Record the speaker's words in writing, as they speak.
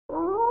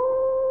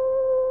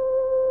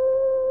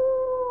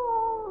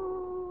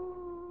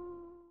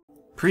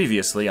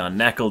Previously on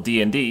NaCl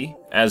D&D,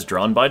 as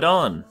drawn by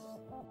Dawn.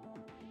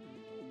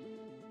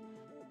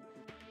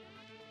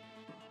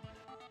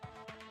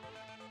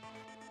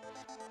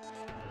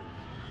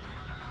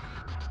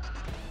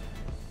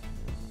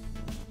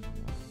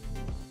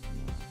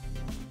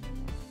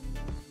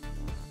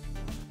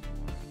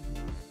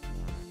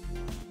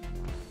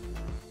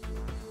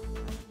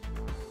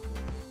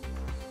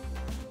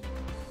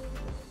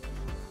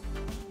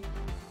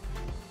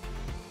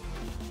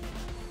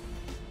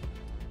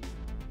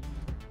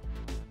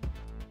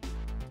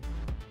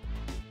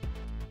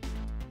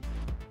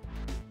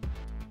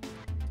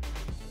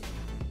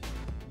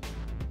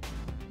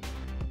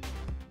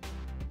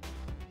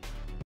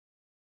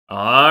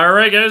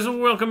 Alright guys,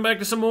 welcome back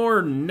to some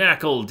more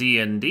NaCl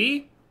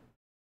D&D.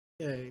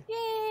 Yay.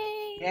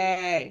 Yay!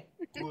 Yay!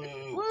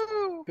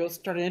 Woo! Ghost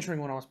started entering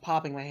when I was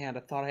popping my hand. I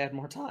thought I had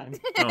more time.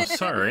 Oh,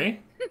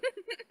 sorry.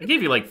 I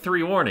gave you like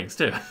 3 warnings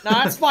too. No,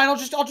 that's fine. I'll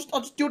just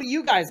do it to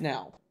you guys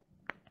now.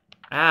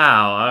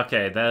 Ow,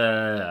 okay,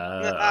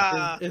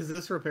 Is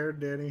this repaired,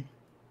 Danny?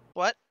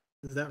 What?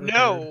 Is that repaired?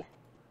 No.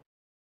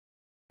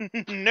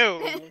 No. No,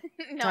 Time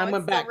went it's still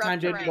back. rough Time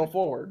didn't go terrain.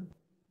 forward.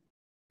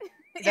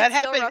 That It's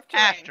still happened rough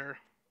terrain. after.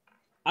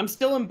 I'm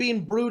still in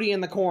being broody in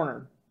the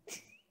corner.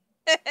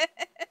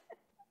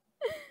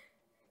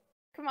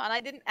 Come on, I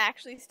didn't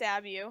actually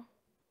stab you.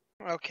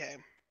 Okay.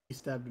 He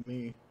stabbed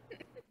me.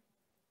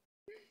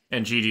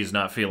 And Gigi's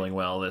not feeling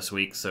well this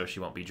week, so she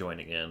won't be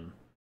joining in.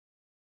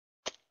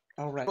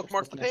 Oh, right.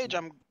 Bookmark the page.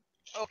 I'm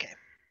okay.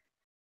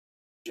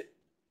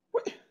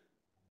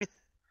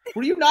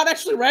 Were you not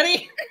actually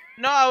ready?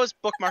 No, I was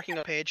bookmarking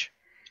a page.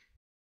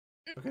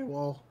 Okay,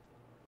 well,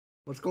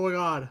 what's going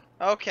on?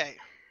 Okay.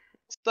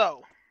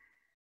 So,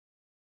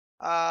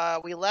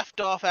 we left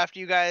off after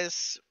you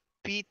guys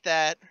beat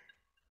that.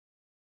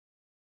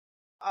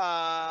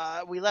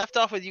 We left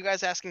off with you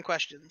guys asking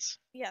questions.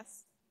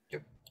 Yes.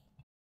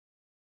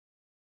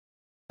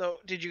 So,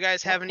 did you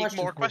guys have any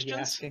more were you questions?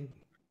 asking?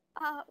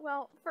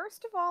 Well,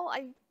 first of all,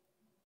 I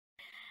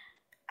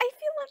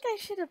feel like I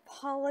should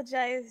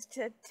apologize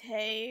to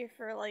Tay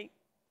for, like,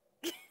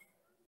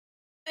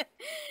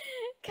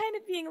 kind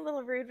of being a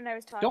little rude when I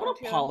was talking Don't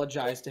to him.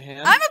 apologize to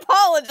him. I'm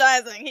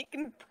apologizing! He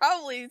can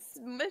probably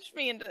smush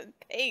me into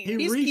paste. He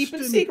He's reached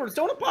keeping in- secrets.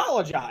 Don't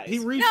apologize. He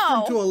reached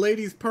No. into a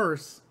lady's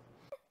purse.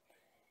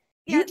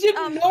 You Yeah,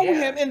 didn't know Yeah.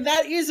 him, and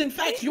that is, in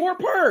fact, your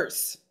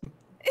purse.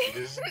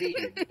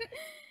 Indeed.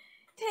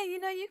 Tay, you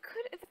know, you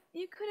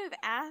could have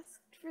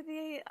asked for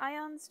the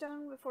ion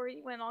stone before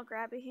you went all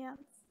grabby hands.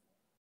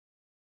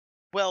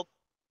 Well,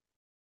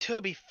 to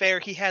be fair,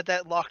 he had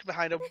that locked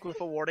behind him with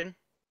a warden.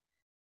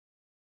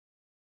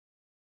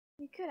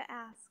 You could have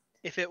asked.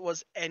 If it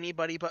was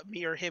anybody but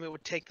me or him, it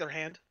would take their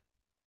hand.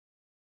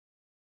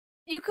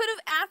 You could have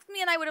asked me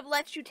and I would have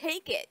let you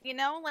take it, you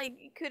know? Like,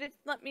 you could have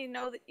let me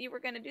know that you were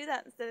going to do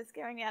that instead of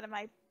scaring me out of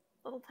my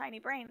little tiny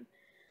brain.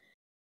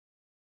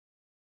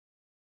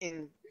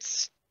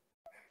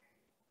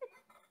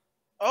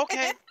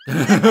 Okay.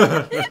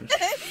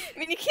 I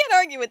mean, you can't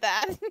argue with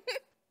that.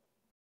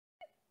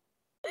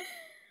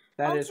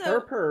 That is Also-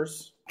 her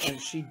purse, and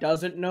she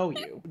doesn't know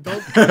you.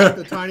 Don't take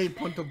the tiny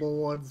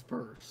puntable one's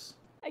purse.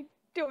 I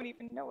don't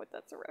even know what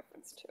that's a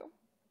reference to.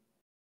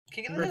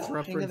 King of the Rick's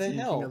Hill. King of the referencing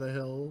Hill. King of the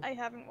Hill. I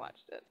haven't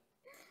watched it.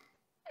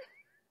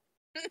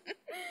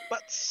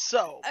 But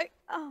so,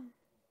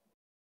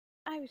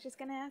 I was just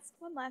gonna ask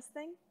one last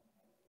thing.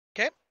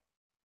 'Kay.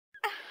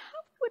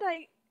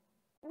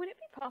 Would it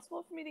be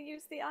possible for me to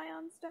use the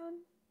ion stone?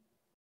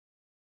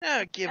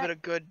 give it a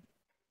good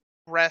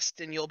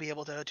rest and you'll be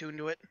able to attune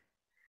to it.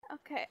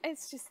 Okay, it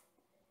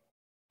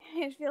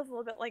feels a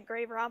little bit like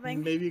grave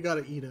robbing. Maybe you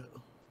gotta eat it.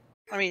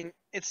 I mean,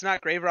 it's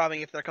not grave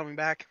robbing if they're coming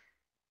back.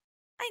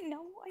 I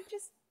know,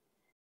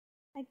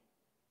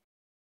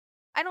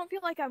 I don't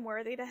feel like I'm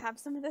worthy to have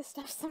some of this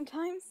stuff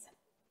sometimes.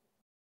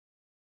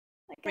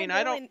 Like, I mean,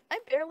 I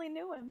barely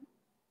knew him.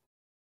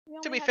 We To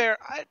only be had- fair,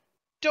 I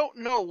don't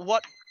know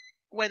what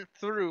went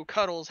through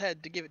Cuddle's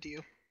head to give it to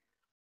you.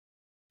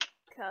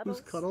 Cuddles.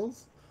 Who's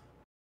Cuddles?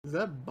 Is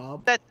that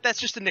Bob? That's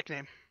just a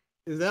nickname.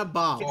 Is that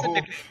Bob? It's a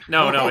nickname.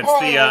 No,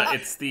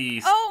 it's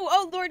the...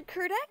 Oh, Lord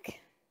Kurdek?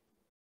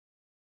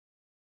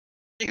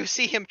 You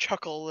see him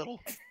chuckle a little.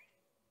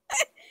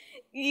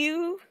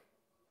 You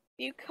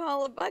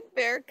call a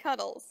bugbear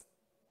Cuddles.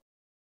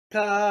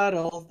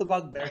 Cuddles the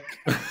bugbear.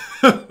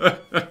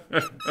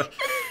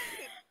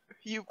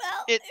 You,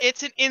 Well,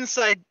 it's an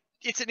inside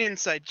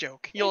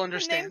joke. You'll the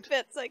understand. name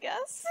fits, I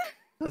guess.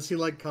 Does he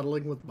like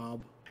cuddling with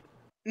Bob?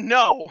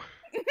 No.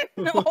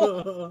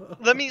 No.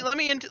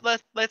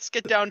 Let's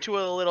get down to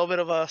a little bit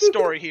of a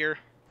story here.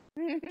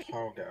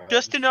 Oh god.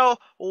 Just to know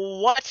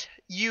what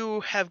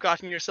you have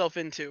gotten yourself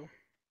into.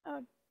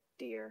 Oh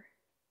dear.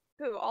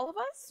 Who, all of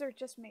us, or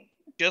just me?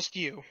 Just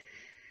you.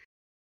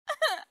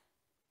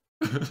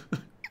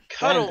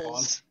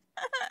 Cuddles.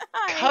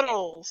 Hi.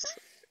 Cuddles.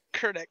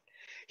 Kurdik.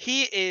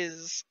 He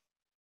is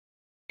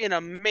an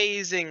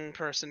amazing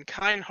person,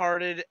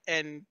 kind-hearted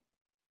and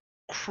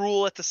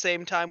cruel at the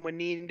same time when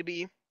needing to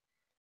be.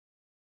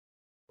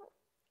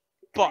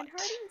 Kind But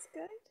Kind-hearted is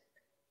good.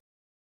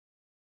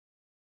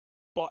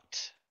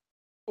 But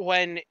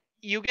when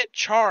you get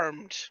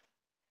charmed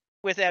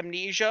with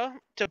amnesia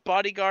to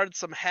bodyguard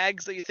some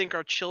hags that you think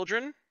are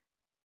children,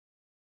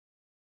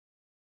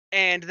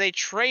 and they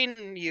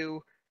train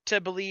you to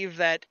believe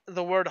that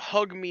the word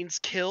hug means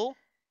kill,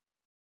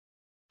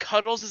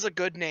 Cuddles is a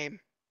good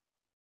name.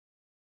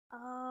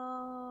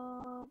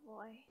 Oh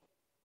boy.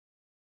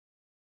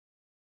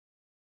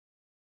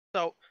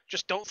 So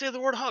just don't say the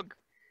word hug.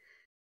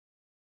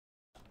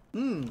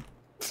 Hmm.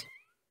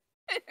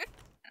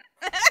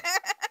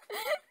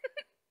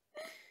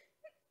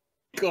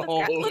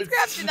 Let's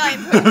grab Janai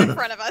and push him in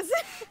front of us.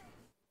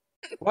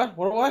 What?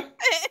 We're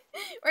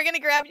gonna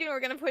grab you and we're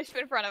gonna push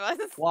you in front of us.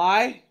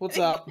 Why? What's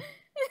up?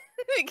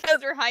 Because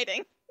we're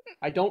hiding.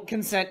 I don't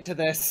consent to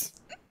this.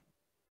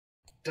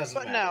 Doesn't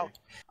But matter. now,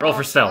 Roll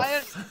for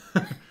stealth.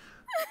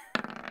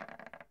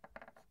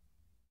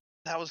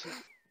 that was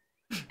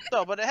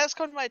so. But it has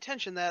come to my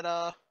attention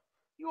that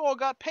you all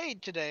got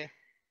paid today.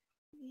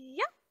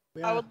 Yep.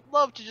 Yeah. I would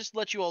love to just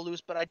let you all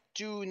loose, but I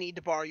do need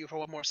to borrow you for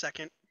one more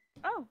second.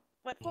 Oh,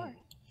 what for?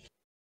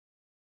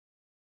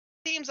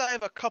 Seems I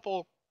have a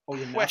couple Oh,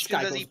 your mouse questions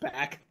guy as goes he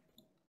back.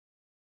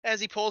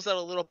 pulls out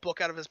a little book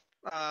out of his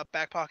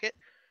back pocket,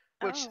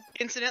 which Oh.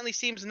 incidentally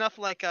seems enough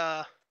like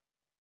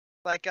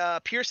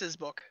Pierce's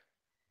book.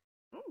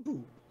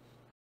 Ooh.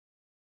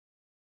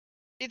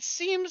 It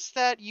seems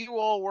that you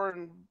all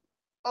were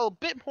a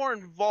bit more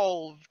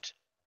involved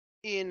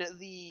in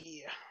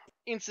the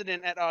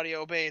incident at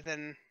Audio Bay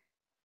than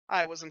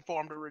I was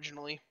informed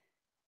originally.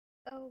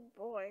 Oh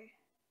boy.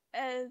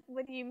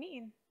 What do you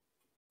mean?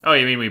 Oh,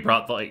 you mean we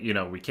brought,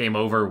 we came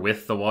over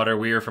with the water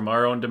weir from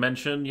our own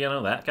dimension,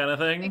 that kind of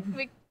thing?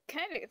 We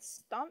kind of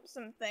stomped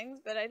some things,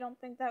 but I don't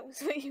think that was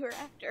what you were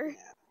after.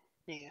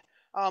 Yeah.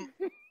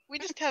 We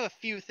just have a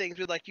few things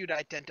we'd like you to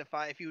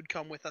identify if you would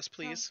come with us,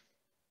 please.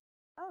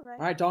 Alright.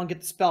 Alright, Dawn,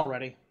 get the spell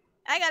ready.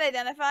 I gotta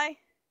identify.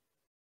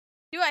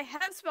 Do I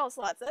have spell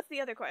slots? That's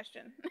the other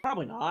question.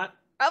 Probably not.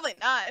 Probably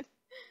not.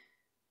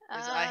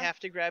 Because I have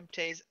to grab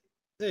Tay's.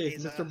 Hey,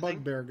 He's, Mr. thing.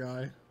 Bugbear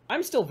guy.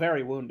 I'm still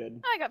very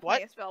wounded. I got What?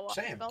 plenty of spell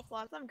Same.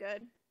 slots. I'm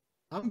good.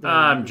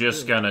 I'm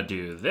just gonna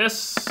do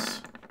this.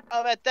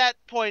 At that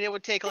point, it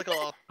would take like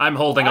a. I'm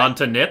holding on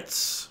to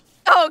Nitz.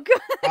 Oh, good.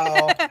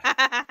 Oh.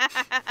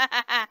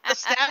 The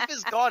staff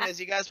is gone as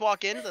you guys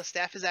walk in. The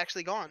staff is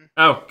actually gone.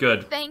 Oh,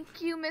 good.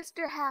 Thank you,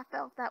 Mr.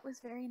 Half-Elf. That was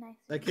very nice.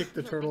 I kicked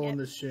the turtle in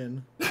the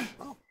shin.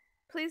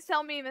 Please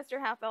tell me Mr.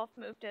 Half-Elf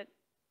moved it,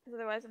 because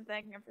otherwise I'm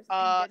thanking him for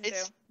something he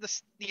didn't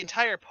It's the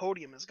entire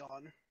podium is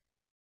gone. do.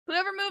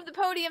 Whoever moved the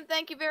podium,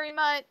 thank you very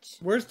much.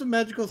 Where's the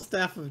magical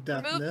staff of Remove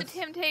deafness? the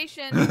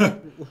temptation.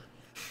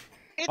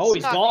 It's Oh,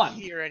 he's not gone.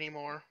 here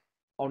anymore.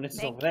 Oh, Nitz is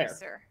Thank over you, there.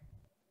 sir.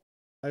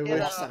 I Yeah. wish.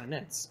 Lost on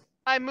Nitz.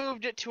 I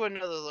moved it to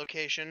another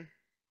location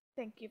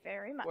Thank you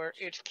very much. where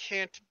it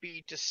can't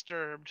be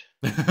disturbed.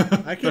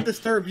 I can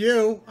disturb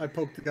you. I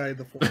poked the guy in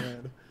the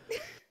forehead.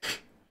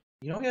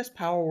 You know he has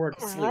power word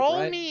to sleep, Roll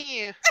right?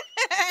 me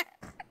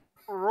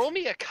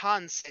a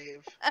con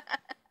save.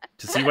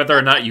 To see whether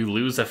or not you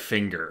lose a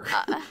finger.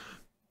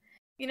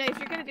 You know, if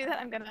you're gonna do that,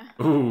 I'm gonna.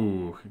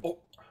 Ooh.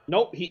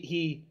 Nope,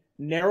 he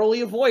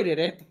narrowly avoided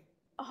it.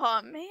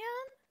 Oh man.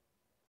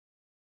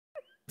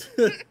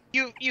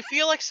 You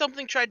feel like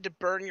something tried to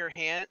burn your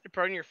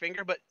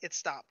finger, but it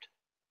stopped.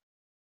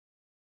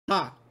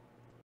 Ha!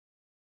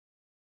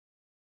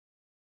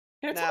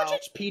 Nitz, Now- how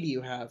much HP do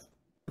you have?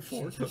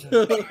 Four.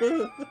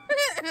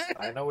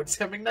 I know what's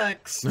coming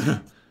next.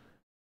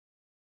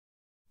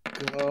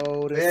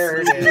 Go to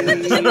There sleep. it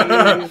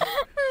is.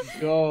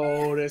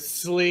 Go to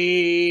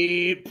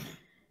sleep.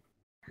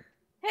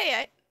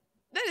 Hey,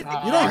 that is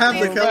You don't have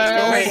the exactly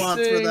spell what-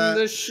 slots for that.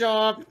 The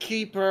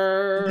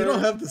shopkeeper. You don't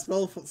have the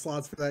spell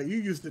slots for that. You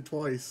used it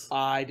twice.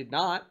 I did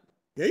not.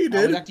 Yeah, you I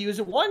only did. got to use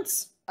it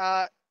once.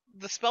 The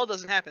spell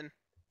doesn't happen.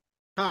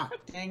 Ha!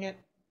 Dang it.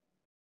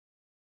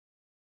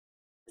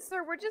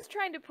 Sir, we're just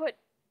trying to put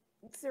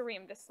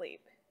Sareem to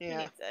sleep. He Yeah.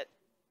 needs it.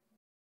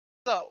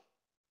 So,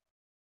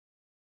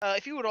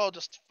 if you would all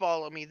just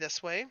follow me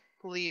this way,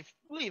 leave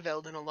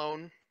Eldon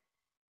alone.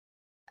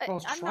 I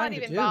was I'm trying not to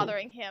even do.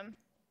 bothering him.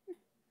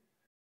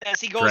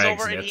 As he goes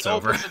Drags over and he Nitz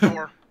over. opens the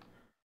door.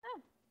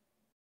 Oh.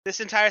 This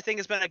entire thing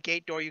has been a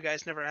gate door. You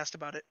guys never asked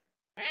about it.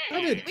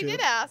 I did We too. did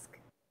ask.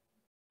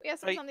 We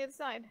asked what's Right. on the other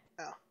side.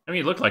 I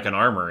mean, it looked like an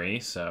armory,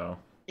 so...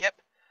 Yep.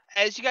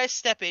 As you guys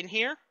step in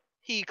here,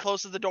 he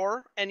closes the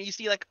door, and you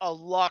see like a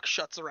lock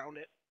shuts around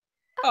it.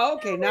 Oh,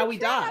 okay, now we're we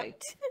die.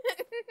 trapped.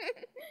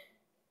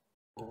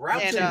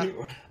 Round And,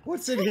 two.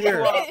 What's in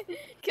here?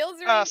 Kills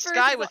Sareem first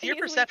Sky, is with what your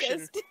he's perception.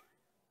 weakest.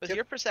 With Yep.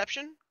 your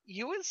perception,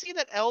 you would see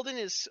that Eldon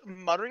is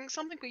muttering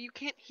something, but you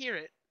can't hear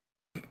it.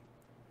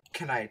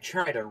 Can I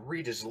try to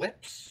read his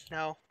lips?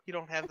 No, you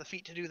don't have the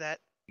feet to do that.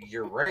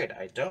 You're right,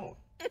 I don't.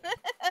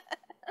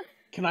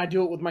 Can I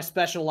do it with my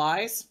special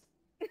eyes?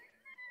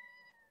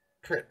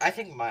 Crit, I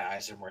think my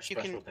eyes are more You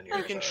special can- than you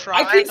yours. can are. try.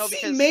 I can know see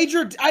because-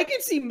 I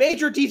can see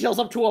major details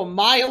up to a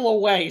mile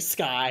away,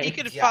 Sky. You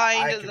could Yeah, I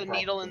find could the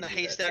needle in probably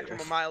the do that haystack too.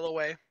 from a mile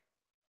away.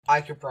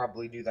 I could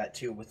probably do that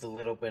too with a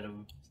little bit of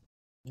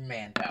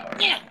manpower.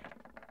 Yeah.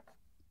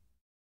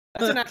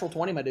 That's a natural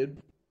 20, my dude.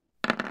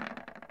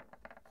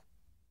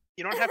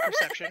 You don't have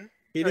perception.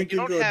 He Or didn't you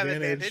give don't you have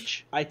advantage.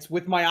 advantage. It's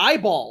with my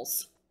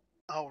eyeballs.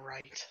 Oh,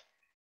 right.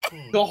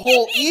 The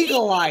whole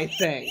eagle eye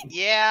thing.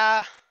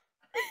 Yeah.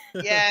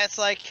 Yeah, it's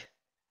like,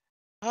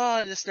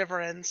 oh, this never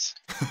ends.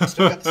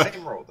 Still got the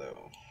same roll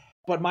though.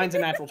 But mine's a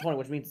natural 20,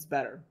 which means it's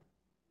better.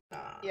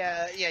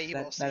 Yeah, you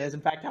both see That it. is,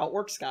 in fact, how it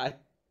works, Sky.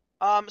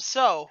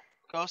 So,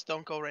 Ghost,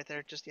 don't go right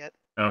there just yet.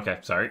 Okay,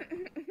 sorry.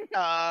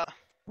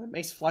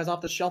 Mace flies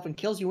off the shelf and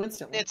kills you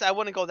instantly. I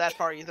wouldn't go that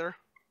far either.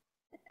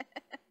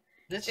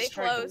 This Stay is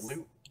trying close. to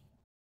loot.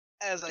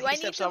 As Do he I need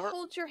steps to over.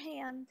 hold your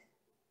hand?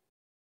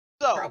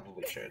 So,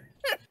 Probably should.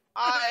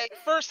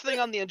 first thing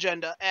on the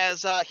agenda,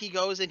 as he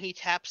goes and he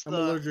taps I'm the,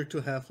 allergic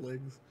to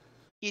halflings.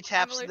 he I'm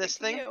taps allergic this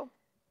to thing, you.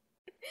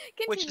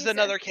 which Continue, is sir.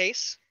 another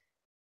case.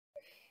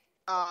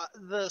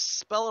 The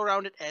spell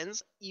around it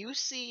ends. You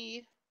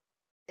see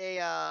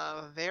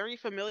a very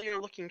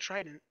familiar-looking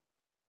trident.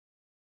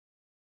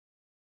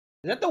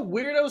 Is that the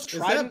weirdo's Is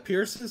trident? that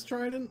Pierce's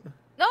trident?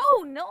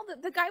 No,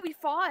 the guy we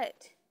fought.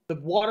 The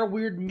water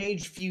weird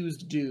mage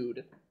fused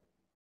dude.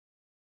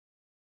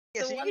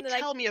 Yeah, The so you one can that I-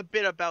 tell me a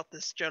bit about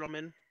this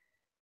gentleman.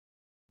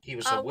 He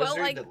was a well, wizard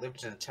like- that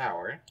lived in a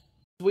tower.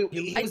 He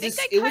I was think this-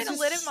 I it was kind of this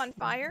lit him on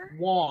fire.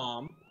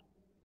 Swamp.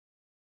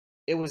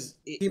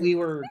 We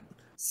were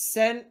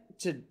sent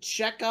to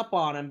check up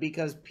on him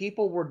because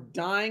people were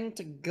dying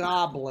to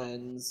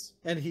goblins.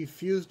 And he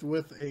fused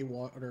with a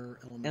water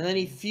element. And then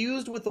he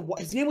fused with the...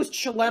 His name was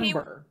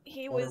Chilember.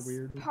 He Water was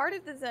weird. part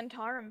of the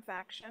Zentarum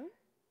faction.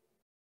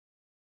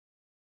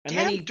 And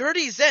Damn then he...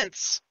 dirty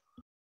Zents!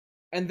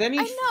 And then he...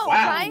 I know,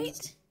 Wow.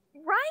 right?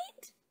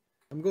 Right?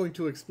 I'm going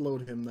to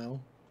explode him now.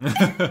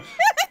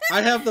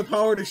 I have the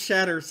power to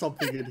shatter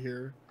something in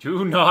here.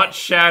 Do not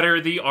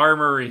shatter the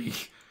armory.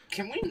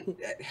 Can we?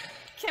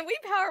 Can we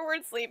power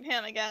word sleep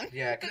him again?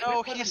 Yeah. Can No,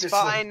 we put him he's to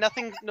fine.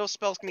 sleep? No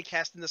spells can be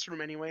cast in this room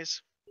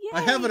anyways. Yay.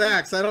 I have an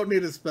axe. I don't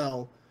need a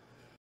spell.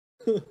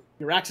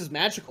 Your axe is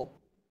magical.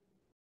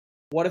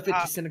 What if it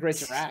Ah.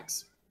 disintegrates your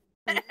axe?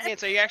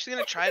 Nitz, are you actually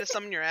gonna try to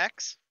summon your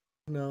axe?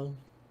 No.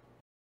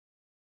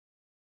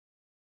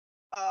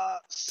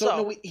 So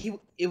no,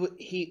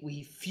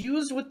 he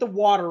fused with the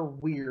water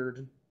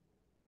weird,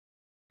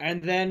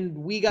 and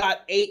then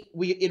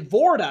it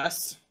vored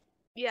us,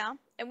 Yeah,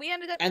 and we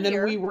ended up and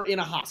here. then we were in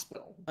a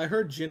hospital. I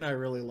heard Jin. I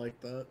really like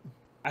that.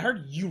 I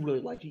heard you really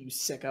liked it, you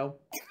sicko.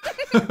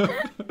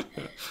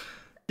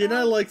 Jin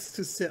likes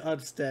to sit on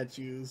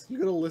statues. You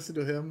gonna listen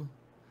to him?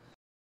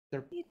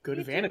 They're You- good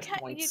you do vantage ki-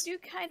 points. You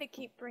do kind of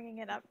keep bringing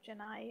it up,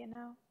 Janai, you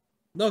know?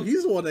 No,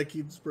 he's the one that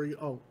keeps bringing.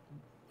 Oh,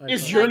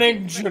 Is thought- your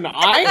name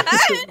Janai?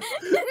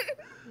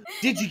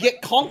 Did you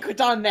get conked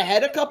on the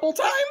head a couple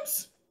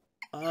times?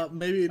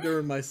 Maybe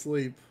during my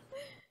sleep.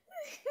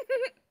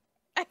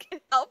 I can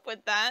help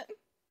with that.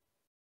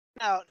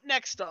 Now,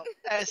 next up,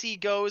 as he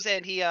goes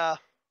and he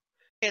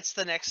hits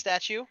the next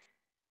statue.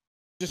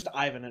 Just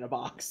Ivan in a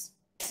box.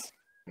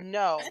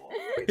 No.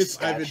 It's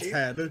Statue? Ivan's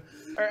head.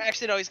 Or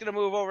actually, no, he's gonna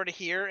move over to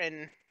here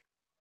and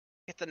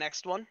hit the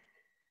next one.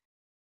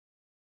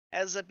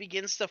 As it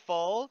begins to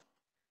fall,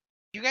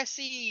 you guys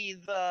see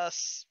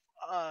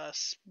a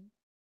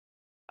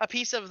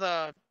piece of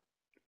the,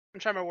 I'm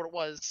trying to remember what it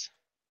was.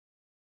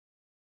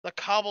 The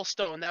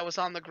cobblestone that was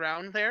on the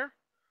ground there,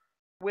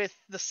 with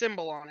the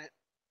symbol on it.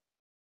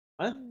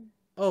 What?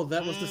 Oh,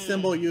 that was the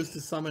symbol used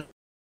to summon.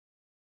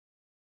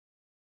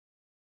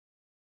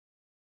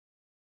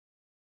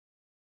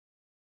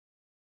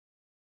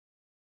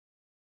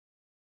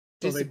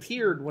 So they-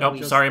 Disappeared when Oh,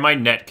 we... sorry, my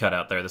net cut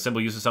out there. The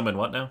symbol used to summon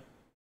what now?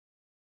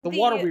 The The-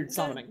 water weird the-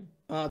 summoning.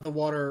 The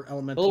water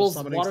elemental Little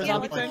summoning water stuff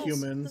zombie like things?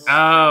 humans.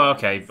 Oh,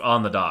 okay,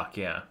 on the dock,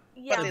 yeah.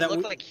 Yeah. But they that look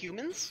w- like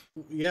humans?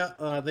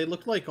 Yeah, they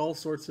look like all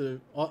sorts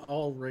of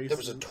all races. There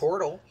was a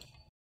turtle.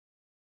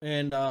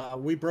 And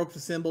we broke the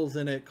symbols,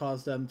 and it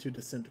caused them to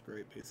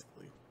disintegrate,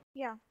 basically.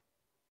 Yeah.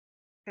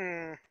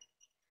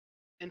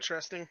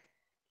 Interesting.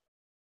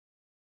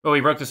 Well,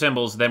 we broke the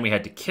symbols, then we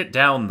had to kit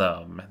down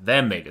them,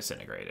 then they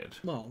disintegrated.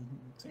 Well,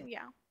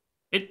 Yeah.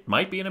 It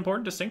might be an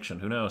important distinction,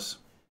 who knows?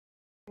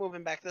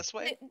 Moving back this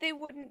way. They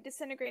wouldn't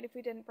disintegrate if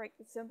we didn't break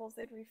the symbols,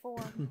 they'd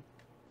reform.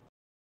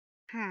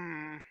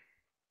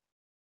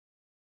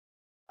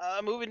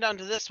 Moving down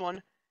to this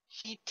one.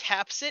 He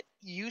taps it.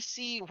 You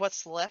see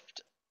what's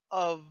left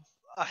of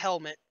a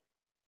helmet.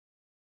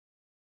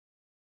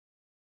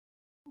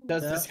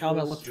 Does this That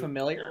helmet was- look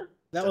familiar?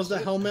 that was the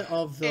helmet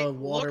of the It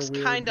water looks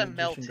weird kinda magician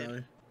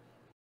melted. guy.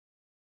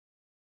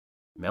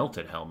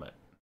 Melted helmet.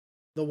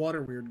 The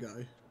water weird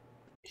guy.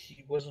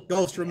 He wasn't.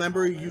 Ghost, wearing a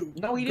remember helmet. you?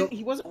 No, he go- didn't.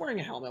 He wasn't wearing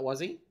a helmet, was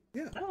he?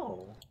 Yeah.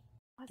 No,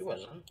 he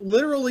wasn't.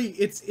 Literally,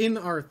 it's in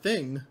our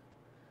thing.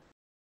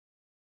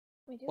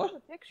 We do What? have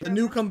a picture. The of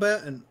new him.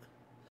 combatant.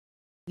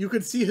 You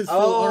could see his full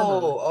Oh,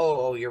 armor.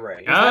 oh, you're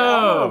right. that armor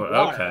Oh, or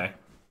water? okay.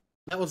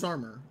 That was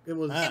armor. It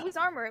was. Ah. It was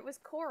armor, it was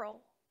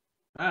coral.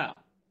 Ah.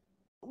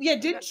 Yeah,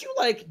 didn't you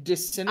like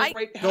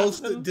disintegrate half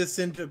Ghost of him?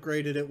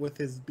 disintegrated it with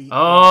his beam.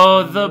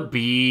 Oh, the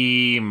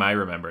beam. I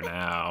remember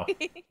now.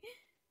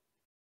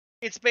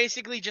 It's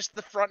basically just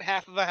the front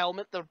half of a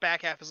helmet. The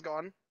back half is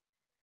gone.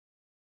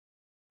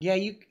 Yeah,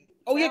 you.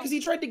 Oh yeah, because he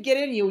tried to get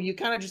in you. You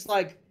kind of just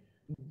like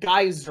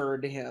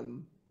geysered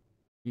him.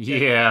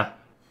 Yeah.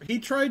 He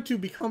tried to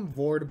become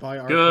Vord by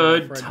our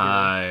Good friend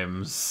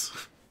times.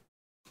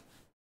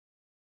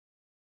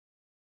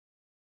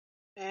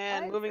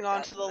 And I moving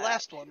on forgot to the that.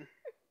 last one.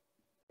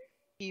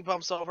 He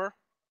bumps over.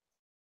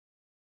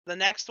 The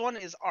next one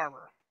is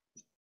armor.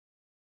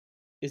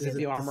 Is Is it it the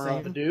the armor of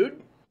a same?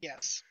 dude?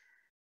 Yes.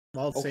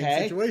 Here. Well, same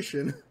Okay.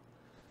 situation.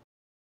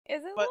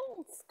 Is it a But-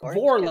 little scorched?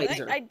 Vor 'Cause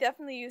laser. I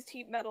definitely used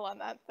heat metal on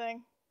that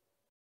thing.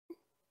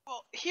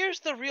 Well, here's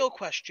the real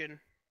question.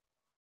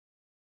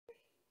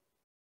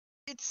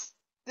 It's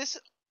this.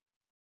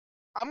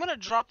 I'm gonna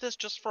drop this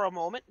just for a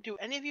moment. Do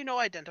any of you know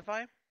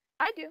Identify?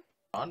 I do.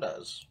 Don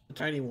does. The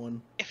tiny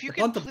one. If you The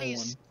could puntable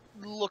please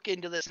look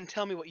into this and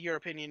tell me what your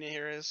opinion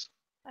here is.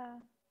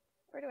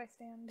 Where do I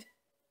stand?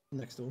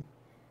 Next to him.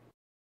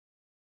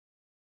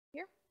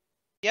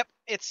 Yep,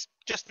 it's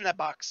just in that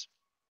box.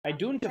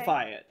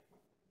 Identify it.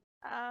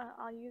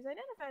 I'll use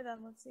identify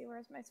then. Let's see,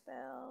 where's my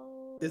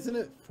spell? Isn't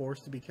it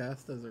forced to be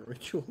cast as a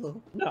ritual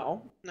though?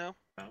 No, No.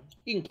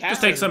 you can cast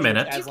takes it a in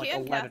minute. As You like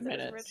can 11 cast it as a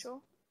minutes.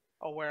 ritual.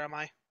 Oh, where am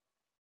I?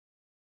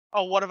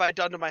 Oh, what have I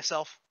done to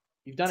myself?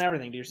 You've done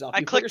everything to yourself. I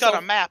You clicked put yourself,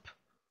 on a map.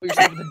 Put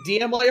yourself in the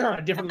DM layer on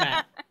a different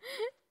map.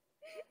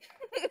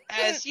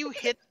 As you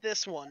hit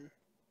this one,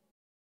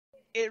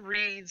 it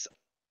reads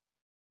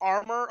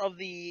Armor of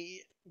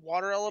the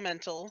Water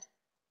Elemental,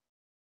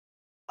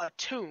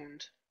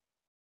 attuned.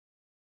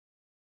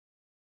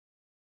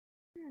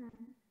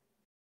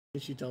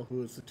 Did she tell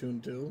who it's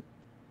attuned to?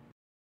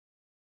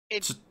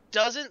 It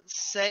doesn't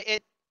say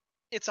it.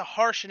 It's a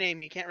harsh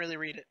name. You can't really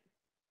read it.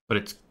 But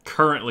it's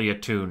currently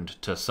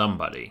attuned to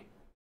somebody.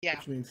 Yeah.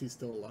 Which means he's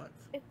still alive.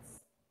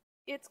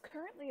 It's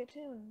currently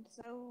attuned,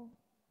 so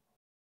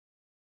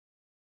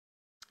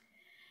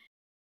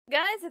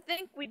guys, I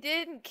think we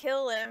didn't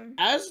kill him.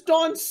 As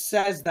Dawn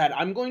says that,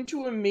 I'm going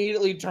to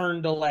immediately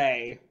turn to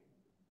Lay.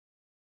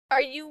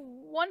 Are you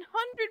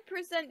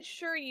 100%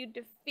 sure you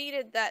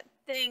defeated that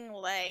thing,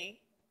 Lay?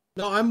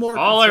 No, I'm more.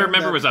 All I concerned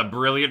remember that- was a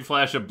brilliant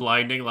flash of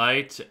blinding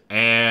light,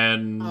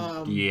 and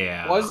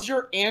yeah. Was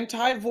your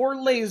anti-vor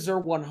laser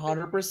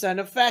 100%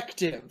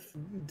 effective?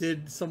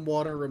 Did some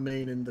water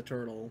remain in the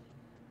turtle?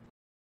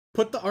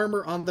 Put the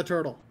armor on the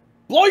turtle.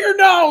 Blow your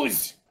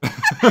nose!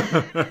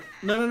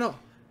 No.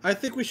 I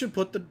think we should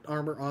put the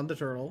armor on the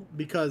turtle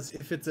because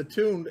if it's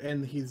attuned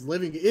and he's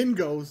living in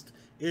Ghost,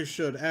 it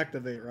should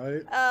activate,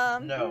 right?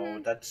 No,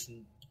 that's.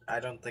 I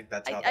don't think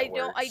that's how that I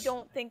works.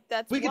 don't think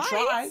that's We could wise.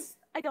 try.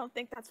 I don't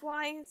think that's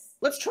wise.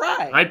 Let's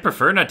try. I'd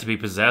prefer not to be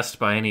possessed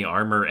by any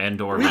armor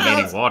and/or We got-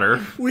 remaining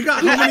water. We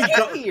got He how many?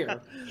 can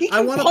here. He I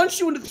can wanna-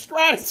 punch you into the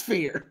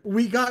stratosphere.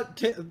 We got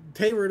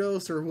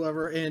Tayrados or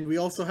whoever, and we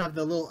also have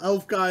the little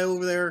elf guy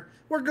over there.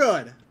 We're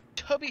good.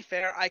 To be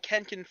fair, I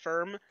can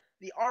confirm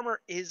the armor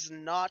is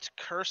not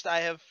cursed.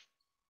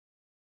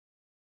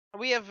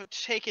 We have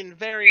taken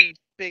very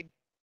big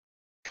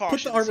Put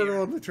cautions the armor here.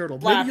 on the turtle.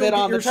 Slap Maybe it you'll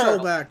on get the your turtle.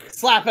 soul back.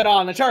 Slap it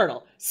on the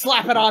turtle.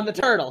 Slap it on the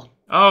turtle.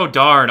 Oh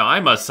darn,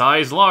 I'm a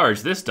size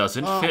large. This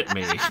doesn't fit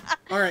me.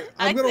 All right,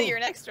 Actually, you're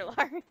an extra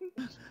large.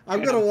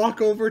 I'm gonna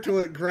walk over to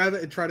it, grab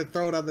it, and try to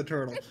throw it on the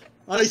turtle.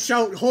 I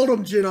shout, "Hold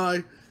him,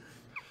 Jinai!"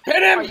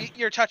 Hit Are him!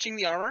 you're touching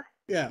the armor?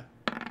 Yeah.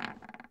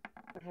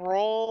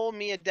 Roll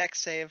me a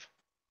dex save.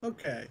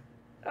 Okay.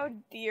 Oh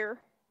dear.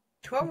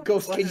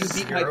 Ghost, can you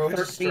beat my 0 to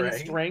 13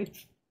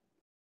 strength?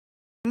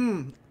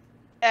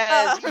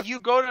 As you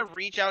go to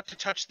reach out to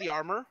touch the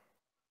armor,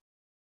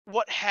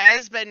 what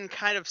has been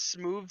kind of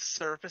smooth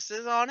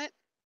surfaces on it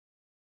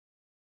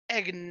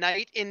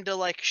ignite into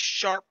like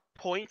sharp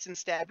points and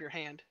stab your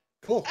hand.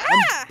 Cool.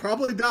 Ah! I'm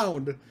probably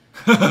downed.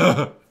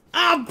 no,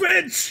 Ah,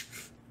 bitch!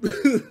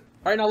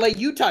 Alright, now Lay,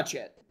 you touch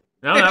it.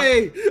 no.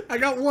 Hey, I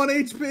got 1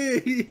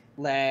 HP.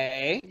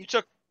 Lay. You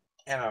took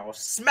And I'll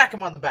smack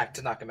him on the back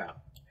to knock him out.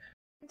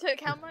 Took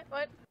how much?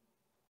 What?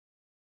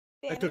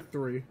 I Danny? took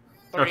 3.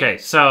 3. Okay,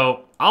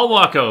 so I'll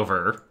walk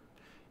over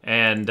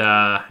and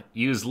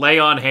use lay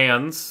on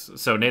hands.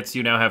 So Nitz,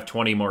 you now have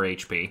 20 more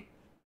HP.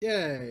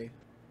 Yay.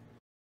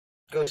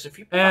 Ghost, if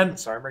you put And- on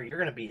this armor, you're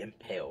gonna be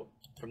impaled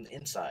from the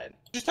inside.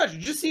 Just touch it.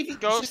 Just see if you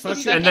Go just touch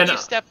see it. if And second then-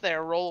 you step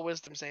there, roll a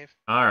wisdom save.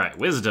 All right,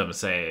 wisdom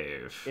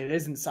save. it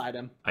is inside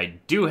him. I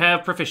do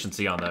have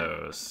proficiency on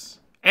those.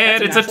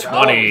 And That's it's a a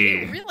natural. He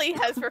 20. really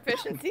has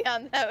proficiency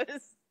on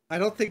those. I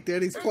don't think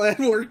Danny's plan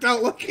worked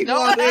out looking No,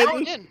 on no,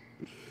 it it. didn't.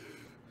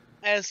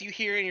 As you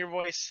hear in your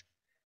voice,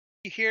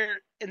 you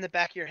hear in the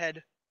back of your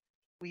head,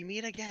 "We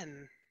meet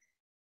again."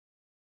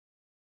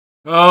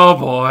 Oh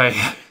boy.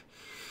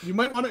 You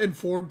might want to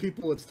inform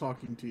people it's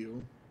talking to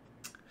you.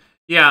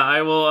 Yeah,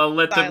 I will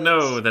let them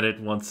know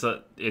Silence.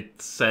 that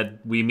it said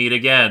we meet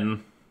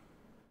again.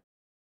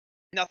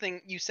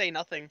 Nothing. You say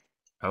nothing.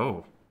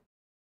 Oh.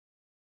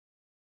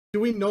 Do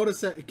we notice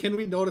that? Can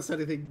we notice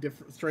anything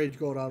different, strange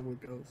going on with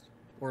Ghost?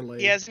 Or Lay?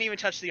 He hasn't even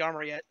touched the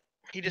armor yet.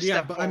 He just Yeah,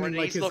 stepped but forward I mean, and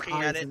like he's his looking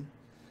eyes at it. and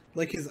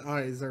like his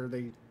eyes, are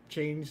they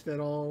changed at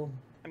all?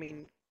 I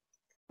mean,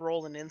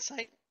 roll an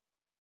insight.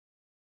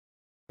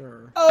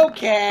 Or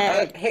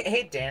Okay.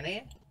 Hey,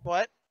 Danny.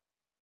 What?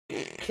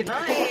 Can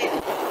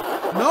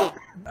I? nope,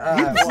 he's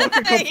Well,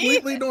 looking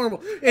completely normal.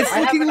 It's I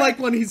have looking an- like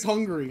when he's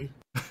hungry.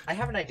 I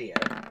have an idea.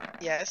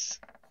 Yes.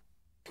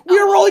 We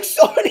are rolling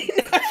so many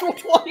natural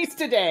 20s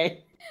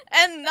today.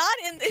 And not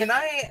in the. Can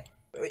I?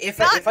 If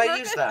Not I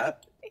use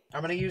that,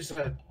 I'm gonna use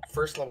a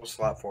first level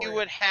slot for You it.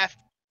 would have.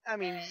 I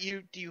mean,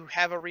 do you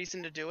have a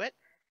reason to do it?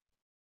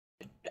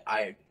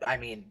 I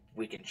mean,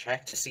 we can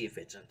check to see if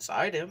it's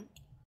inside him.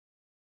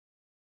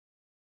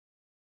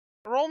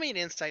 Roll me an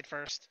insight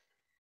first.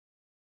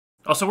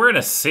 Also, we're in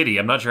a city.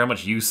 I'm not sure how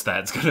much use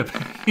that's gonna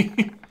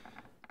be.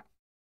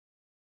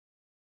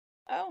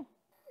 Oh.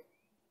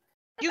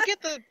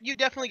 You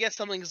definitely get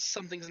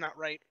something's not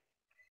right.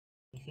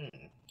 Hmm.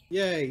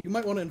 Yay! You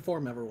might want to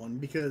inform everyone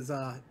because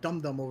Dum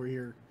Dum over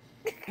here.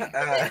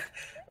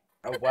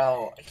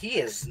 Well, he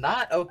is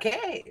not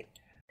okay.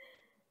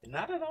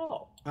 Not at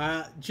all.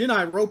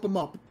 Jinai, rope him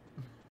up.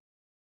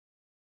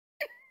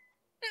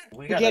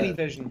 We Spaghetti gotta...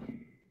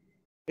 vision.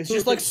 It's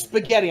just like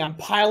spaghetti. I'm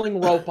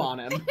piling rope on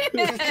him.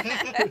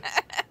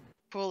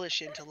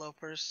 Foolish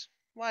interlopers.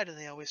 Why do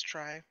they always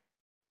try?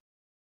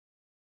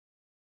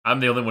 I'm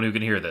the only one who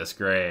can hear this.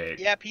 Great.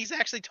 Yep, he's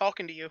actually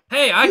talking to you.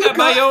 Hey, I got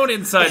my own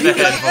inside the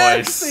head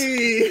voice.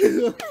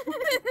 Axie!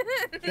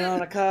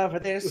 Gonna cover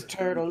this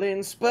turtle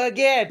in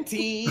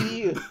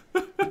spaghetti.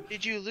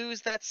 Did you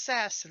lose that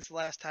sass since the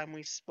last time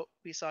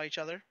we saw each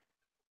other?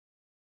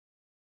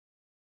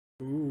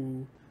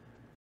 Ooh.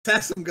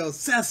 Sesam goes,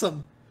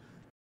 Sesam!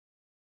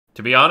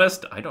 To be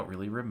honest, I don't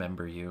really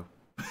remember you.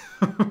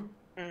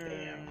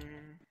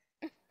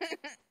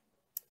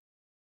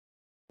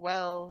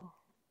 Well,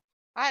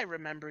 I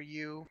remember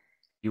you.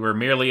 You were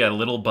merely a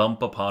little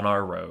bump upon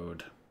our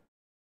road.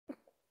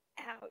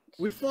 Ouch.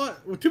 We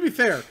fought, well, to be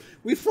fair,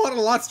 we fought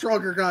a lot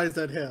stronger guys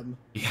than him.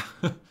 Yeah.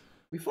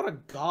 We fought a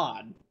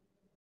god.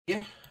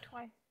 Yeah.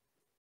 Twice.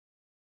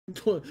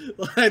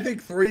 I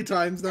think 3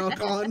 times now,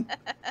 Con.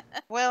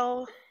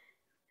 Well,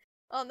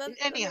 Oh, in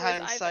any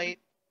hindsight,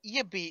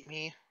 you beat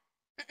me.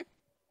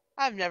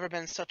 I've never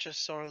been such a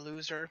sore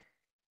loser.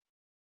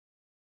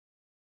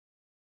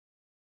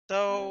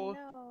 So,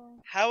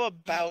 how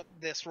about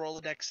this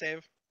Rolodex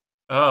save?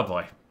 Oh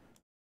boy.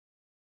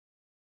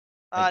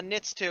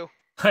 Nitz 2.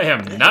 I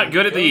am not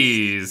good at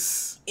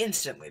these.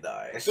 Instantly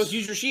dies. Just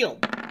use your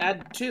shield.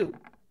 Add 2.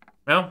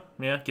 Well,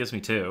 yeah, it gives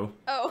me 2.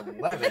 Oh.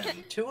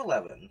 11. 2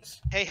 11s.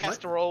 Hey has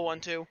to roll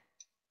 1 too.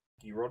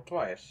 You rolled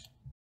twice.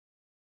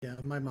 Yeah,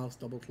 my mouse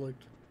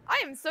double-clicked.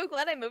 I am so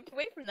glad I moved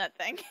away from that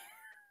thing.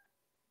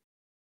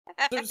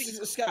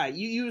 So, Sky,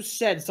 you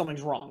said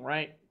something's wrong,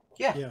 right?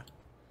 Yeah. Yeah.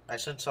 I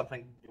said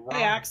something wrong.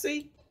 Hey,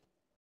 Axie,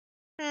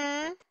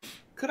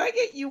 could I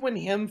get you and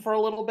him for a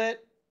little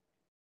bit?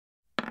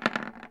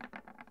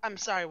 I'm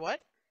sorry,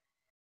 what?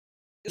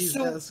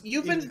 So,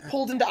 you've been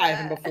pulled into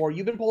Ivan before,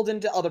 you've been pulled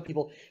into other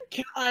people.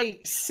 Can I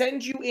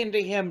send you into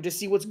him to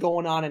see what's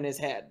going on in his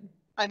head?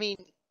 I mean,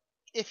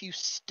 if you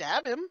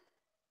stab him.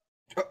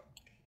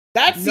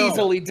 That's No.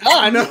 easily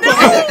done! No.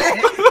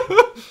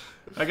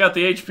 I got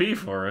the HP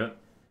for it.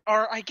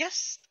 Or I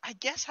guess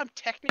I'm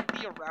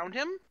technically around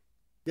him.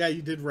 Yeah,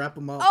 you did wrap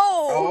him up.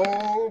 Oh!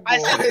 Oh boy. I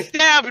said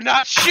stab,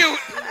 not shoot!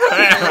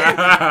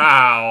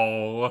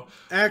 Ow.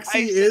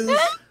 Axie is...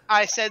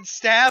 I said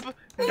stab,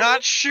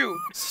 not shoot.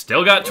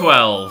 Still got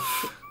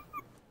 12.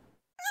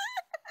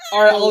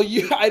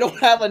 Alright, I don't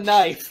have a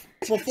knife.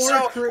 Before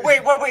So, Crit-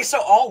 wait,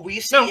 so all we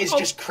see No, is oh.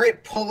 just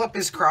Crit pull up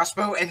his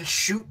crossbow and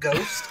shoot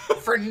Ghost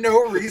for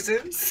no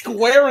reason?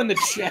 Square in the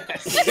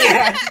chest.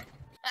 Yeah.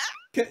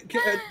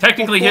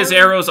 Technically, his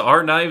before- arrows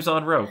are knives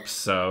on ropes,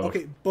 so...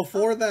 Okay,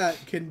 before that,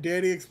 can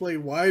Danny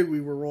explain why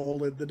we were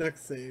rolling the dex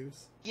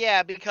saves?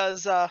 Yeah,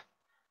 because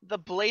the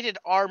bladed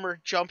armor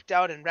jumped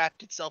out and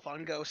wrapped itself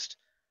on Ghost.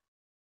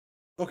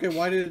 Okay,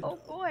 why did... Oh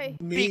boy.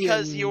 me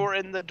Because and- you were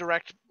in the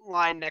direct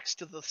line next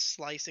to the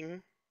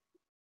slicing.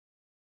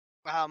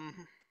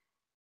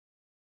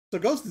 So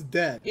Ghost is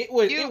dead. You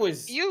It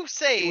was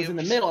saved. it was in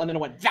the middle, and then it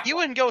went that You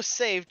way. and Ghost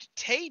saved.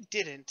 Tay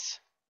didn't.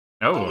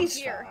 Oh. He's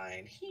Here.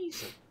 fine.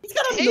 He's He's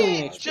got a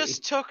million Tay HP.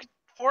 just took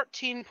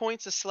 14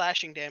 points of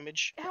slashing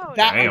damage. Oh,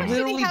 That Damn. how much did he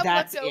literally have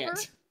that's left over?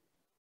 it.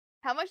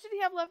 How much did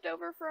he have left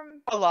over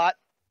from? A lot.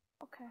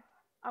 Okay.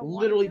 I wanted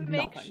Literally to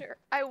make nothing. sure.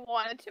 I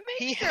wanted to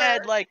make He sure.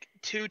 had like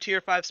 2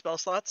 tier 5 spell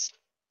slots.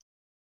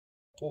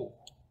 Oh,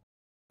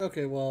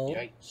 Okay, well...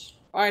 yikes.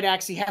 Alright,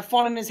 Axie, have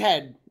fun in his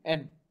head,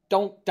 and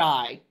don't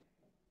die.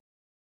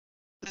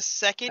 The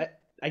second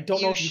I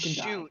don't know you if you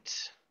can die.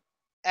 shoot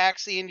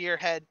Axie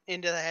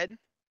into the head,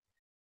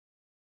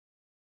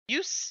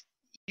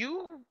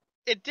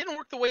 it didn't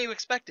work the way you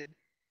expected.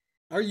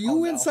 Are you Oh,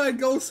 no. inside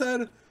Ghost's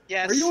head?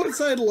 Yes, Are you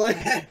inside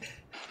Light?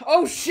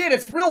 Oh shit,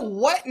 it's real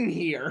wet in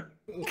here!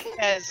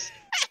 as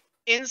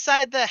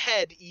inside the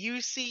head,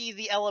 you see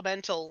the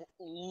elemental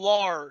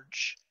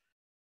large,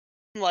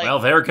 Like, well,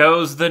 there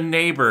goes the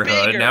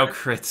neighborhood. bigger. Now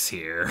Crit's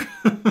here.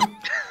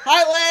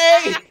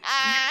 Hi, Lay!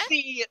 you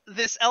see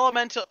this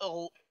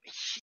elemental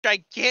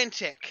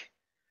gigantic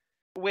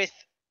with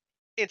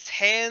its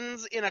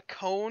hands in a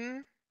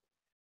cone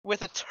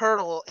with a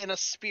turtle and a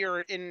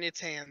spear in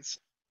its hands.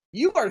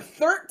 You are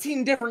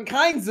 13 different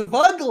kinds of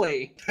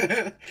ugly.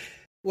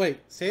 Wait,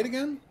 say it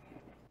again.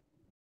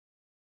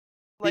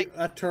 Like,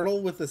 A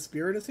turtle with a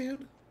spear in his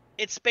hand?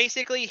 it's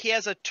basically he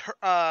has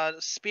a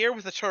spear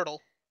with a turtle.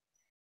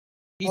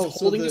 He's Oh, so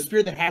holding the- a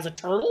spear that has a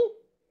turtle?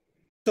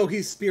 So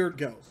he's speared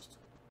ghost.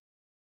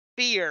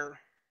 Spear.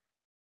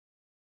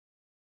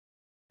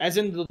 As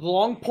in the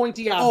long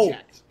pointy Oh,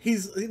 object. Okay,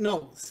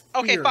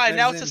 sphere, fine. as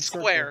Now it's in a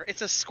circle. square.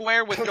 It's a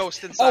square with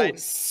ghost Oh, inside.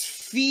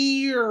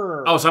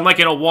 sphere! Oh, so I'm like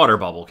in a water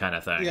bubble kind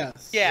of thing.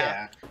 Yes.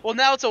 Yeah. Well,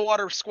 now it's a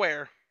water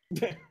square.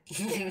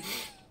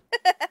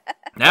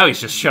 Now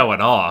he's just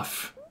showing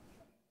off.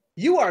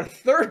 You are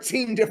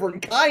 13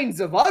 different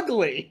kinds of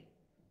ugly!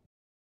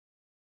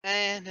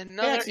 And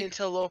another Taxi.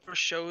 interloper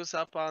shows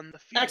up on the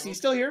field. Max, you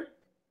still here?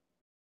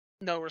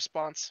 No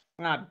response.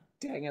 Ah,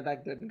 dang it,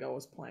 that didn't go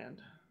as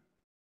planned.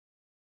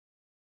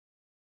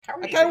 How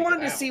are I you kind of gonna wanted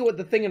get to out? see what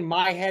the thing in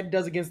my head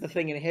does against the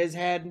thing in his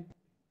head.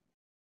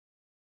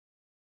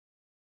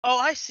 Oh,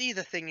 I see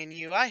the thing in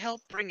you. I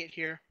helped bring it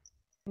here.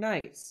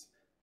 Nice.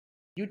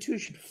 You two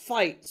should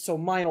fight so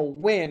mine will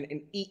win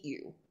and eat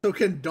you. So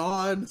can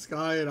Dawn,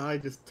 Sky, and I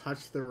just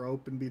touch the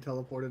rope and be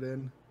teleported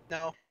in?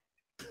 No.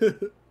 We're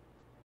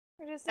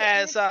just sitting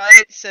As here-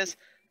 it says,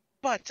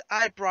 but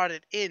I brought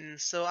it in,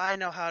 so I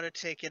know how to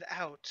take it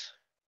out.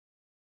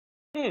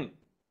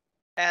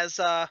 As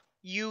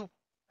you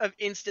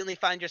instantly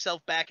find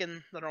yourself back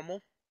in the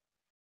normal.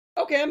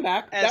 Okay, I'm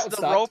back. As That the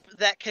sucked. rope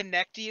that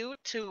connect you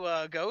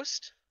to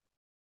Ghost,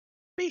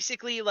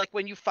 basically like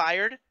when you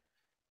fired,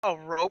 a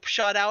rope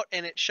shot out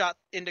and it shot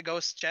into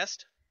Ghost's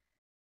chest.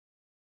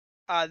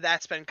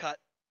 That's been cut.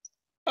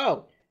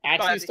 Oh, Axie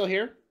But- is still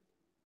here?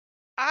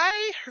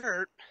 I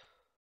hurt.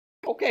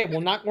 Okay,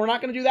 we're not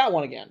gonna do that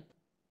one again.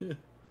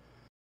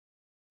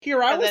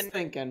 Here, I And was then-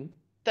 thinking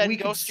Then we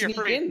could Ghost, you're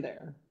sneak free. in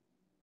there.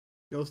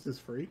 Ghost is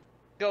free.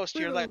 Ghost,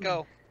 you're let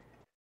go.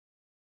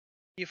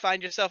 You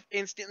find yourself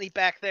instantly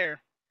back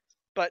there,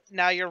 but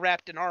now you're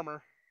wrapped in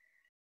armor.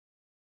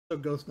 So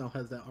Ghost now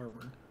has that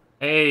armor.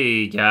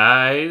 Hey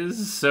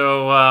guys,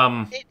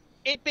 so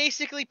It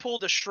basically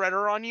pulled a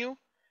shredder on you.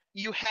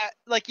 You had,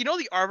 like, you know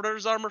the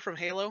Arbiter's armor from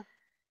Halo?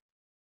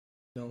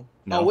 No.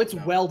 no. Oh, it's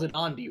No. welded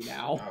onto you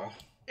now. Oh.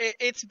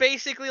 It's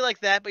basically like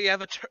that, but you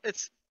have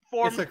it's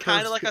formed a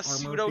kind of like a cursed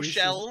armor pseudo piece,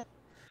 shell.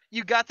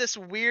 You got this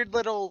weird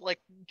little like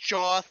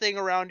jaw thing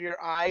around your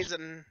eyes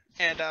and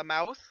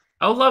mouth.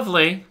 Oh,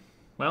 lovely.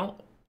 Well,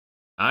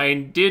 I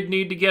did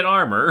need to get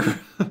armor.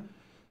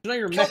 So now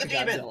you're Kill the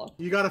demon. Mechagodzilla.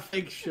 You got a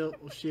fake shield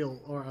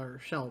or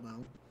shell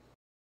now.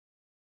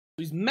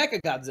 He's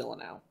Mechagodzilla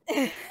now.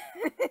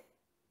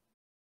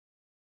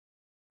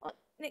 Well,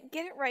 Nick,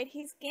 get it right.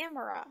 He's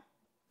Gamera.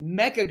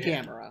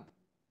 Mechagamera.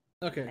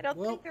 Okay. I don't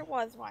well, think there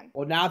was one.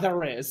 Well, now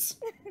there is.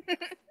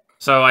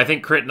 So I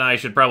think Crit and I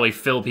should probably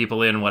fill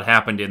people in what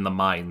happened in the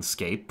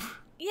Mindscape.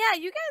 Yeah,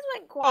 you guys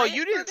went quiet. Oh,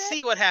 you for a didn't bit.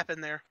 see what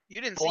happened there.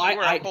 You didn't see. Oh, You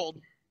were I- out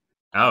cold.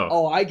 Oh.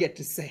 Oh, I get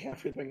to say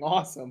everything.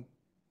 Awesome.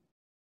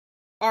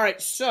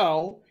 Alright,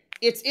 so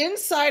it's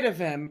inside of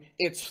him.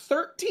 It's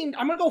 13.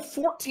 I'm gonna go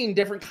 14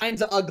 different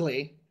kinds of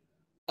ugly.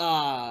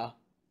 And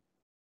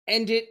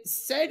it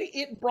said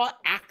it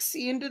brought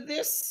Axie into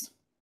this.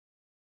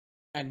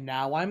 And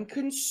now I'm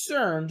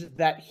concerned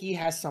that he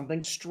has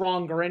something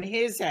stronger in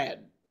his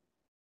head.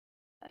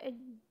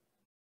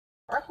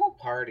 Our whole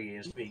party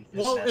is being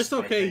well, possessed it's by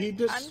okay. He things.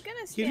 just I'm gonna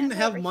he stand didn't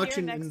have over much here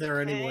in next there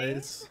to Tay.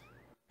 anyways.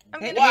 I'm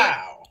Hey, gonna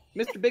Wow.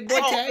 Mr. Big Boy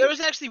Oh, Tay? there was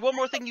actually one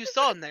more thing you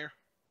saw in there.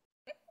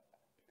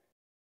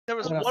 There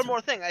was What else? one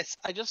more thing. I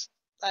just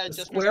square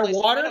misplaced my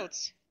water?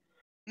 notes.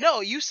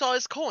 No, you saw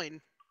his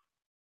coin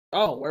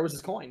Oh, where was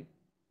his coin?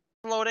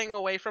 floating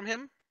away from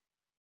him.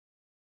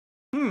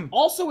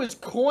 Also, his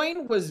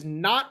coin was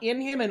not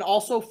in him and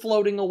also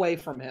floating away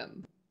from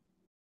him.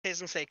 It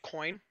doesn't say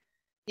coin.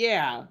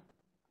 Yeah.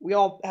 We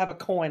all have a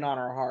coin on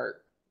our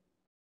heart.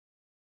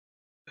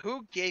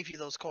 Who gave you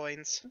those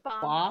coins?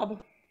 Bob.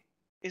 Bob?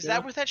 Is Yeah.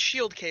 that where that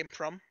shield came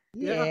from?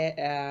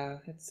 Yeah,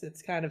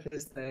 it's kind of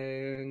his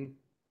thing.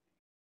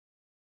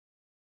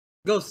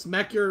 Go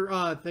smack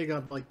your thing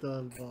up like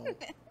the ball.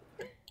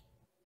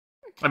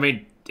 I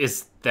mean,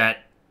 is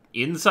that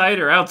inside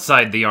or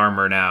outside the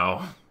armor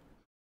now?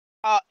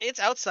 It's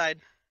outside.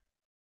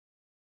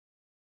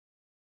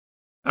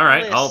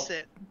 Alright, I'll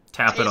Listen.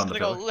 tap it Tay's on the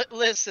gonna pillar. go,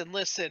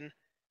 listen.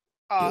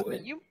 Do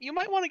it. You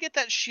might want to get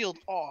that shield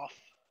off.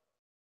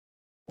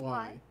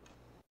 Why?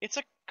 It's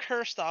a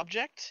cursed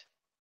object.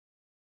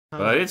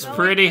 But it's Well,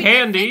 pretty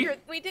handy.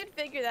 We did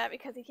figure that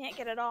because he can't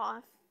get it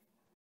off.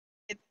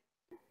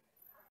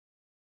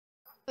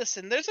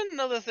 Listen, there's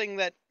another thing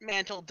that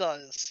Mantle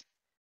does.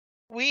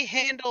 We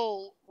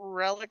handle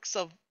relics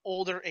of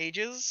older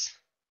ages.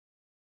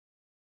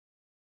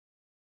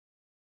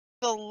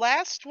 The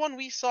last one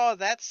we saw,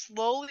 that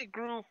slowly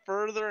grew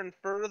further and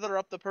further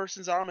up the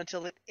person's arm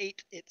until it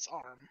ate its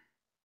arm.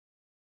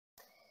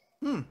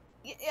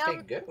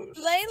 Big ghost.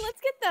 Lay,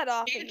 let's get that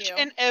off of Each you.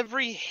 and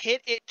every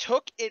hit it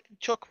took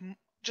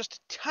just a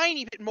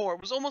tiny bit more.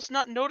 It was almost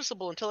not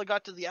noticeable until it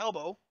got to the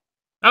elbow.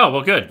 Oh,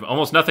 well, good.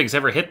 Almost nothing's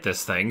ever hit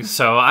this thing,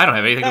 so I don't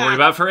have anything to worry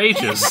about for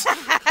ages.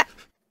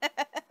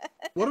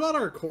 What about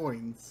our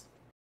coins?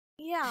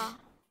 Yeah.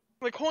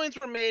 The coins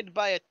were made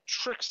by a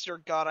trickster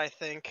god, I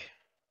think.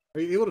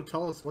 Are you able to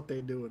tell us what they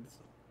do?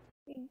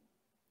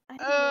 I don't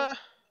know. I'm a I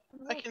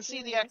little can see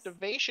the curious.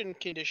 activation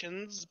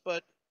conditions,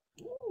 but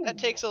that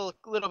takes a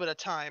little bit of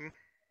time.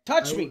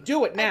 Touch me.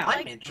 Do it now.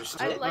 I'm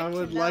interested. I'd like I to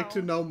would like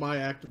to know. know my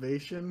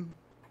activation.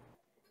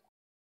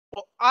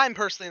 Well, I'm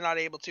personally not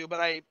able to,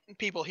 but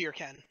people here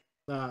can.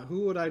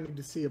 Who would I need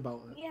to see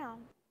about it?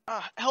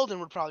 Yeah. Eldon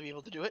would probably be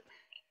able to do it.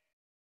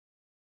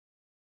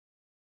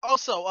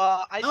 Also,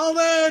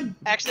 Eldon!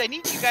 actually, I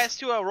need you guys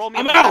to roll me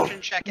a I'm out!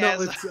 perception check No,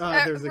 as it's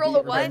there's a roll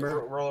a key, what? remember?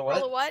 Roll a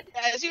Roll a what?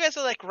 what? as you guys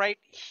are like right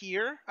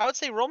here. I would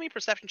say roll me a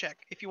perception check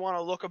if you want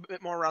to look a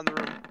bit more around the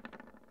room.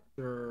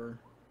 Sure.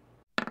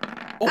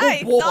 Oh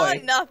I saw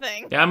boy.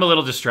 nothing. Yeah, I'm a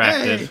little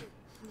distracted.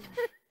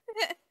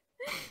 Hey!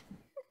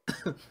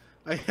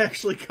 I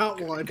actually got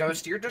one.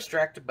 Ghost, you're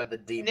distracted by the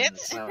demon.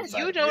 Nitz,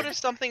 you notice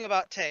something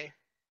about Tay.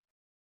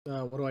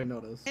 What do I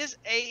notice?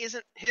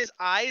 His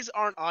eyes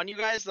aren't on you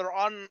guys. They're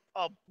on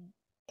a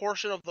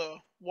portion of the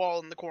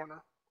wall in the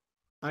corner.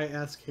 I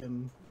ask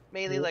him.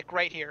 Mainly Wh- like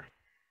right here.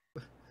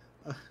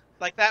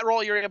 Like that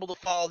roll, you're able to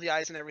follow the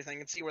eyes and everything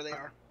and see where they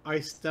are. I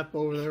step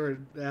over there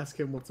and ask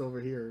him what's over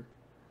here.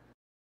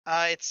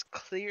 It's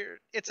clear.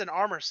 It's an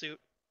armor suit.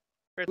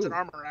 Or it's an Ooh.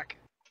 armor rack.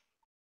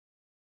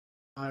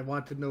 I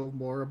want to know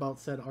more about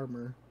said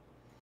armor.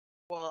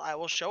 Well, I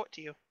will show it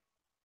to you.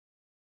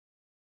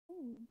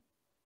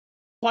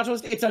 Watch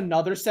this. It's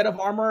another set of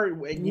armor.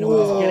 You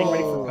know, he's getting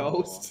ready for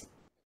Ghost.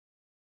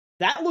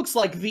 That looks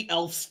like the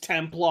Elf's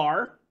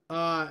Templar.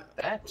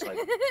 That's like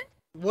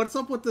What's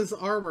up with this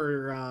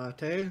armor,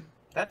 Tay?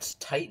 that's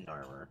Titan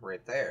armor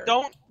right there.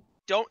 Don't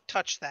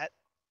touch that.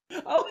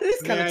 Oh, it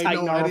is kind May of I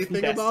Titan know armor from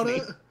anything about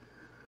Destiny. it?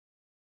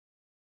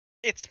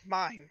 It's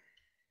mine.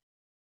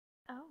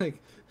 Oh.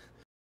 Like,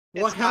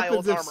 It's what my happens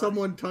old if armor.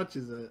 someone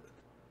touches it?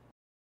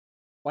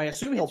 Well, I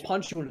assume he'll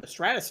punch you into the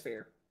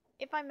stratosphere.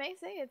 If I may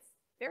say, it's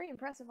very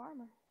impressive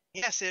armor.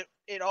 Yes,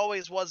 it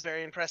always was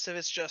very impressive.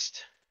 It's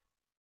just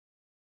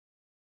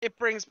it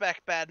brings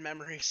back bad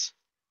memories.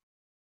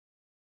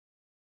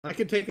 I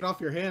can take it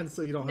off your hands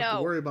so you don't have to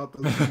No. worry about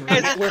those. And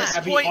memories. at We're this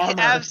heavy point, armor.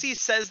 as he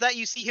says that,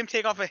 you see him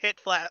take off a hip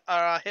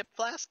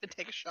flask and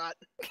take a shot.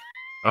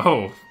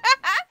 Oh.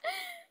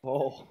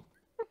 Oh.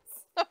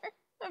 Sorry.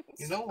 I'm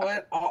You know sorry.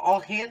 what? I'll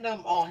hand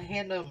him.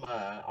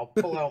 I'll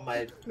pull out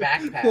my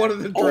backpack. One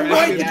of the Oh, dragons.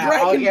 right, Yeah,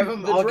 dragon- I'll give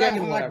him. the I'll give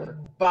dragon him whatever.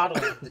 a bottle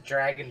of the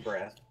dragon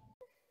breath.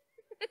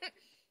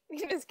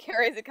 He just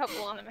carries a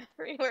couple on him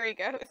everywhere he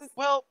goes.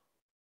 Well,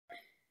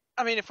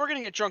 I mean, if we're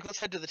gonna get drunk, let's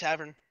head to the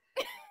tavern.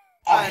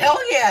 Oh hell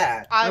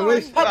yeah! I'm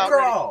wish- Pub about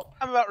crawl.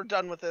 I'm about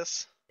done with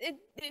this.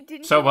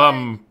 Didn't So, you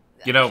wanna-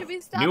 you know, should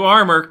we stop? new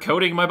armor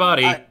coating my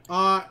body.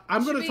 I'm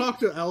Should gonna we- talk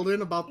to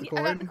Eldon about the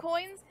About the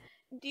coin. coins?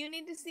 Do you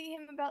need to see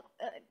him about?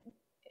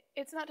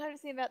 It's not time to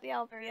see about the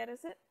Owlbear yet,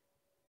 is it?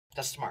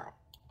 That's tomorrow.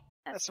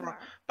 That's tomorrow.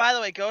 By the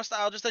way, Ghost,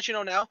 I'll just let you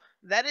know now.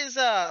 That is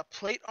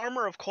plate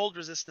armor of cold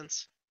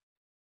resistance.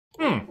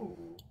 Hmm.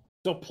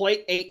 So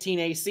plate 18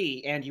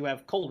 AC, and you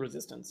have cold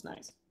resistance.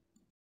 Nice.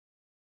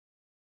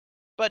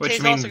 But Which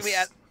Tay's also gonna be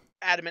means-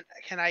 adamant.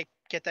 Can I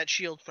get that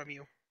shield from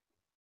you?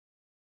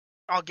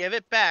 I'll give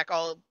it back.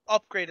 I'll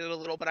upgrade it a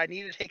little, but I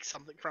need to take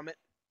something from it.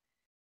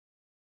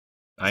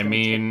 I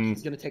mean,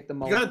 he's gonna take the You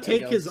moment. gotta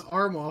take his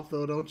arm off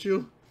though, don't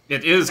you?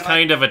 it is No,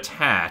 kind of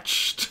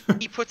attached.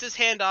 He puts his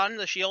hand on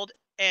the shield,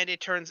 and it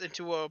turns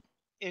into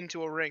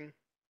a ring.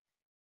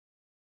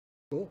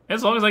 Cool.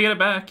 As long as I get it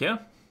back, yeah.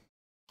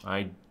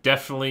 I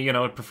definitely,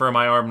 prefer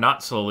my arm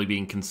not slowly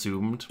being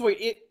consumed.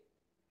 Wait,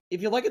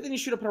 if you like it, then you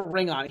should have put a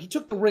ring on it. He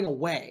took the ring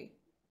away.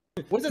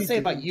 What does He it say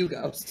about didn't. you,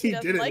 Ghost? He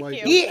doesn't didn't like like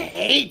you. it. He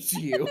hates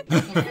you.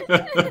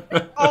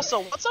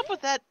 Also, what's up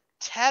with that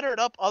tattered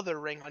up other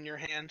ring on your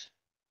hand?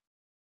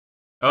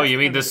 Oh, That's you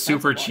mean the this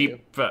super defensive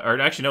cheap, or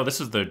actually, no,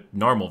 this is the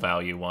normal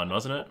value one,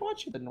 wasn't I it?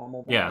 bought you the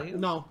normal Yeah. value.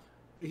 No,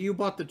 you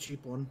bought the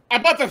cheap one. I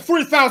bought the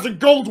 3,000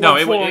 gold No,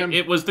 one for him.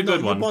 it was the No,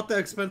 good you one. bought the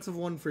expensive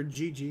one for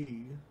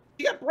GG.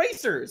 You got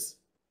bracers.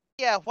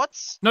 Yeah,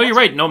 what's No, you're what's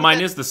right. No, with mine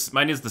that-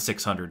 is the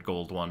 600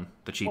 gold one,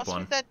 the cheap What's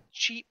one. with that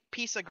cheap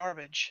piece of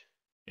garbage?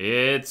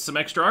 It's some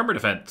extra armor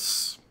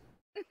defense.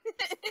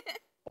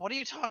 What are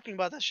you talking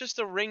about? That's just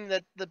a ring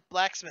that the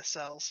blacksmith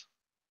sells.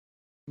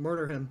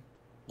 Murder him.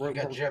 We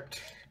got gypped.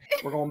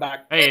 We're going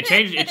back. Hey, it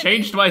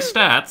changed my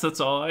stats. That's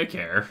all I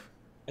care.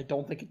 I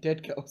don't think it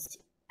did, Ghost.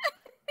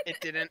 It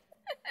didn't.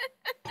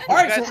 All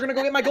right, so guys- we're gonna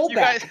go get my gold You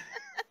back. guys,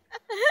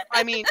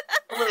 I mean,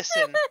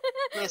 listen.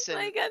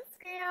 I got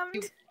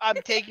scammed.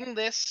 I'm taking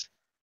this.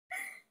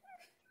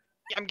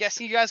 I'm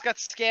guessing you guys got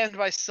scammed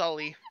by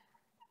Sully.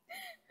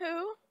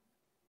 Who?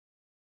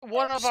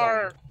 One of Sully.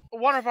 our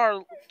one of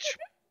our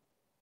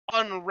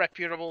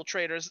unreputable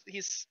traders.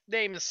 His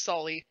name is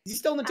Sully. He's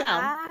still in the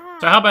town.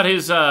 So how about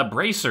his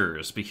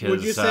bracers? Would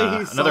Because you say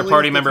he's another Sully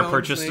party is the member town's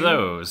purchased name?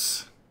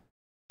 those.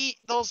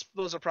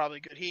 Those are probably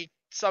good. He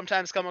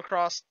sometimes come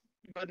across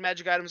good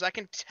magic items. I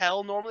can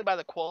tell normally by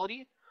the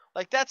quality.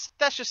 Like that's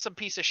just some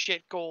piece of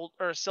shit gold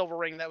or silver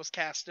ring that was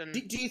cast in.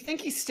 Do you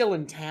think he's still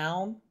in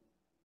town?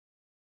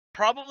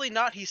 Probably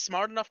not. He's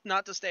smart enough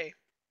not to stay.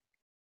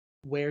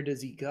 Where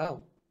does he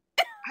go?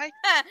 I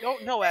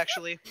don't know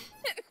actually.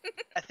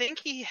 I think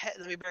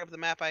let me bring up the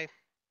map.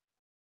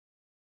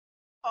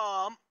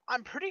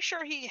 I'm pretty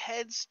sure he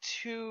heads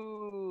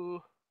to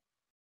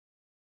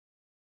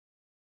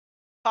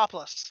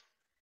Topless.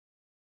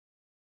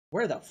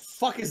 Where the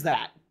fuck is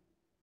that?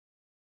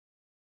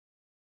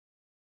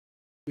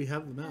 We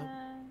have the map.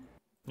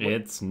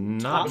 It's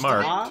not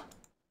Dawnstar? marked.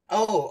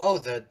 Oh,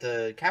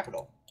 the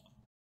capital.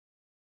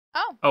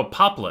 Oh. Oh,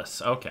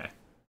 Popless. Okay.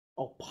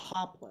 Oh,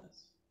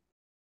 Popless.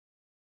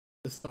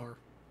 The star.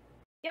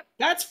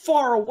 That's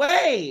far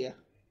away!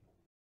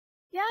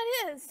 Yeah,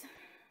 it is.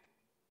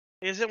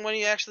 Isn't when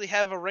you actually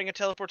have a ring of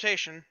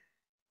teleportation.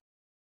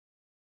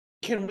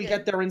 Can we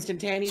get there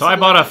instantaneously? So I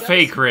bought a like he does?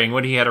 fake ring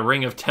when he had a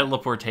ring of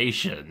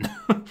teleportation.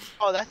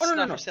 Oh, that's Oh,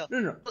 not for sale.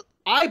 no.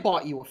 I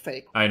bought you a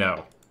fake. I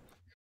know.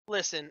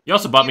 Listen, You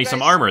also bought You me some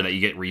guys- armor that you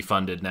get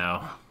refunded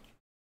now.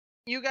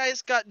 you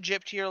guys got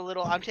gypped here a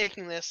little. I'm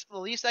taking this. The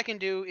least I can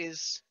do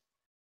is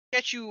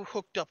get you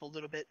hooked up a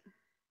little bit.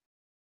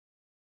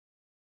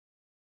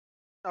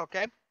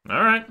 Okay.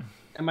 All right.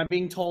 Am I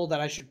being told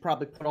that I should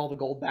probably put all the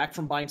gold back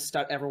from buying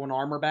everyone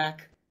armor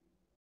back?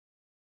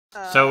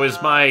 So is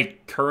my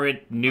current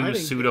I new didn't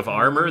suit get of one.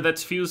 armor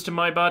that's fused to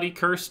my body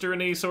cursed in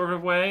any sort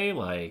of way?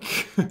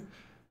 Like, a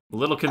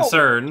little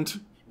concerned.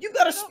 You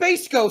got a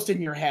space ghost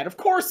in your head. Of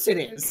course it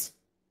is.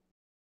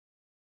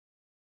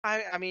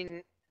 I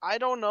mean, I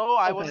don't know.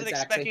 I Okay, wasn't Zaxxy.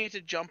 expecting it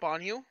to jump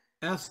on you.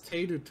 Ask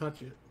Tay to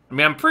touch it. I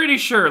mean, I'm pretty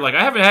sure, like,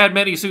 I haven't had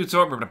many suits of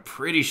armor, but I'm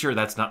pretty sure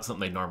that's not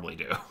something they normally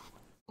do.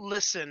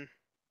 Listen,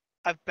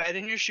 I've been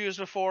in your shoes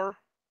before.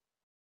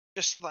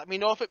 Just let me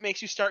know if it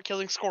makes you start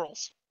killing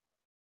squirrels.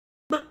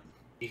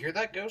 You hear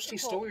that, Ghost? He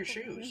stole your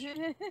shoes.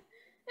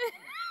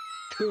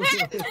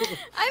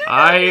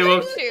 I don't know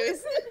will-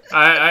 shoes.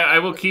 I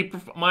will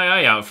keep my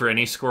eye out for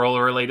any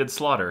squirrel-related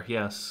slaughter,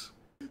 yes.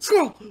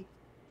 Squirrel!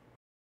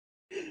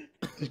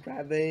 Just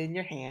grab it in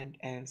your hand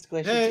and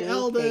squish Hey, it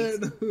to his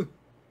face. Eldon!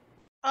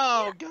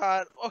 Oh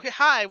god. Okay,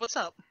 hi, what's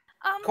up?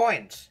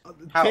 Coins.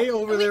 How? Tay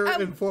over Wait,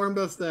 there informed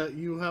us that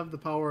you have the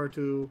power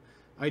to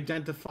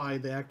identify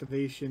the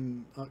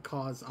activation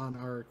cause on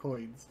our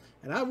coins.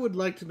 And I would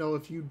like to know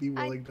if you'd be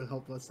willing to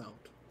help us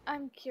out.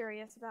 I'm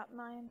curious about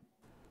mine.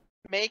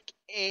 Make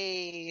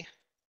a...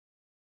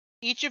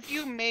 Each of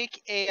you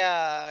make a,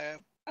 I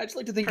just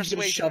like to think he's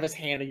gonna Persuasion. shove his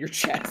hand in your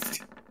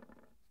chest.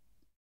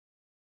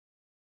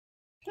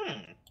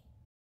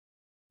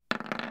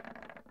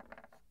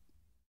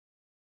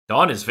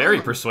 Dawn is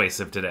very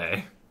persuasive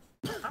today.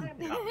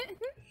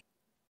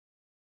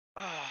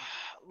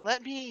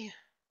 let me...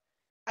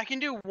 I can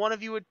do one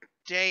of you a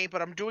day,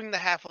 but I'm doing the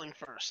halfling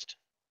first.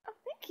 Oh,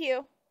 thank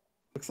you.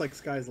 Looks like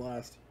Sky's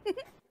last.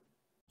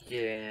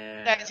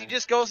 Yeah. As he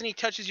just goes and he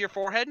touches your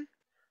forehead.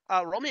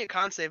 Roll me a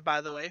con save, by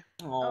the way.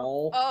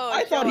 Oh, Oh,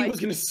 I thought he joy. was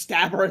gonna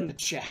stab her in the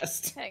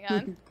chest. Hang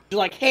on.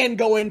 Like, hand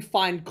go in,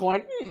 find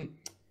coin.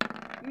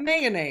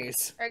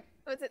 Mayonnaise. Alright,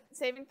 what's it?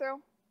 Saving throw?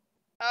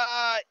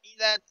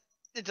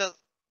 It does...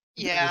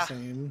 The Yeah.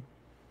 same.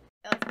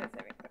 Yeah, let's go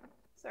saving throw.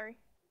 Sorry.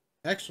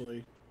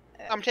 Actually,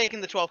 I'm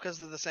taking the 12 because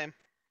they're the same.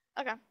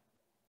 Okay.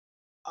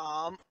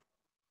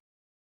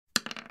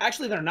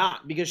 Actually, they're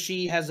not, because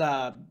she has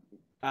 2+1.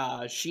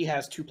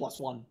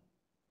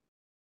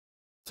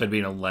 So it'd be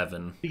an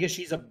 11. Because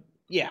she's a...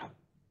 Yeah.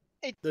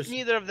 Does she-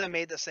 Neither of them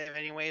made the save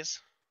anyways.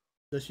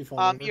 does she fall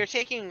over? You're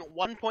taking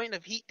 1 point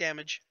of heat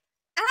damage.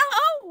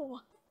 Ow!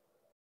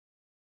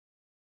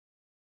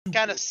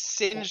 Kind of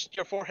singed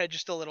your forehead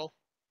just a little.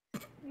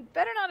 You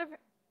better not have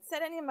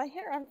set any of my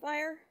hair on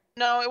fire.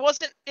 No, it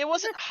wasn't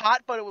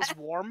hot, but it was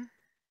warm.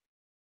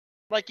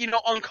 Like,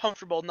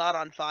 uncomfortable, not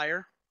on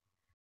fire.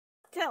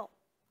 Still.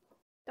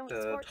 Don't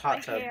The scorch my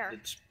hot tub, hair.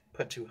 it's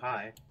put too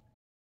high.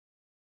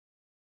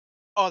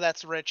 Oh,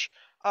 that's rich.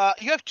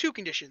 You have 2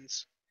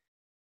 conditions.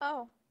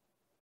 Oh.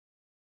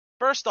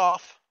 First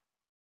off...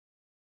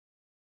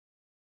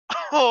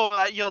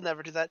 Oh, you'll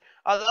never do that.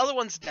 The other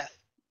one's death.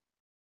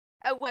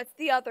 What's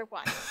the other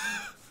one?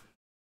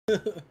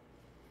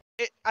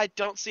 I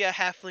don't see a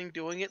halfling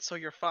doing it, so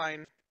you're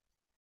fine.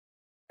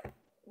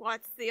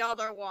 What's the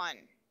other one?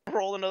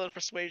 Roll another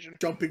persuasion.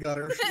 Jumping on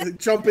her,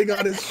 jumping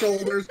on his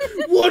shoulders.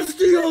 What's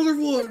the other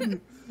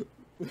one?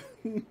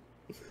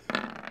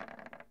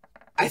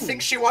 I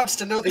think she wants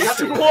to know the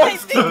other She one. I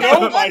wants think to I know,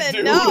 my want to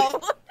dude. know.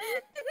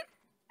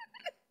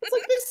 It's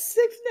like the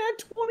 6th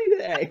nat 20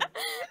 today.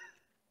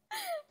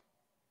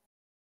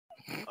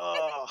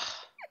 Ugh.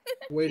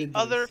 Weighted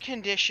Other dice.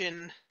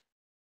 condition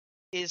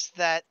is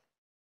that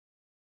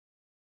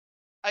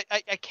I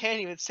can't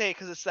even say it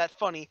because it's that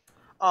funny.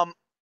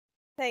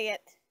 Say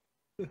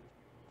it.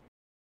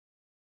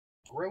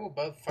 grow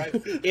above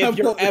 5 feet. If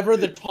you're ever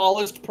the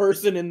tallest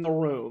person in the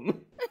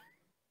room.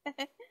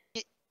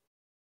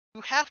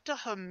 You have to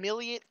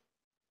humiliate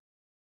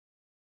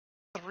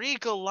 3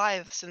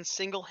 Goliaths in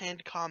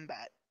single-hand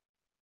combat.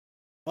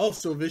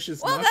 Also,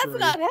 vicious Well, mockery.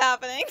 that's not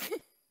happening.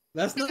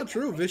 That's not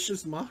true.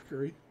 Vicious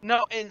mockery.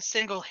 No, in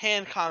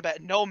single-hand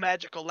combat, no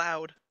magic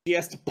allowed. He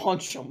has to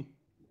punch him.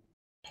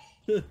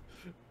 Good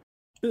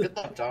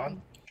luck,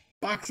 Dawn.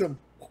 Box him.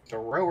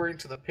 Throw her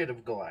into the pit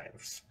of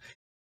Goliaths.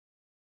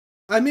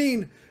 I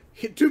mean,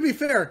 to be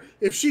fair,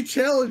 if she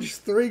challenged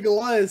 3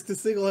 Goliaths to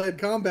single-head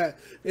combat,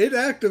 it'd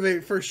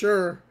activate for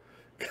sure.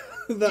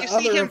 You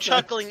see him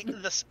chuckling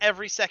this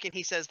every second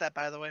he says that,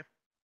 by the way.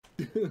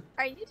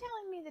 Are you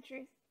telling me the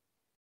truth?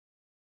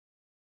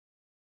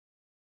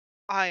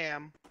 I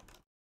am.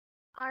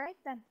 Alright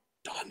then.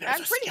 Dawn,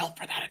 there's a skill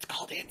for that. It's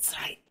called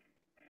insight.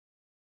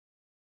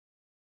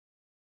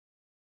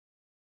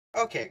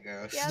 Okay,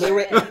 Ghost. Yeah,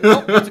 Wait, there is.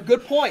 no, that's a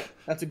good point.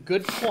 That's a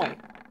good point.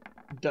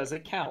 Does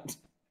it count?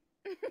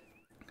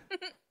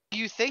 Do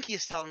you think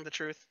he's telling the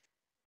truth?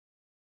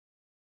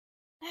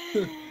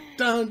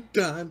 Dun,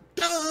 dun,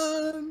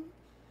 dun!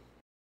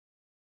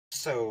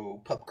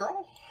 So, Pup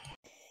Girl?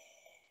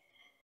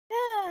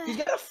 He's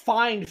gotta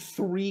find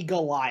 3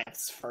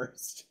 Goliaths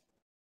first.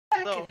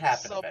 That could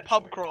happen So eventually.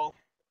 pub crawl.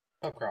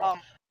 Pub Crawl.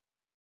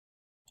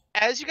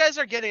 As you guys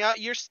are getting out,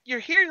 you're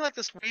hearing like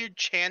this weird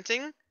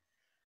chanting.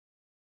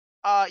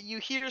 You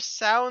hear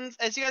sounds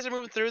as you guys are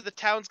moving through. The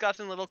town's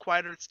gotten a little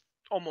quieter. It's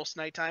almost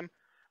nighttime.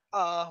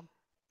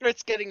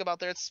 It's getting about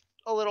there. It's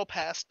a little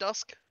past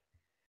dusk.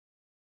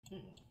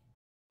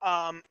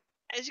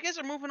 As you guys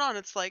are moving on,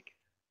 it's like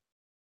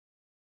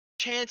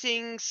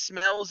chanting,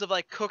 smells of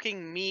like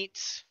cooking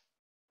meat,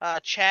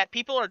 chat.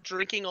 People are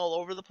drinking all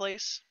over the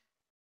place.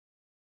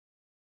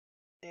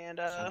 And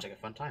Sounds like a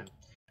fun time.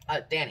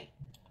 Danny.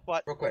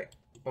 What? Real quick.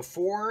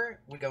 Before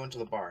we go into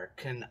the bar,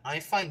 can I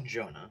find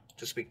Jonah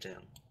to speak to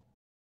him?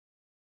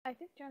 I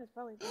think John is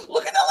probably.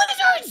 Look at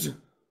the lizards!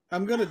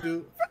 I'm gonna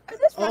do... Are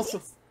those Also,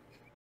 Rockies?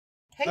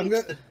 Hey, I'm it's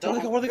gonna- the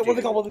dog, Where they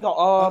dude. go?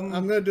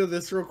 I'm gonna do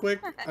this real quick.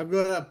 I'm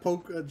gonna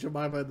poke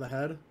Jemima in the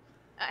head.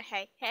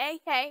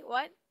 Hey,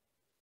 what?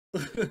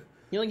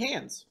 Healing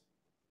hands.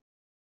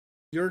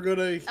 You're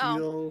gonna Oh.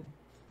 heal...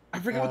 I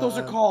forget what those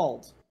are Uh,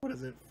 called. What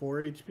is it?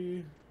 4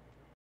 HP?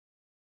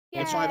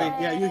 Yeah. 5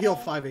 yeah, you heal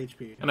 5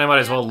 HP. And I might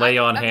as well lay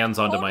on I'm hands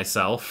onto totally-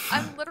 myself.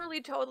 I'm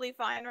literally totally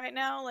fine right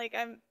now. Like,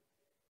 I'm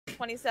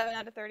 27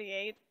 out of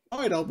 38. Oh,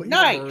 I know, but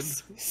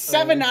Nice!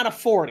 7 out of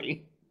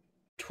 40.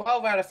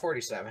 12 out of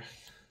 47.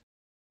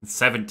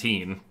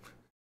 17.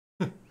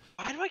 why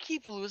do I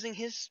keep losing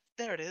his?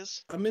 There it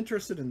is. I'm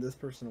interested in this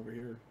person over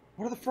here.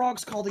 What are the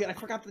frogs called again? I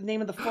forgot the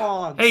name of the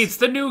frogs. Hey, it's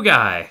the new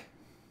guy!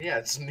 Yeah,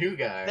 it's a new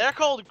guy. They're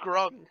called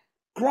grung.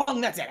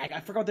 Grung, that's it. I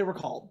forgot what they were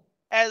called.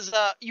 As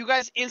you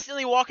guys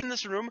instantly walk in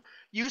this room,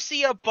 you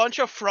see a bunch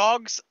of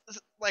frogs,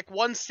 like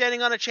one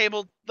standing on a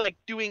table, like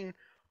doing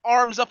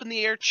arms up in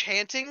the air,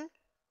 chanting,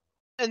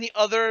 and the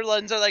other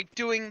ones are like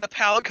doing the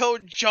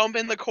palico jump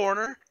in the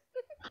corner,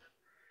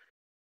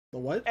 The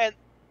what? and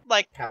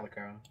like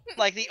Calico.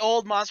 the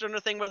old Monster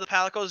Hunter thing where the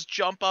palicos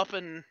jump up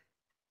and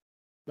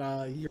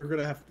You're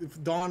gonna have...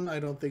 If Dawn, I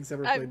don't think's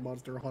ever I've- played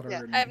Monster Hunter. yeah,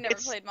 and- I've never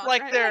It's played Monster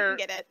like Hunter. I they're-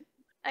 can get it.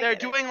 I they're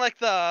get it. doing like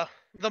the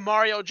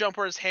Mario jump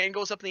where his hand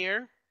goes up in the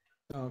air,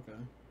 Oh, okay.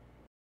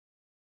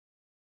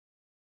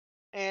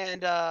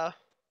 and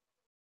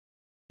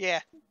yeah.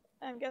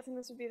 I'm guessing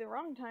this would be the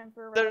wrong time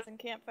for a There- rousing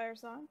campfire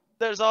song.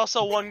 There's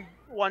also one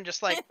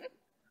just like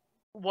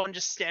one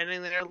just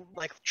standing there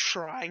like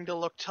trying to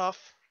look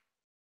tough.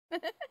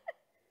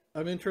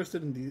 I'm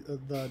interested in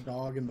the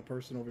dog and the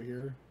person over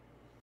here.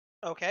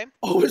 Okay.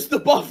 Oh, it's the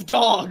buff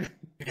dog!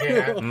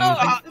 Yeah.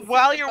 Mm.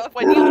 While you're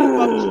when you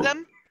move up to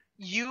them,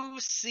 you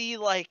see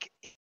like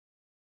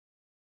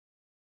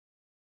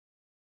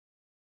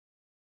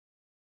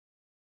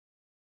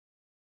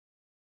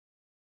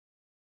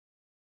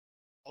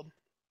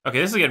Okay,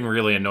 this is getting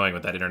really annoying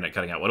with that internet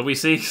cutting out. What do we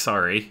see?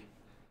 Sorry.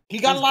 He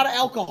got a lot of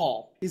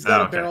alcohol. He's got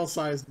Oh, a okay.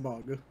 barrel-sized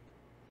mug.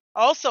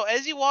 also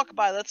as you walk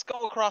by, let's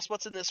go across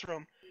what's in this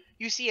room.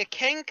 You see a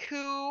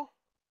Kenku,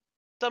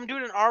 some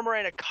dude in armor,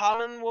 and a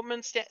common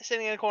woman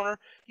standing in a corner.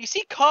 You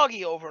see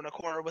Kagi over in a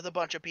corner with a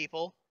bunch of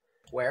people.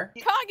 Where?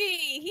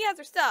 Kagi! He has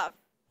her stuff.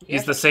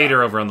 He's the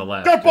satyr over on the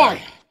left. Good boy!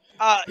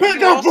 You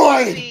Good also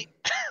boy! see...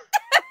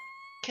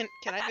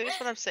 Can I finish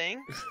what I'm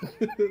saying?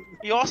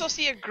 You also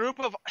see a group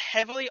of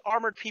heavily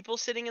armored people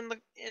sitting in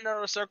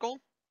a circle.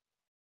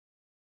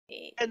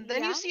 And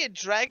then Yeah? you see a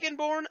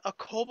dragonborn, a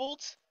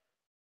kobold,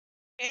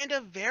 and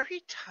a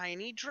very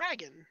tiny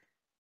dragon.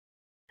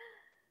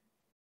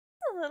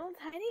 a little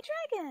tiny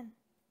dragon.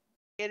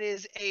 It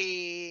is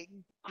a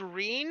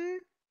green.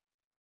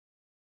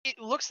 It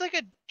looks like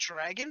a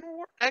dragon.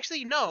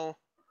 Actually, no.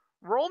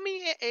 Roll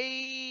me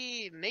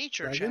a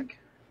nature Dragon? check.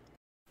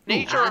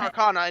 Nature or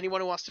Arcana.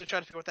 Anyone who wants to try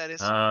to figure what that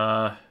is.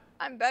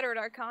 I'm better at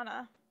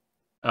Arcana.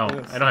 Oh, I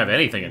don't have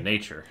anything in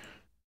nature.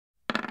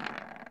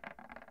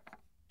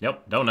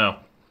 Yep, don't know.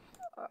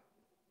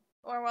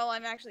 Or well,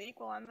 I'm actually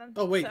equal on them.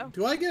 Oh wait, so.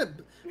 do I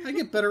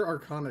get better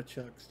Arcana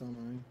checks, don't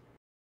I?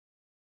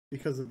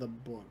 Because of the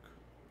book.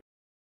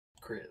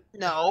 Crit.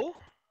 No.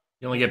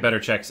 You only get better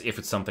checks if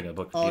it's something a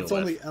book. Oh, deal it's with.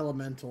 only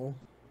elemental.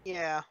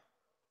 Yeah.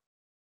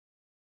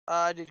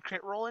 Did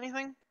crit roll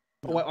anything?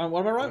 What am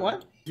I right?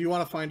 What? Do you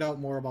want to find out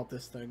more about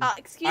this thing?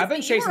 Excuse I've been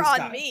me, you chasing were on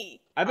Sky.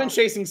 me. I've been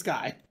chasing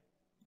Sky.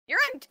 You're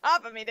on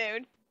top of me,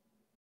 dude.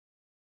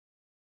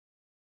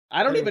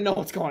 I don't even know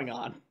what's going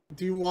on.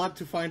 Do you want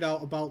to find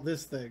out about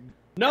this thing?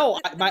 No,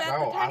 That's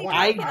No, the tiny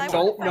I dragon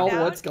don't wanna know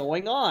find what's out.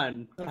 going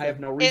on. Okay. I have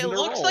no It reason to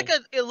looks roll.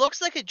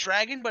 like a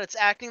dragon, but it's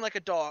acting like a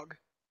dog.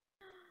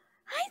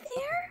 Hi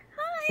there.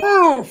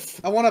 Hi.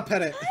 Oof! I want to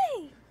pet it.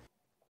 Hi.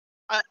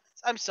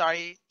 I'm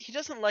sorry. He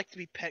doesn't like to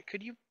be pet.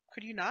 Could you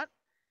not?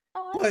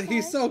 Oh, I'm But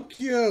he's sorry. so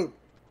cute.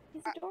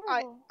 He's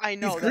adorable. I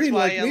know. He's That's green why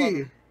like I love me.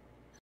 him.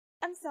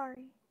 I'm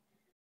sorry.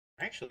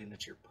 Actually,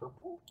 that's your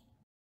purple.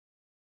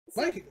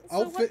 So, My so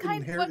outfit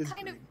and hair is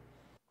kind of green.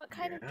 what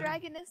kind of Yeah.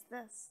 dragon is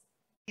this?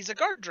 He's a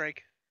guard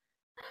drake.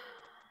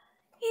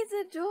 He's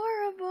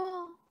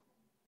adorable.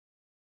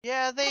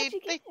 Yeah, How'd you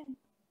get him?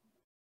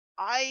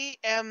 I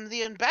am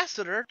the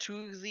ambassador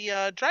to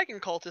the dragon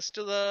cultist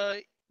to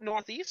the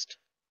northeast.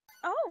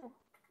 Oh,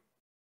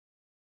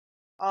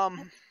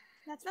 Um,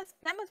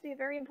 that must be a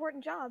very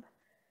important job.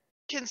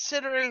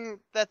 considering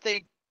that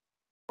they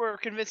were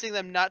convincing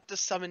them not to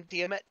summon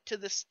Tiamat to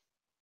this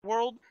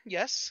world,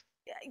 yes.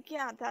 Yeah,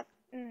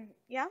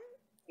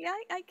 yeah,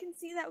 I can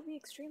see that would be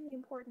extremely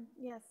important.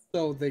 Yes.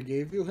 So they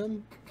gave you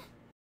him?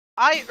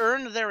 I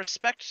earned their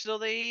respect, so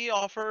they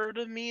offered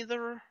me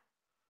the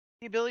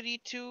ability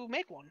to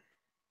make one.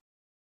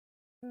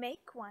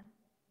 Make one.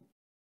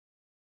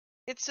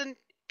 It's an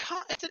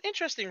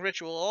interesting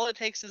ritual. All it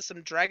takes is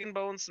some dragon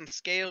bones, some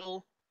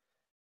scale,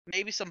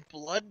 maybe some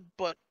blood,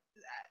 but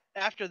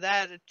after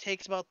that, it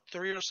takes about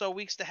 3 or so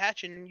weeks to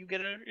hatch, and you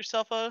get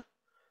yourself a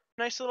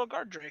nice little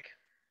guard drake.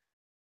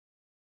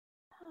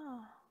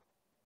 Oh.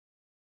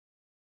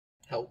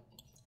 Help.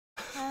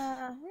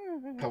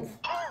 Help.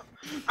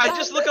 I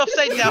just look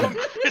upside down.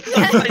 It's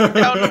upside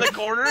down in the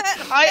corner.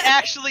 I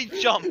actually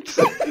jumped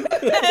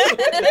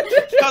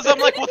because I'm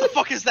like, what the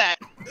fuck is that?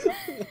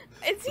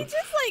 Is he just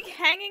like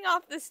hanging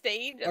off the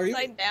stage Are you-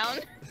 upside down?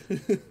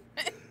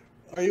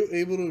 Are you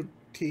able to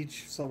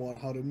teach someone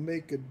how to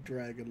make a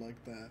dragon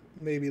like that?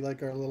 Maybe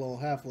like our little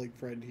halfling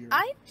friend here.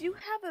 I do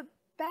have a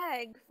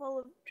bag full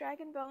of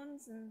dragon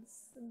bones and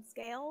some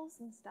scales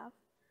and stuff.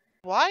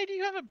 Why do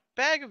you have a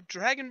bag of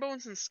dragon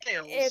bones and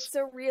scales? It's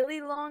a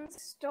really long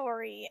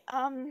story.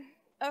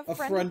 A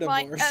friend of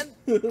mine.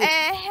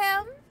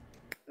 ours.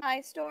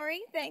 My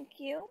story. Thank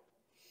you.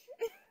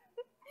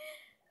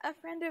 A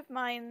friend of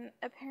mine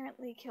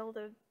apparently killed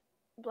a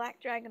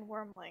black dragon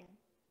wormling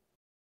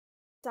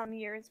some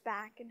years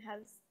back and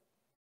has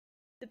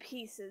the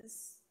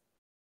pieces.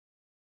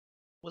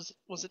 Was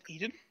it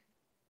Eden?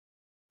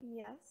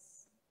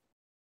 Yes.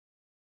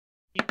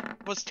 He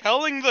was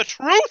telling the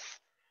truth.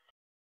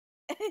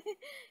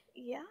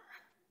 Yeah.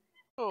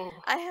 Oh,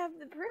 I have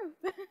the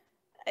proof.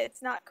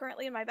 It's not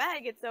currently in my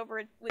bag. It's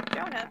over with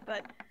Jonah,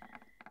 but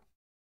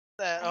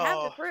that. I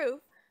have the proof.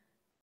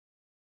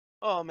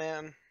 Oh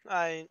man,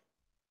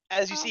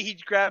 as you see, he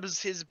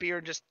grabs his beer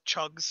and just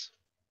chugs.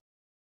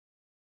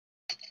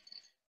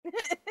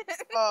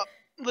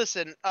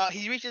 Listen,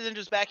 he reaches into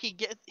his back. He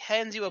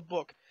hands you a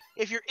book.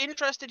 If you're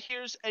interested,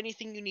 here's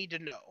anything you need to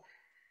know.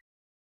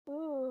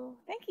 Ooh,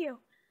 thank you.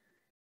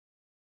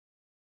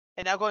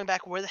 And now going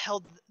back, where the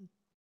hell,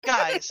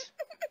 guys?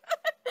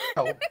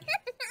 Help. What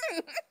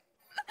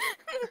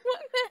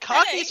the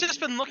Cocky's heck? just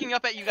been looking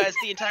up at you guys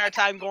the entire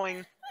time,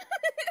 going,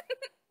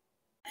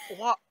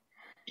 "What?"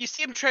 You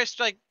see him just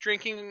like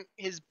drinking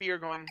his beer,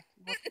 going,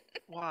 "What?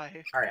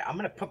 Why?" All right, I'm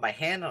gonna put my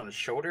hand on his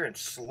shoulder and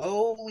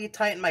slowly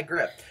tighten my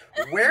grip.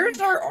 Where's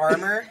our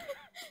armor?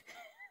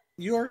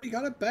 You already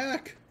got it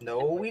back. No,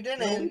 we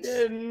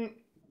didn't.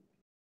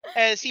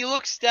 As he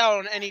looks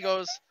down and he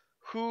goes,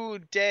 "Who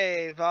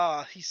de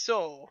va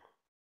hiso?"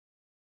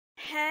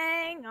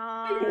 Hang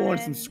on. You want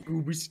some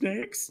Scooby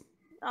snacks?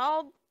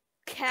 I'll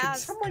Can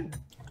cast. someone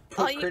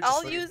put Chris to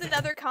I'll sleep? use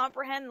another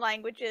comprehend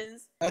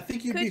languages. I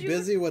think you'd Could be you-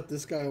 busy with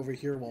this guy over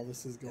here while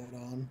this is going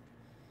on.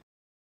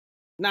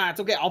 Nah, it's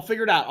okay. I'll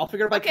figure it out. I'll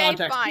figure it by Okay,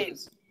 context fine.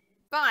 clues.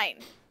 Fine.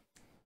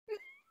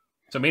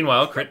 So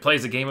meanwhile, Crit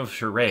plays a game of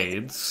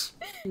charades.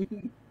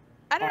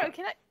 I don't know.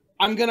 Can I?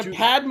 I'm gonna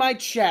pad my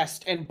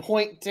chest and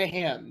point to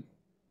him.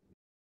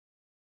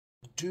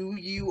 Do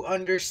you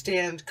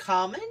understand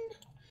common?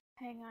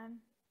 Hang on.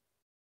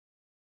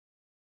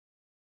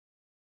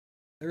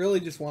 I really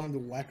just want him to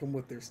whack him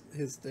with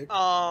his stick.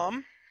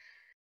 Trying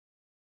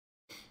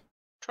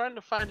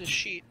to find his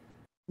sheet.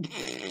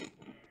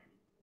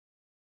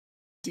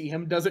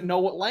 DM doesn't know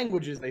what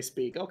languages they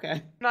speak.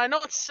 Okay. No, I know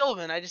it's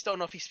Sylvan. I just don't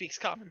know if he speaks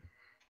common.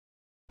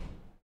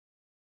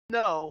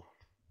 No.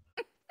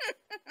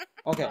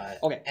 Okay.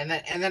 Okay. And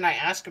then I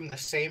ask him the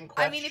same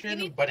question, I mean, if you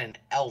need- but in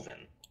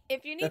Elven.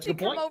 If you need That's a to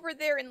good come point. over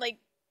there and like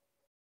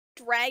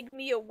drag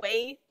me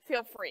away,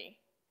 feel free.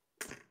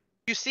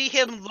 You see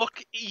him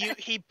look.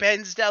 He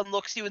bends down,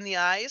 looks you in the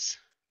eyes,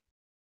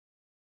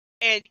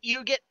 and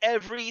you get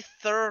every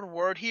third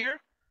word here.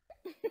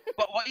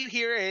 But what you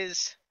hear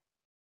is,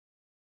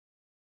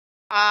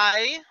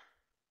 I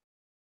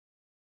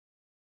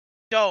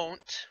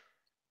don't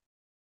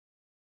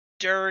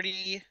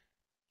dirty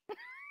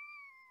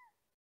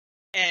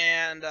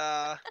and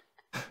I'm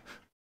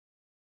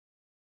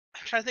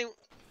trying to think.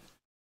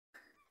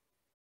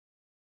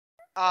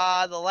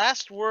 The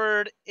last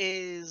word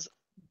is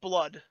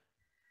blood.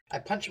 I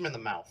punch him in the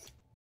mouth.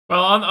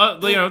 Well,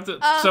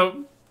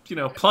 so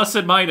plus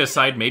and minus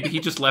side, maybe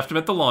he just left him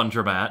at the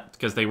laundromat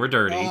because they were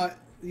dirty.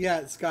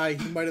 Yeah, Sky,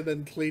 he might have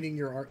been cleaning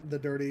the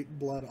dirty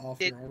blood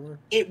off your armor.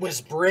 It was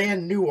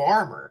brand new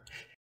armor.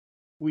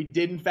 We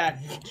did, in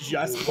fact,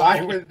 just...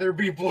 Why would there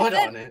be blood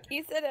on it?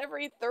 He said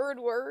every third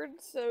word,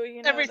 so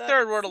you know. Every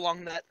third word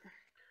along that.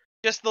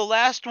 Just the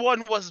last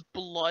one was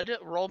blood.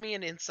 Roll me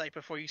an insight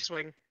before you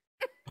swing.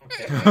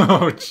 Okay.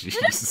 Oh,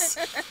 jeez.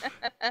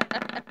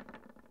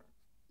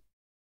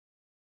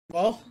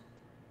 Well,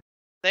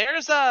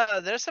 There's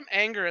some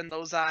anger in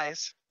those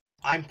eyes.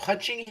 I'm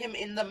punching him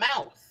in the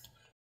mouth.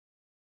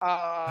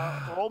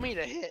 Roll me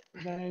to hit.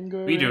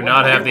 We do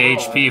not have the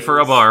HP for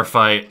a bar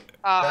fight.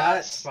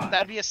 That's fine.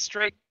 That'd be a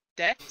straight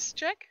dex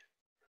check.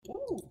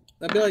 Ooh.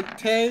 that'd be like,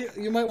 Tay,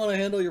 you might want to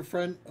handle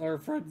our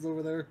friends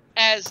over there.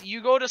 As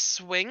you go to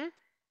swing,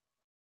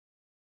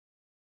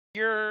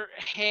 your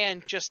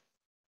hand just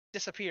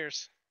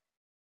disappears.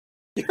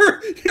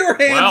 Your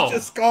hand's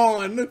just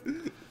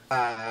gone.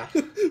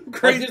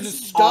 Great. Like, is it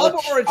stub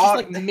or it's just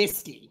like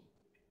misty?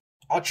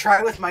 I'll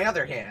try with my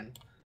other hand.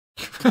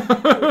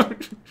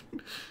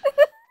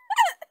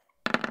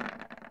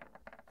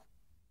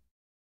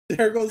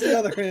 There goes the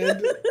other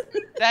hand.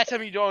 That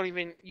time you don't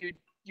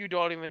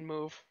even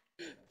move.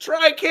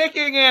 Try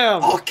kicking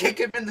him! I'll kick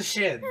him in the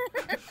shin.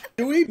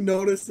 Do we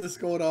notice this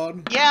going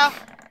on? Yeah.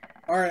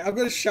 Alright, I'm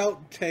gonna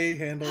shout Tay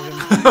handle him.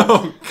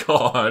 Oh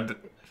god.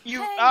 You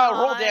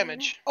roll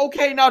damage.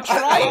 Okay, now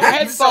try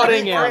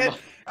headbutting him.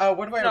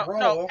 What do I roll?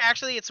 No,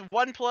 actually it's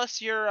 1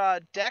 plus your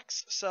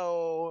dex,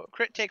 so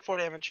crit take 4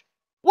 damage.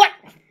 What?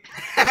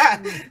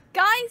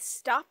 Guys,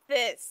 stop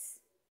this.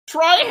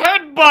 Try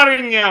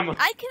headbutting him!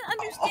 I can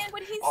understand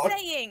what he's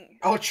saying.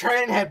 I'll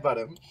try and headbutt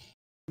him.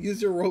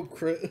 Use your rope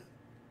crit.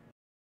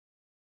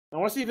 I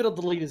want to see if it'll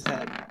delete his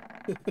head.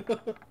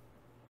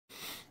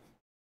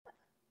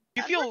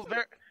 You feel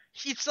very...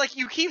 It's like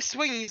you keep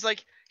swinging, he's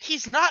like,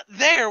 he's not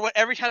there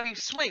every time you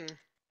swing.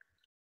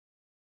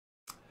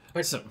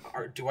 But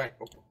do I...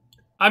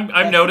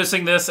 I'm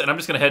noticing this, and I'm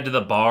just gonna head to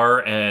the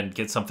bar and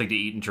get something to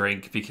eat and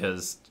drink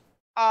because...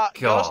 God.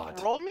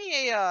 Ghost, roll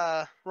me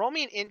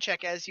an int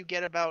check as you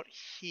get about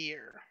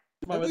here.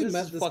 Have we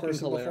met this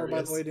person before,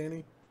 by the way,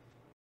 Danny?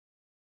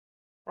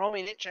 Roll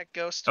me an int check,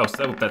 Ghost. Oh,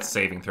 so that's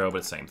saving throw, but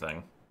it's the same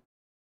thing.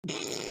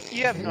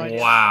 You have no idea.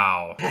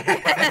 Wow.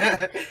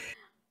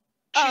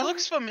 She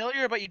looks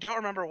familiar, but you don't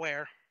remember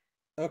where.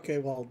 Okay,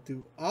 well,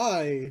 do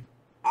I...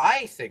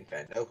 I think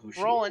I know who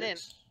she Rolling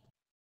is.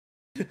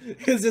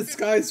 Is it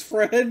Sky's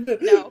friend?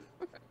 No.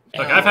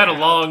 Look, I've had a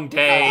long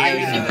day. I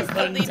have have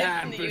one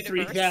time for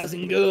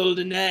 3,000 gold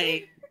a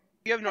night.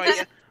 You have no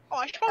idea. Oh,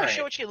 I should probably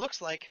show what she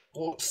looks like.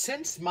 Well,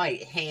 since my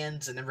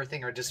hands and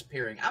everything are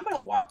disappearing, I'm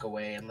gonna walk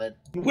away and let...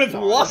 With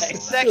what? The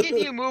second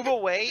you move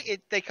away,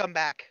 they come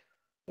back.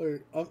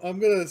 Alright, I'm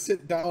gonna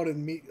sit down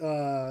and meet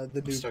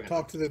the new...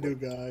 Talk to the new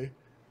guy.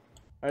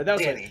 Alright, that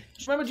was Danny.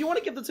 it. Remember, do you want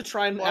to give this a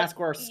try and ask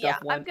where our stuff Yeah,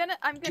 went?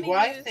 I'm gonna Do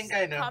I use think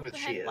I know who she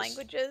comprehend is?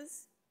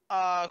 languages.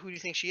 Who do you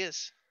think she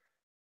is?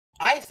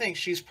 I think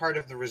she's part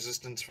of the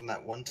resistance from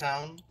that one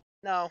town.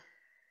 No.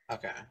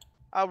 Okay.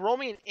 Roll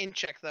me an int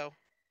check, though.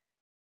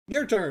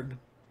 Your turn.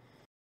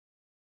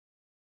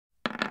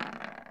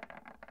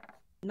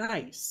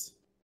 Nice.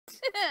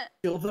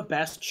 Still the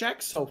best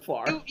check so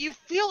far. You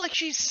feel like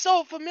she's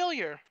so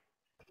familiar.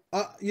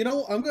 You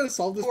know, I'm gonna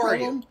solve this Who are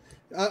problem.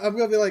 I'm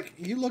gonna be like,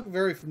 you look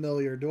very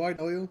familiar. Do I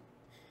know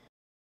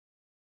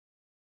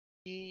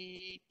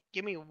you?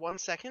 Give me 1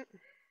 second.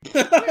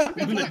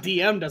 Even the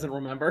DM doesn't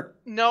remember.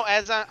 No,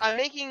 as I'm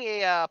making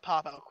a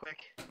pop out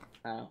quick.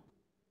 Oh.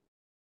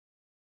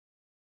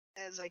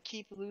 As I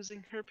keep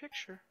losing her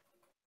picture.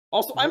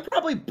 Also, I'm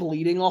probably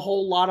bleeding a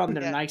whole lot on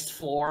their nice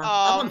floor.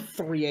 I'm on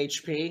 3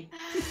 HP.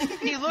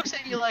 He looks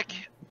at you like,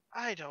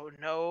 I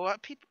don't know.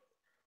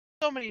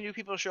 So many new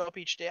people show up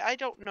each day. I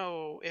don't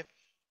know if...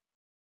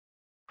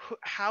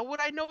 How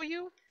would I know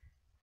you?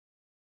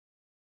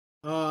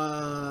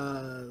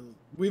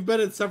 We've been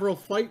in several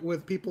fights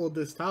with people in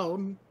this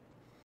town.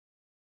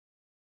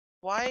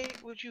 Why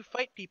would you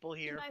fight people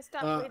here? Can I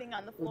stop bleeding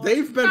on the floor?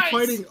 They've been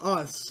fighting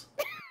us.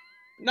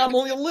 No, I'm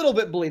only a little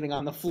bit bleeding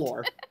on the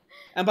floor.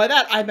 And by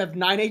that, I have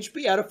 9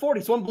 HP out of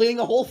 40, so I'm bleeding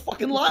a whole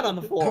fucking lot on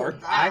the floor.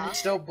 I'm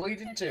still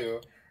bleeding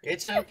too.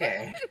 It's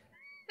okay.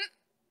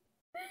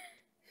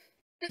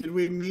 Did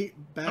we meet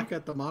back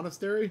at the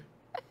monastery?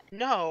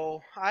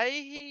 No,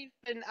 I've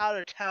been out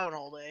of town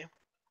all day.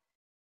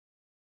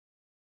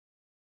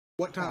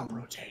 What town?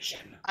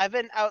 Rotation. I've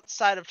been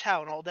outside of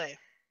town all day.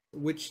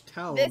 Which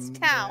town? This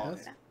town.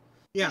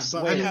 Yeah, Just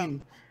but wait. I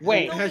mean,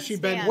 Wait. has she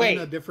been Wait.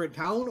 in a different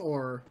town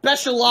or?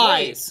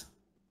 Specialize.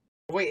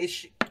 Wait, is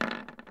she?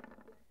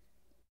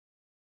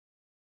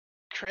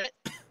 Crit.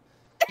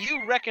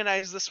 You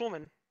recognize this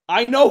woman.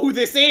 I know who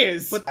this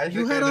is. But I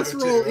you think had I us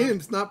know roll too.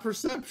 imps, not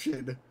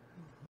perception.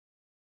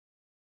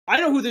 I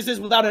know who this is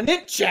without a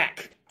nit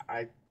check.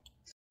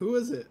 Who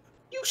is it?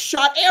 You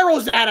shot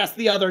arrows at us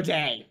the other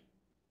day.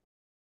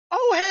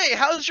 Oh hey,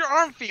 how's your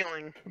arm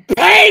feeling?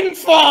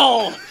 Painful.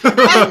 Oh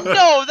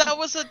no, that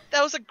was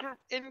a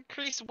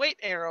increased weight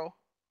arrow.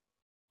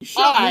 You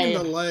shot me in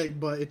I the leg,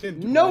 but it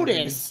didn't. do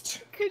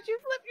Noticed. Could you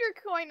flip your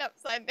coin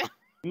upside down?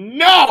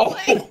 No.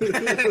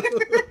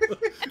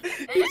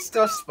 He's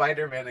still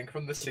Spider-Maning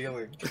from the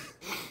ceiling. I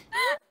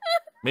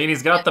mean,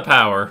 he's got the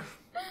power.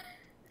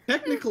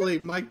 Technically,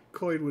 my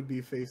coin would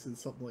be facing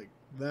something like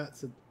that.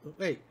 So,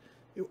 wait,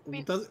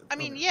 I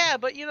mean, yeah,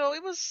 but you know,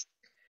 it was.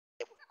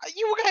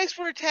 You guys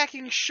were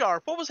attacking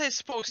Sharp. What was I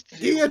supposed to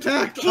do? He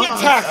attacked He us!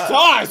 attacked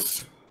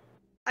us.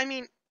 I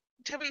mean,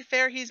 to be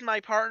fair, he's my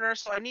partner,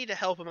 so I need to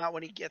help him out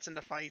when he gets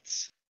into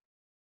fights.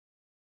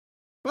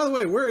 By the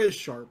way, where is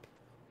Sharp?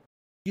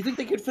 You think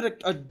they could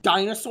fit a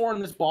dinosaur in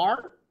this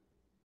bar?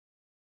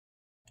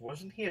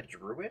 Wasn't he a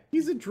druid?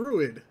 He's a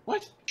druid.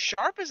 What?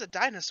 Sharp is a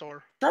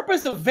dinosaur. Sharp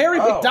is a very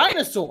big Oh.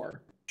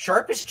 dinosaur.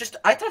 Sharp is just.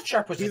 I thought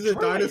Sharp was He's a a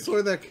druid.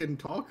 dinosaur that can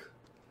talk.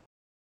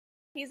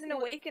 He's an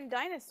awakened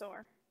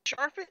dinosaur.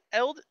 Sharp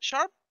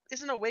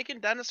is an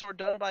awakened dinosaur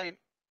done by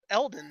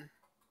Eldon.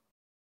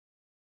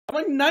 I'm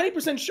like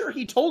 90% sure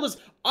he told us,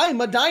 I'm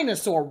a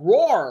dinosaur.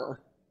 Roar.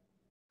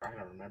 I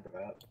don't remember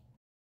that.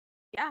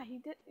 Yeah, he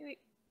did.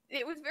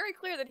 It was very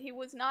clear that he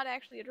was not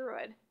actually a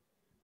druid.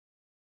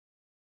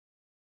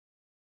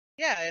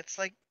 Yeah, it's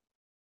like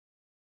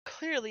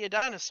clearly a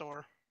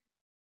dinosaur.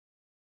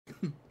 I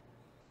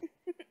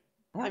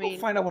mean- mean,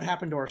 find out what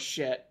happened to our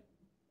shit.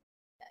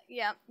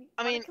 Yeah.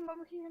 I wanna mean- come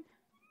over here.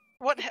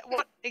 What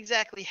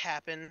exactly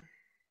happened?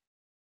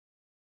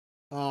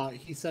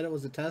 He said it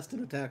was a test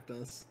and attacked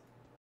us.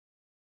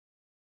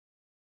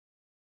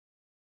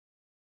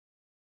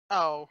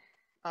 Oh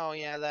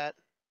yeah, that.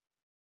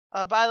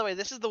 By the way,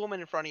 this is the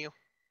woman in front of you.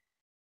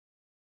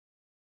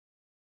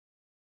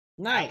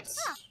 Nice.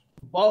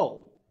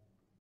 Bow.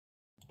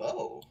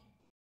 Bow.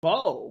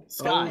 Bow.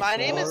 Sky. My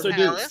name is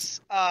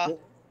Seduce. Alice.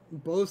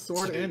 Both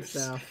sword and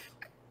Seduce. staff.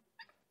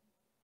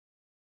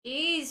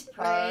 She's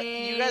pretty.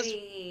 You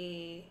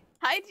guys-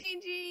 Hi,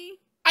 Gigi.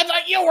 I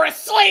thought you were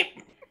asleep.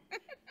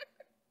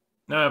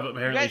 No, but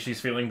apparently guys- she's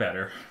feeling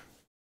better.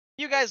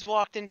 You guys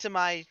walked into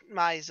my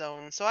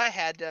zone, so I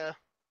had to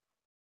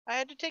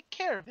take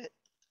care of it.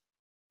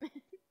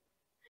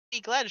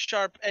 Be glad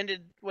Sharp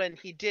ended when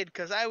he did,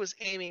 because I was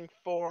aiming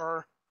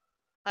for,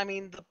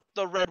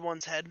 the red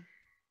one's head.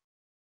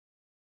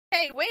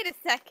 Hey, wait a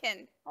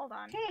second. Hold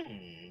on.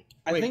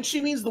 I Wait. think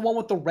she means the one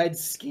with the red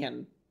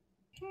skin.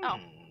 Oh.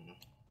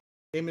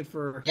 Aiming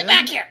for Get him?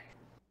 back here.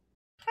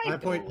 Hi, I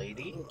point.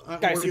 lady.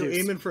 Guys, Were you seduce.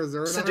 aiming for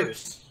Zerdar?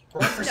 Seduce.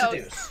 Roll for No.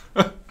 seduce.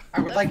 I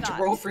would Let's like not.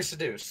 to roll for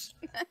seduce.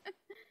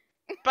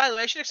 By the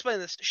way, I should explain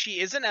this. She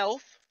is an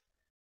elf.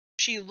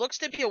 She looks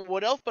to be a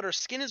wood elf, but her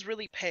skin is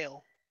really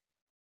pale.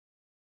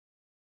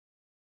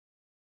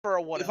 For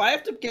a wood If elf. I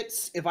have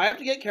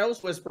to get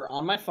Careless Whisper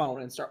on my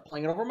phone and start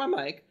playing it over my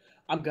mic,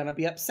 I'm gonna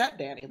be upset,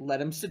 Danny. Let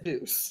him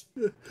seduce.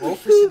 Roll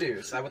for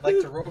seduce. I would like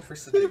to roll for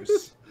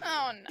seduce.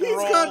 Oh no.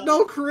 He's got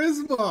no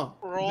charisma.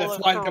 Roll That's a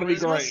why it's gonna be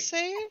charisma great.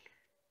 Save?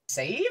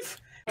 Save?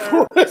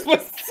 Charisma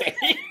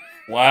save.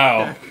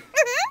 Wow.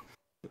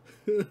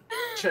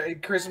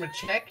 Charisma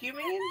check, you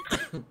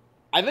mean?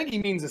 I think he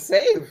means a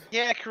save.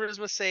 Yeah,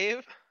 charisma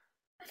save.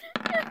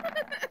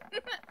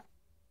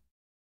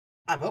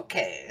 I'm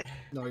okay.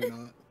 No, you're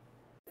not.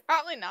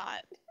 Probably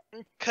not.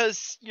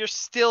 Because you're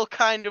still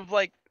kind of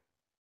like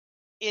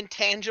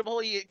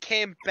intangible. You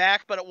came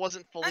back, but it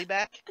wasn't fully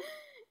back.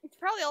 It's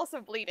probably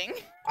also bleeding.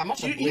 I'm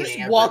also You bleeding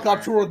just walk up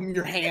everywhere. to her with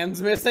your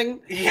hands missing.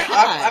 Yeah,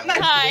 Hi. I'm not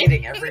Hi.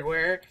 bleeding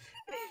everywhere.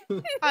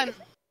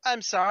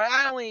 I'm sorry.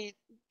 I only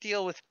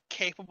deal with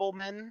capable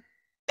men.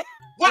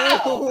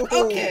 Wow. Oh.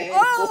 Okay.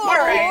 Oh. All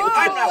right.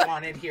 I'm not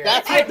wanted here.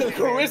 That's I'm what the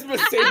leaving. charisma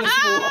save is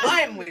for.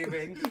 I'm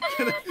leaving.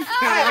 Can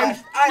I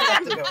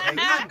left the building.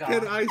 I'm gone.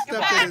 Can I step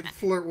Goodbye. in and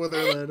flirt with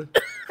her then?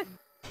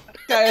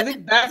 Guy, I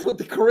think that's what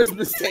the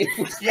charisma save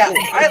was Yeah, for.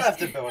 I left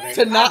the building.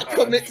 To not I'm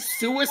gone. commit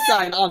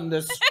suicide on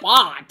the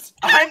spot.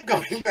 I'm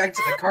going back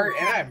to the cart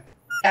and I'm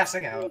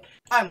passing out.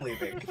 I'm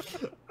leaving.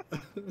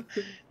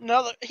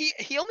 No, he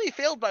only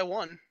failed by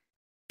one.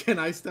 Can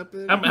I step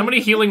in? How many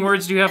healing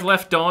words do you have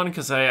left, Dawn?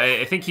 Because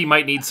I think he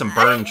might need some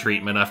burn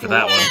treatment after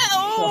that one.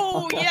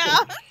 Oh yeah.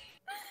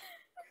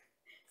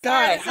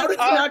 Guy, Sorry, how did you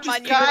this is not just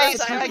fun. kill Guys,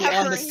 us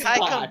Guys, on the Sky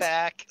come spot?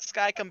 back.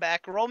 Sky come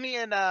back. Roll me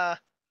a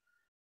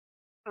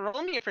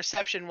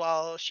perception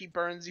while she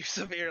burns you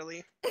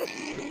severely.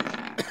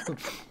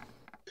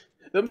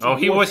 Them Oh,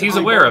 two he's dwarfs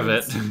aware of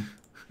burns. it.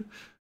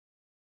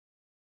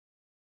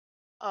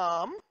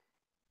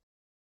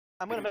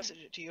 I'm gonna message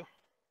it to you.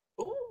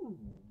 Ooh.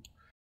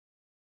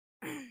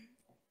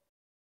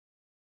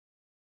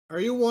 Are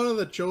you one of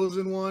the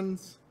chosen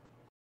ones?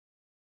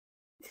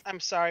 I'm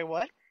sorry,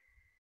 what?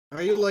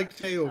 Are you like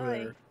Tay over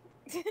Oi.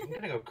 there? I'm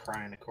gonna go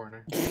cry in a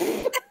corner.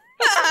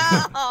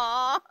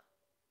 Aww.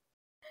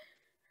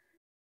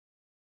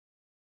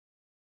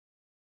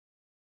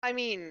 I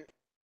mean,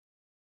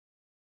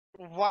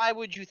 why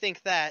would you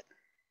think that?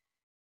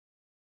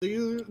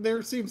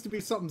 There seems to be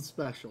something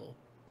special.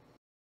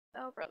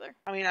 Oh, brother.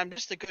 I mean, I'm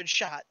just a good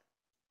shot.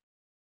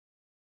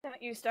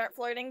 Don't you start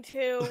flirting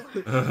too.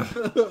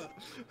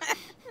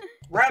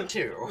 Round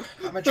 2.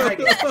 I'm gonna try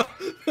again.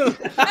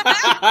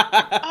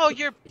 Oh,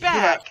 you're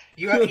back!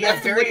 You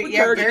have very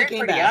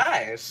pretty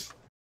eyes.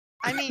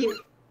 I mean,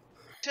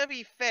 to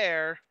be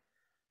fair,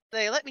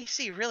 they let me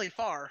see really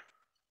far.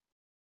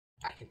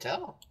 I can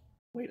tell.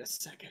 Wait a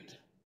second.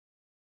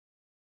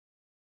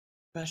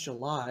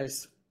 Special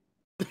eyes.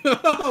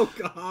 Oh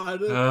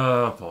God!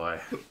 Oh boy.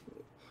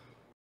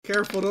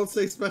 Careful! Don't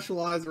say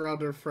special eyes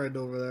around our friend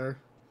over there.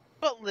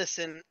 But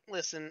listen.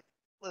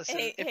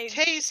 Hey, If hey,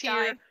 Tay's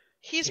Sky. here,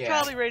 he's Yeah.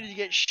 probably ready to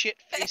get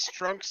shit-faced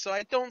drunk, so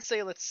I don't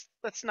say let's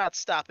not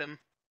stop him.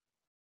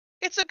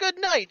 It's a good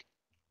night.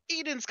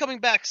 Eden's coming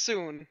back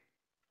soon.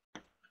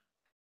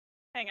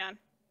 Hang on.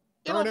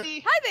 Darn It'll it.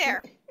 be... Hi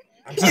there.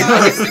 I'm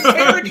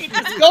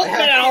Just go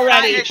man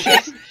already.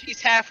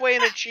 She's halfway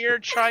in a chair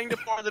trying to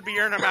pour the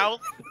beer in her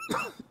mouth.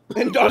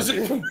 And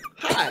doesn't.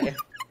 Hi.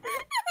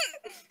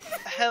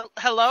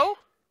 Hello?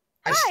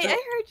 Hi, I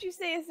heard you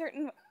say a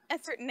certain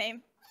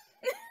name.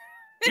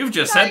 You've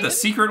just said the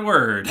secret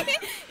word.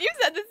 You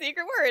said the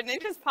secret word, and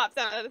it just pops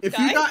out of the If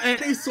sky. you got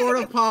any sort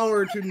of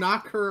power to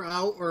knock her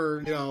out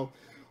or,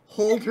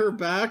 hold her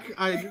back,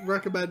 I'd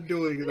recommend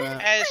doing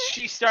that. As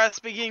she starts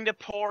beginning to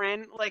pour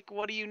in, like,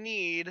 what do you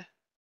need?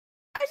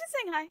 I was just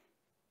saying hi.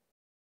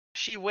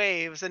 She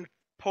waves and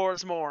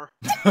pours more.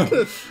 I'm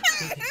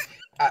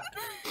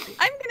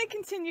gonna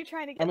continue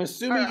trying to get. I'm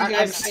assuming you I'm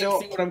guys still-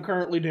 can't see what I'm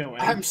currently doing.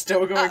 I'm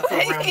still going for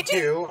Oh. round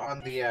 2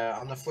 on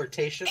the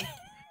flirtation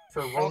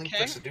for rolling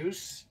Okay. for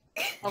seduce.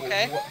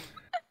 Okay.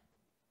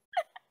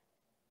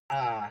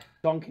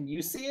 Don, can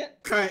you see it?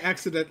 Guy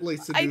accidentally I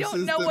seduces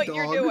don't know the what dog.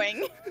 you're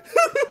doing.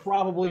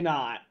 Probably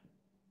not.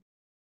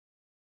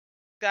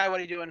 Guy, what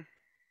are you doing?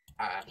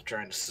 I'm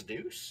trying to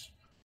seduce.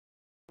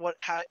 What?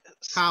 How?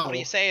 How? What are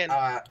you saying?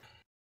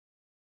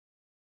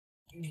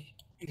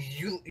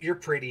 You're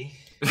pretty.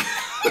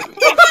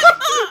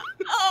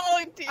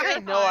 Oh dear. I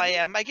know I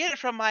am. I get it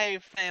from my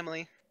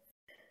family.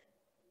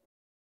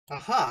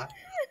 Uh-huh.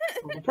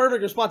 The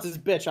perfect response is,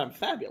 "Bitch, I'm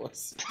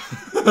fabulous."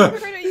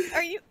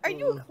 Are you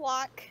a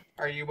clock?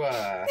 Are you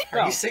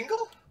No.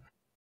 single?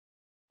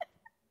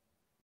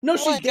 No,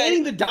 she's Like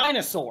dating the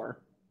dinosaur.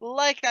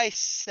 Like I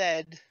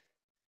said,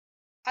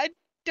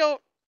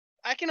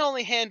 I can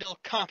only handle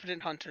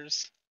competent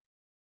hunters.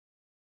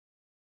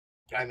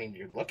 I mean,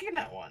 you're looking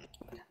at one.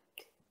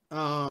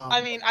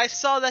 I mean, I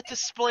saw that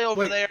display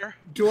over Wait. there.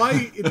 Do I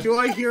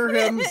hear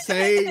him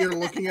say you're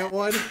looking at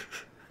one?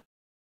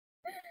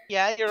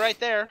 Yeah, you're right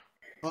there.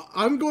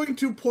 I'm going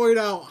to point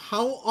out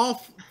how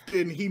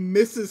often he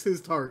misses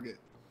his target.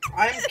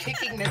 I'm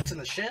kicking Nitz in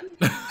the shin.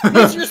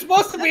 Bitch, you're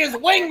supposed to be his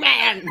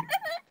wingman.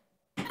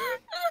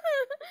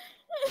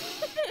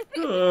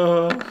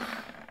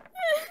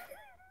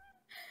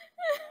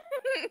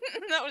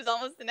 That was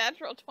almost a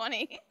natural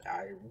 20.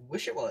 I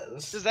wish it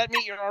was. Does that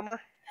meet your armor?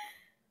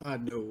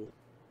 No.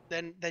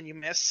 Then you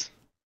miss.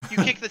 You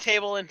kick the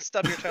table and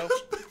stub your toe.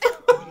 See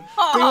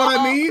what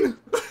I mean?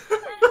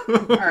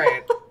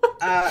 Alright.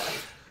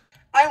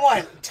 I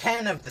want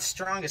 10 of the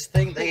strongest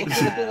thing they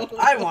have.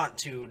 I want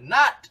to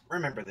not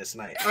remember this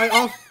night.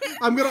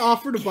 I'm gonna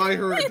offer to buy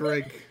her a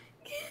drink.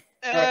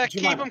 Keep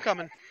Jemima. them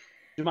coming.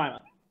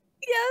 Jemima,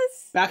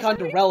 Yes. back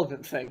onto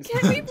relevant things. Can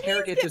we please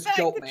Interrogate get this back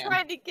goat to man.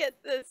 trying to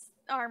get this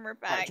armor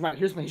Alright, back? Jemima,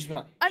 here's my.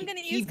 I'm gonna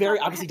He use very comprehend-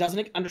 obviously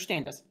doesn't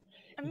understand us.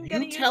 I'm You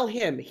gonna use- tell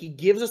him he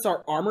gives us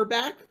our armor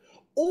back,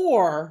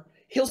 or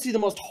he'll see the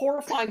most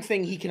horrifying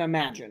thing he can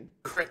imagine.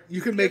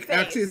 You can make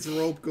Your face. Axie's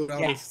rope go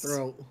down his Yes.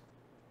 throat.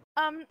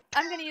 I'm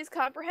gonna use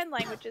comprehend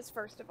languages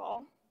first of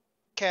all.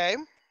 Okay.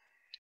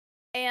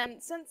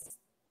 And since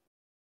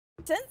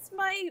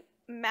my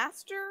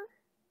master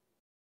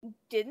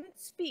didn't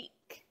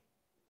speak,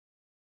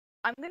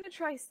 I'm gonna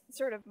try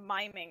sort of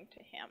miming to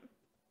him,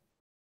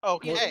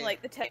 using Okay.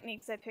 like the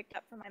techniques I picked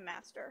up from my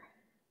master.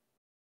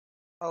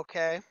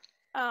 Okay.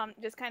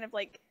 Just kind of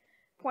like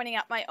pointing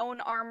out my own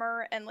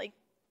armor and like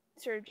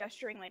sort of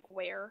gesturing like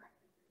where.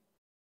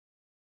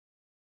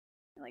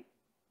 Like,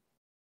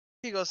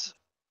 He goes,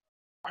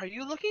 "Are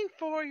you looking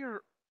for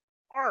your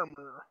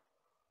armor?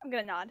 I'm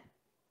gonna nod.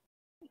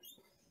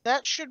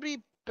 That should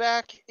be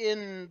back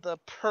in the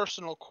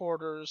personal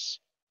quarters.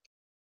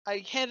 I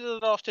handed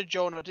it off to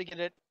Jonah to get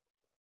it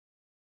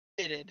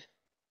fitted."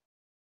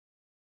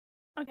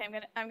 Okay,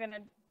 I'm gonna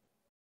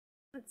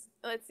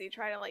let's see,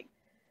 try to like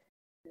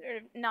sort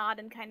of nod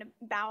and kind of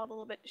bow a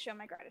little bit to show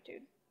my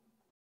gratitude.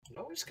 It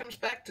always comes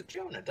back to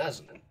Jonah,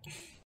 doesn't it?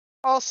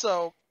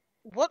 Also,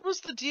 what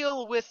was the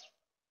deal with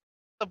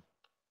the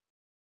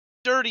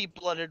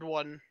dirty-blooded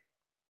one?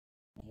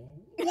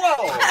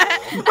 Whoa!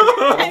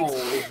 I'm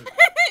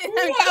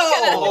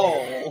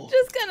Whoa!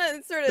 Just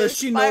gonna sort of Does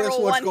she notice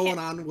spiral what's one going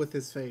hand. on with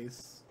his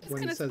face? Just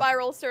when he gonna says-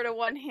 spiral sort of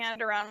one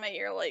hand around my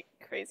ear like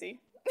crazy.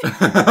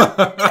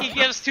 He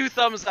gives 2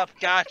 thumbs up.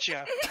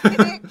 Gotcha.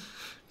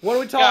 What are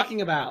we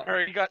talking about?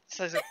 Or he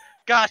says it.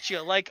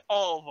 Gotcha. Like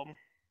all of them.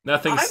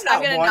 Nothing's. I'm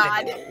not gonna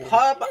wanted nod. in the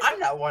pub. I'm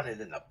not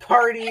wanted in the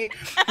party.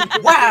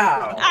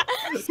 Wow.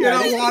 You're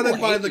not These wanted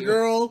people by hate the you.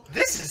 girl.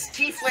 This is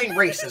tiefling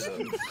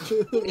racism.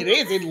 It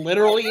is. It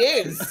literally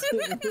is.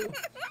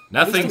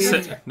 Nothing.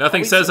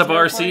 Nothing we says a sit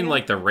bar there scene playing?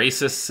 like the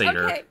racist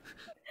satyr. Okay.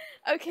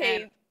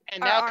 Okay.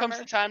 And Our now comes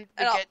armor. the time to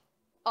And get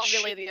I'll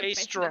relay the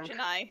shit-faced information to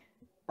drunk. Janai.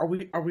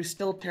 Are we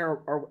still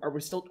are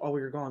we still? Oh,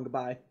 we're gone.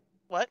 Goodbye.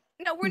 What?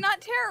 No, we're not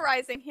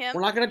terrorizing him.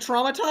 We're not gonna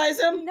traumatize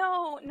him.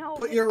 No.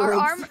 Put your our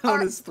ropes arm,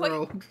 down his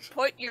throat.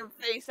 Put your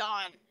face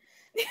on.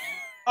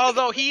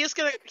 Although he is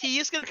gonna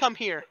come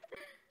here.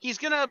 He's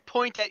gonna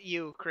point at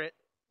you, Crit.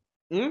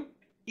 Hmm?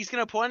 He's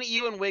gonna point at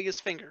you and wig his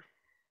finger.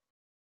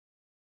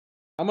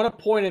 I'm gonna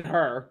point at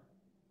her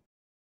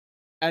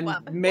and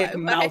What? make What?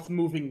 mouth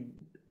moving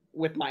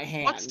with my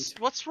hand.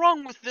 What's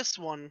wrong with this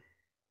one?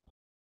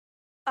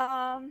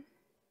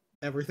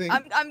 Everything.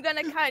 I'm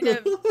gonna kind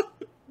of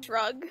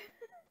shrug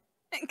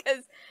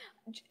because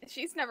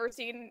she's never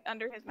seen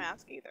under his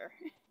mask either.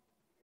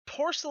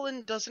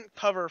 Porcelain doesn't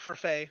cover for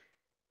Faye.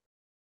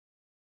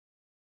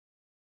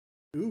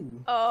 Ooh.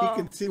 He Oh.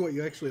 can see what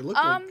you actually look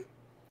like.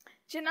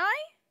 Janai,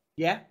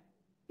 Yeah.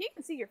 he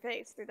can see your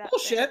face through that. thing.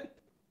 Bullshit.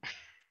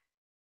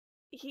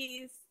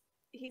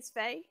 He's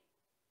Faye.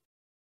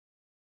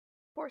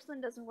 Porcelain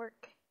doesn't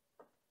work.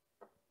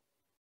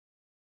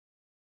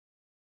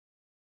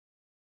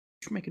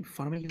 You're making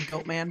fun of me, you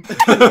goat man.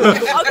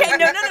 Okay,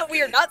 no.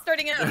 We are not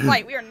starting in a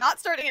fight. We are not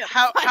starting in a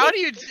How fight. do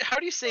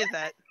you say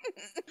that?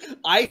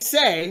 I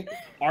say,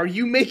 are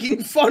you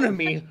making fun of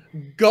me,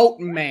 goat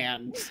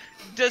man?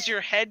 Does your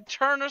head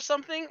turn or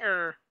something,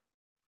 or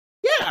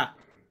Yeah.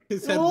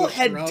 His a little looks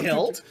head around.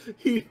 tilt.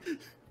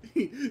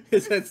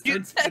 His head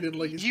starts spinning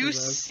like he's you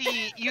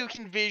possessed. you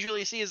can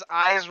visually see his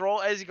eyes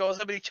roll as he goes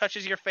up and he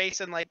touches your face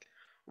and like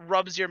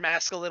rubs your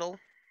mask a little.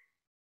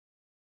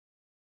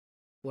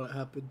 What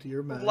happened to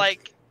your mask?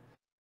 Like,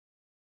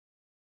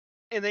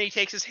 and then he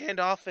takes his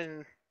hand off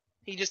and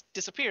he just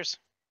disappears.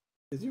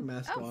 Is your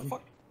mask Oh, on?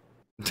 Fuck.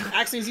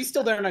 Actually, is he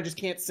still there and I just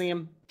can't see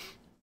him?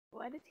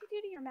 What did he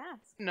do to your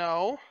mask?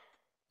 No.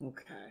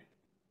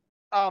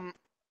 Okay.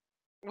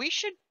 We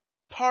should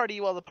party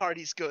while the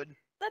party's good.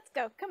 Let's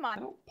go. Come I on.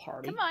 don't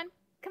party. Come on.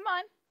 Come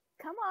on.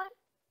 Come on.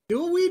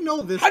 Do we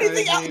know this? How do you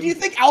guy's think? name? Do you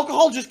think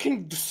alcohol just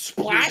can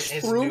splash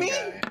He's through new me?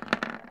 guy.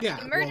 Yeah.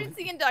 well,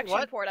 Emergency induction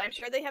what? port. I'm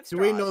sure they have do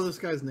straws. we know this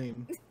guy's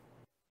name?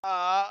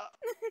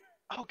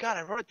 Oh god,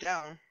 I wrote it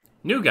down.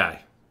 New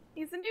guy.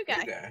 He's a new New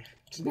guy. guy.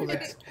 It's a Well, new guy.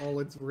 that's all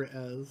it's writ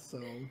as. So.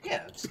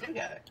 Yeah, it's a new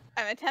guy.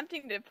 I'm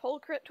attempting to pull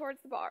Crit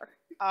towards the bar.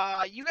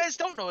 You guys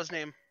don't know his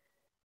name.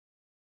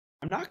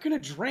 I'm not gonna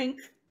drink.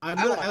 I'm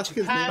I gonna want ask to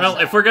his pass name. Well,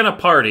 if we're gonna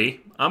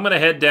party, I'm gonna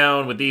head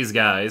down with these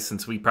guys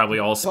since we probably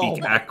all speak Oh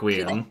my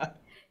Aquian. God.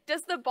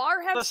 Does the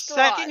bar have The straws?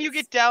 second you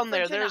get down for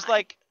there, there's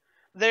Janai?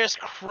 there's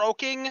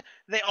croaking.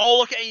 They all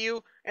look at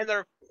you and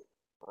they're.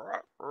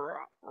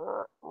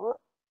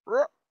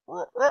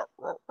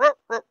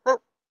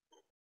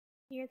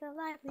 Hear the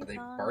lively Are they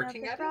song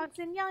barking of the at him? frogs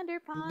in yonder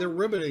pond. They're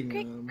ribbiting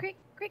Crick, him. crick,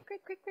 crick,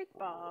 crick, crick, crick,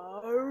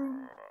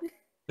 bar.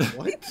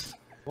 What?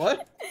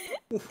 What?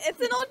 It's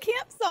an old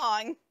camp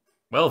song.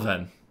 Well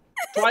then,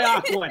 Try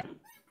Aquaman.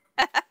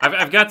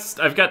 I've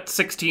got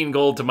 16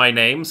 gold to my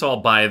name, so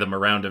I'll buy them a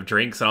round of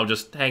drinks and I'll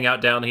just hang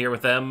out down here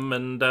with them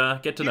and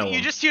get to know You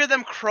them. just hear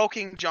them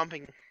croaking,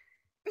 jumping,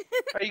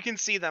 or you can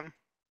see them.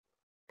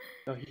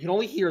 No, you can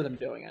only hear them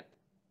doing it.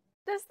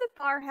 Does the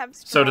bar have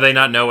straws? So do they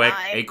not know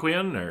Janai?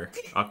 Aquian or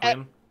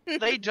Aquian?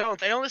 They don't.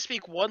 They only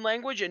speak one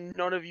language, and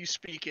none of you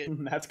speak it.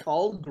 That's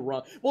called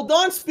grunt. Well,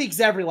 Dawn speaks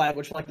every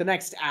language for like the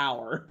next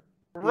hour.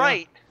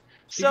 Right.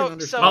 She can So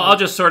understand. I'll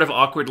just sort of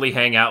awkwardly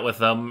hang out with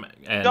them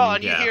and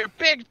Dawn, yeah. you hear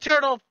big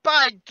turtle,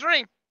 buy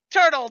drink,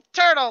 turtle,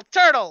 turtle,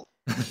 turtle.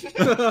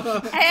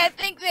 Hey, I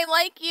think they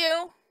like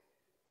you.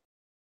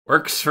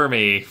 Works for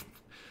me.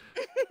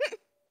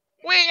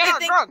 We are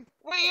think- drunk.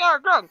 We are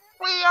drunk.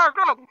 We are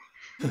drunk.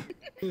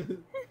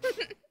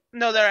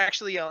 No, they're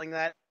actually yelling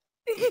that.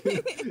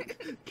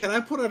 Can I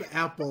put an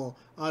apple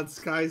on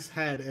Sky's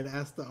head and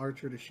ask the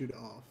archer to shoot it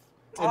off?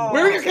 Oh.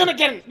 Where are you gonna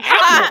get an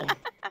apple?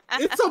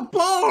 It's a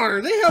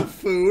bar. They have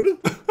food.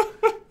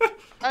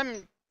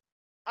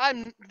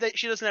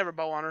 She doesn't have her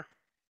bow on her.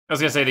 I was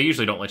gonna say they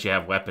usually don't let you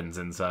have weapons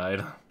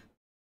inside.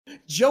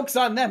 Joke's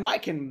on them. I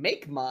can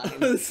make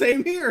mine.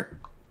 Same here.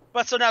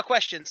 But so now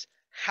questions.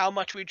 How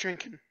much we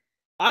drinking?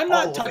 I'm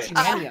All not of touching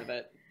it. any of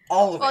it.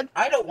 All of Well, it.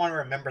 I don't want to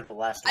remember the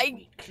last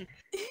week.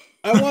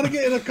 I want to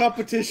get in a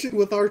competition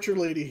with Archer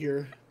Lady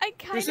here. I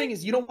What you're kind saying of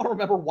is you don't want to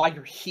remember why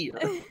you're here.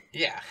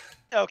 Yeah.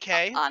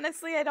 Okay.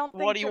 honestly, I don't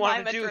think What do you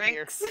want Jemima to do here?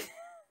 drinks.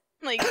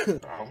 Like,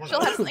 Oh, she'll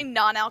have something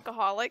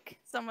non-alcoholic.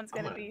 Someone's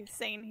I'm gonna gonna- be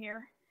sane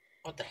here.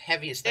 What the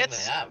heaviest thing they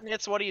have?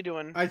 It's what are you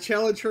doing? I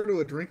challenge her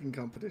to a drinking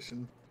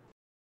competition.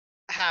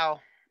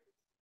 How?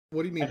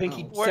 What do you mean? I think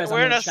he how? says We're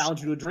I'm in going a to challenge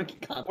you to a drinking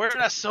competition. We're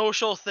in a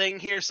social thing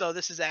here, so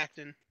this is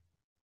acting.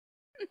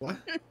 What?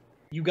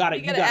 You got it.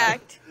 You gotta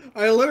act.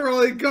 I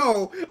literally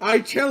go. I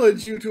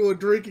challenge you to a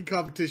drinking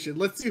competition.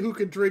 Let's see who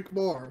can drink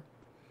more.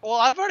 Well,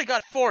 I've already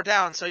got 4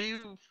 down, so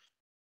you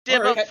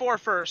dib Alright. up 4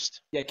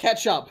 first. Yeah,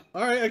 catch up.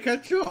 All right, I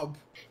catch up.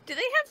 Do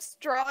they have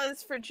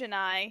straws for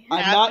Janai?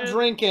 I'm not After-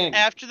 drinking.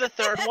 After the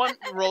 3rd one,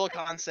 roll a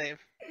con save.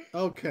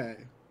 Okay.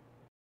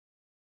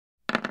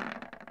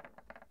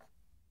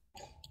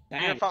 You're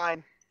Dang.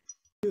 fine.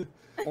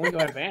 Only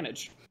got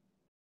advantage.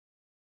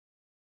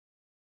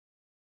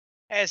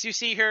 As you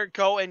see her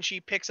go and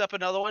she picks up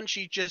another one,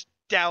 she just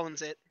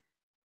downs it.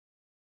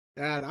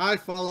 And I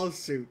follow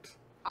suit.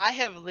 I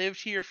have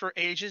lived here for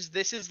ages.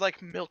 This is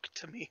like milk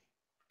to me.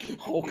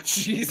 Oh,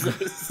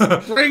 Jesus.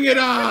 Bring it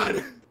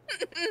on!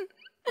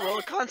 Roll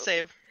a con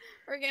save.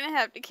 We're gonna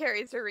have to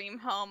carry Zareem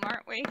home,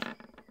 aren't we?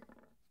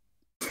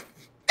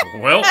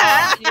 Well,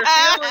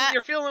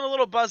 You're feeling a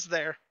little buzz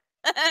there.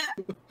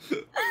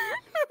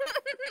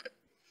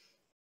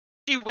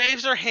 She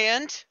waves her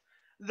hand.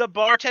 The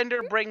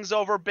bartender brings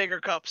over bigger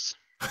cups.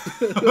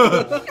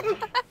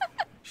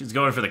 she's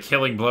going for the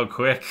killing blow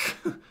quick.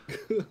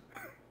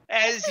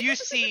 As you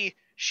see,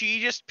 she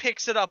just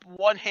picks it up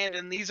one hand,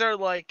 and these are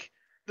like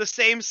the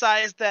same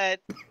size that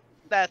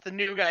the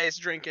new guy is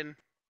drinking.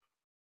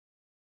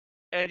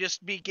 And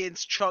just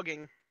begins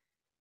chugging.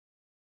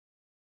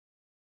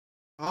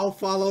 I'll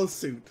follow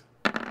suit.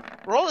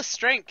 Roll a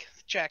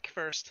strength check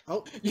first.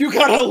 Oh, You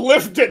gotta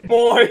lift it,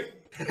 boy!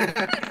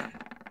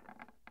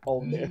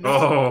 Oh, no.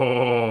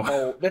 Oh.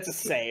 Oh, that's a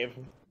save.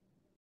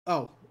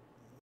 oh.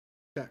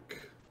 Check.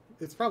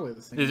 It's probably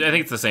the same. I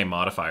think it's the same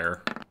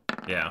modifier.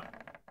 Yeah.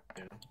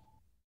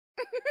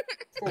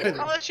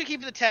 I'll let you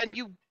keep the 10.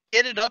 You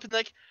get it up and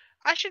like,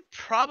 I should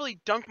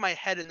probably dunk my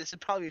head in this. It'd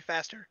probably be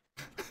faster.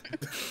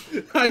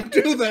 I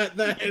do that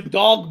then.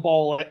 Dog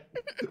bowl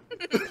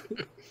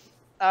it.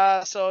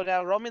 So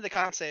now roll me the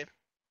con save.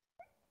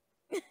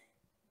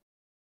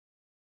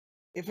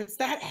 If it's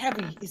that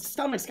heavy, his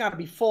stomach's gotta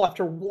be full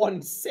after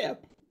one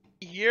sip.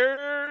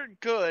 You're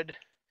good.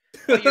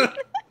 But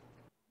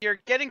you're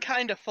getting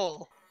kind of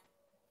full.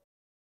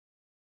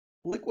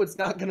 Liquid's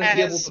not gonna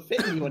be able to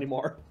fit in you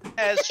anymore.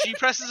 As she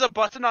presses a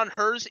button on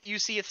hers, you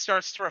see it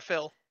starts to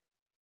refill.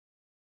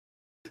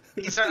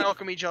 These are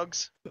alchemy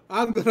jugs.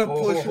 I'm gonna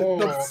push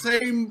the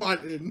same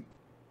button.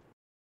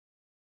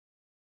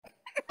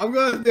 I'm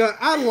gonna.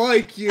 I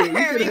like you. You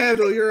can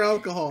handle your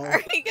alcohol. Are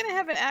you gonna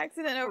have an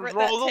accident over at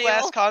Roll the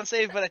that last con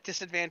save, but at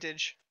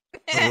disadvantage.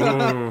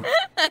 Ooh.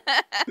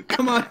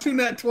 Come on, 2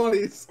 nat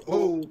 20s.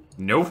 Oh.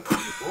 Nope.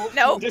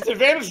 Nope.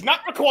 Disadvantage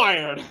not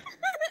required.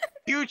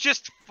 You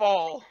just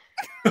fall.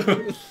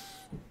 And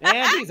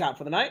he's out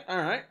for the night. All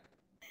right.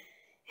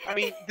 I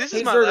mean, this Hey,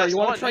 is my Zergo, last you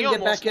one. want to try and get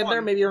almost back in there?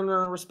 won. Maybe earn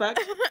her respect.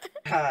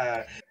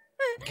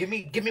 Give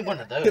me one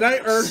of those. Did I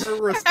earn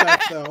her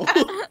respect though?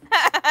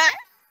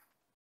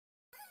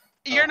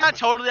 You're not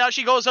totally out.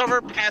 She goes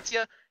over, pats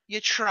you. You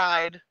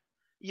tried,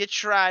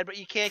 but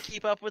you can't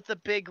keep up with the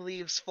big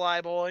leaves,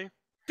 Flyboy.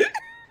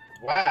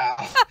 Wow.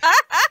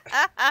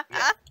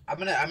 I'm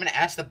gonna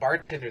ask the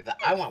bartender that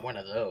I want one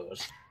of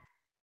those.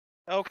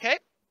 Okay.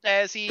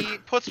 As he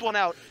puts one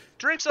out.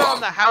 Drinks are on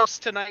the house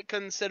tonight,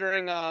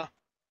 considering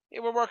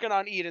we're working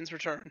on Eden's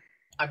return.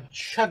 I'm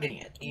chugging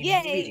it Yay.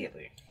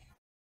 immediately.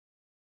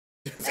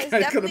 This There's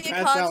guy's gonna definitely a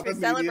pass cause out for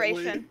immediately.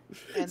 celebration.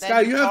 And then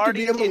Sky, you have to party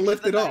be able to into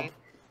lift the it up. night.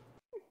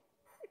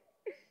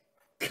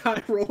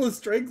 Guy, roll a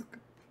strength.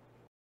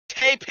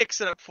 Tay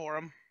picks it up for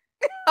him.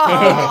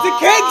 The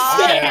keg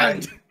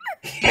stand!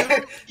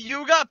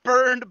 You got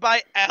burned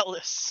by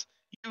Alice.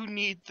 You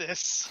need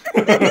this.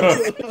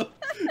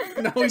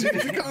 No, you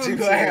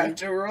Do I have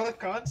to roll a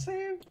con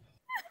save?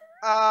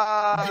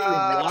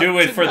 Do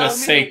it for the Tell me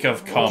sake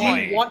of Do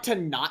comedy. you want to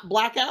not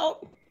black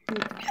out? No,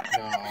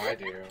 I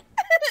do.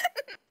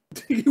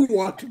 Do you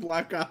want to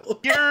black out?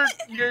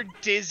 You're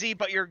dizzy,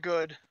 but you're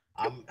good.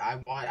 I'm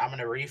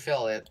gonna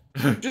refill it.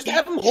 Just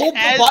have him hold the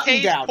As button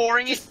Tay's down.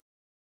 pouring it,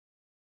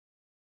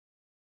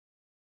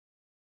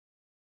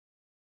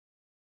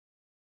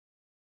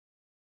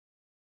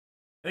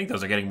 I think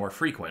those are getting more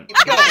frequent.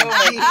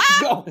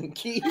 Keep going,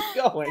 keep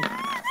going.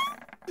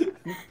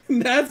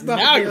 That's not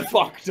Now good. you're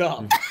fucked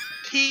up.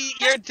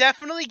 you're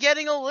definitely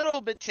getting a little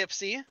bit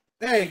tipsy.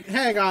 Hey,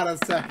 hang on a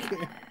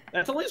second.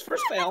 That's only his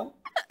first fail.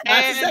 That's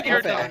And his second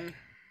you're fail. done.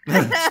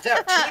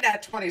 Step 2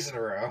 nat 20s in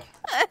a row.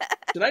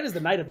 Tonight is the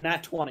night of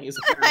nat 20s. It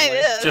Apparently.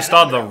 is. Just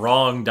on the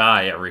wrong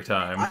die every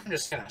time. I'm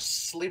just gonna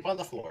sleep on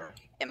the floor.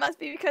 It must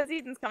be because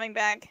Eden's coming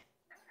back.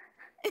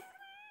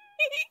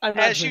 I'm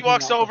not As she drinking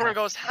walks alcohol. over and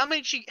goes, how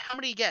many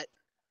you get?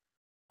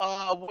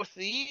 With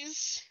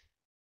these?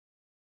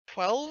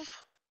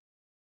 12?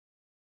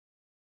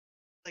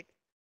 Like,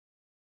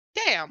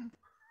 damn.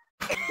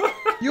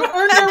 You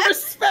earned our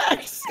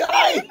respect,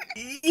 Sky!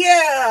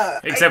 Yeah!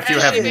 Except you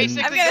As have she I'm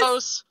basically gonna-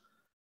 goes,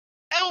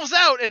 elves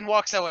out, and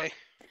walks away.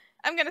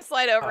 I'm gonna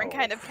slide over and Oh.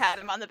 kind of pat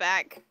him on the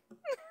back.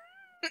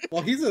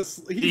 Well, he's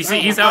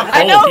He's out I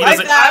cold. know He he's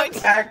doesn't. out. I'm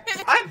back.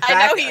 I'm back.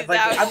 I know he's like,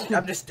 out.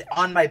 I'm just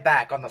on my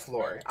back on the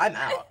floor. I'm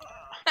out.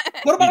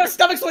 What about his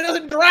stomach so he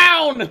doesn't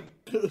drown?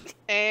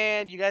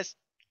 And you guys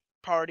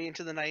party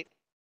into the night.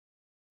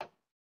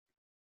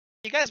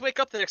 You guys wake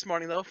up the next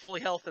morning though,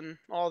 fully health and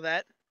all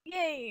that.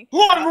 Yay.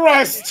 Long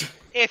rest.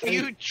 If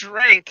you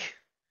drank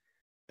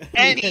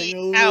any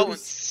hangovers?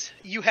 ounce,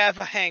 you have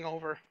a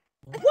hangover.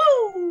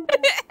 Woo!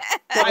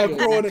 I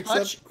Everyone didn't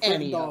touch except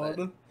any of it.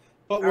 Dawn.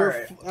 But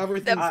Alright. The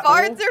everything's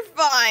farts cool.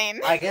 are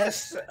fine. I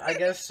guess.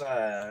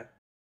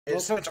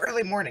 So it's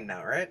early morning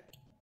now, right?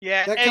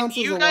 Yeah, That and counts as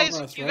a you long guys,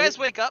 rest, you right? guys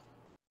wake up.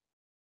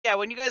 Yeah,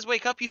 when you guys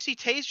wake up, you see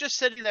Tay's just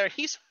sitting there.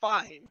 He's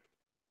fine.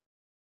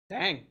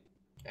 Dang.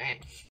 Dang.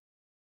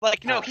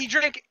 Like, no,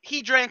 Alright.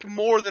 he drank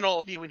more than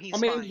all of you, and he's I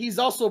mean, fine. he's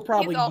also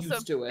probably He's also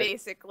used to it.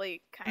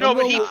 basically kind No, of.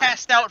 but he Well,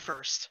 passed out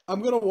first.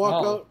 I'm gonna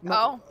walk Oh.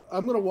 out.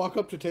 I'm gonna walk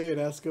up to Tay and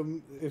ask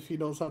him if he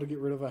knows how to get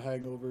rid of a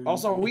hangover.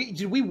 Also,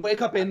 did we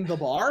wake up in the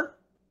bar?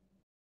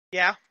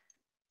 Yeah.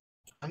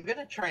 I'm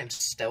gonna try and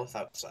stealth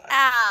outside.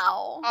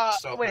 Ow.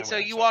 So Wait. my So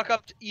way you outside.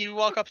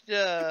 walk up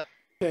to.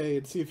 Tay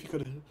and see if you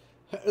could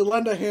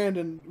lend a hand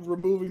in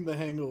removing the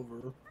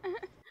hangover.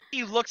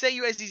 He looks at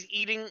you as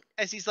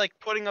he's like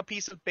putting a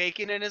piece of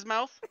bacon in his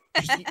mouth,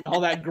 Just eat all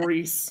that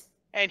grease.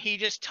 and he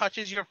just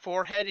touches your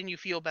forehead, and you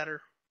feel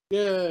better.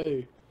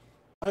 Yay!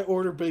 I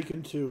order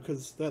bacon too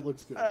because that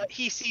looks good.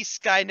 He sees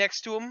Sky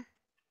next to him,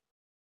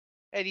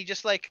 and he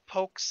just like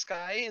pokes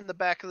Sky in the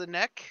back of the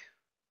neck,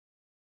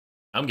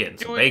 I'm getting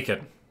some Do it.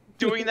 bacon.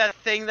 doing that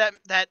thing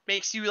that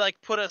makes you like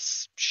put a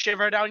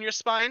shiver down your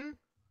spine,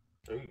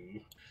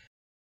 Ooh,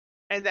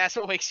 and that's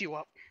what wakes you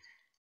up.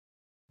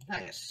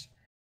 nice.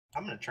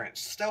 I'm gonna try and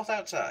stealth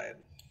outside.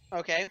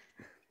 Okay.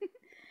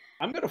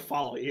 I'm gonna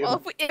follow you. Well,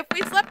 if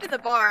we slept in the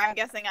bar, I'm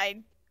guessing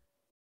I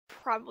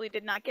probably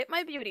did not get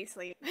my beauty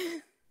sleep.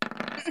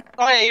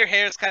 Oh yeah, your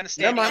hair's kind of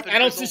Never standing mind, up. and I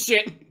don't see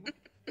grizzled.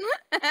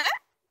 shit.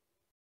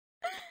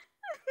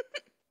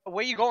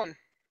 Where you going?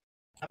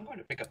 I'm going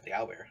to pick up the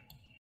owlbear.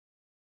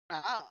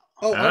 Ah.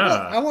 Oh,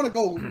 Ah. I want to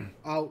go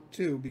out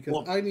too because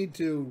Well- I need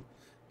to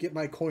get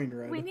my coin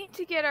ready. We need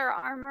to get our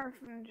armor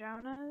from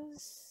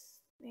Jonas.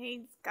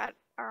 He's got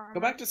our armor. Go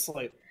back to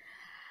sleep.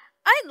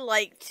 I'd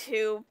like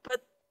to,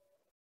 but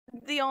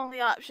the only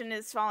option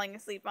is falling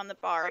asleep on the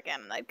bar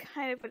again, and I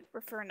kind of would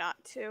prefer not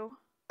to.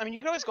 I mean, you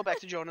can always go back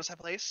to Jonas'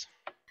 place.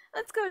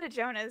 Let's go to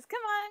Jonas. Come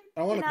on.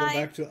 I want to go Janai,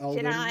 back to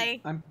Eldon.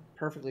 Janai, I'm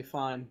perfectly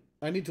fine.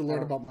 I need to learn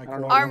I about my I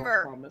don't know coin. what the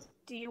Armor. problem is.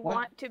 do you What?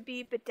 want to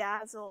be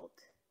bedazzled?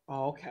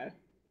 Oh, okay.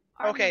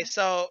 Okay, Armor.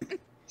 so.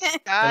 And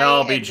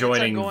I'll be Nitz are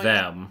joining going-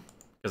 them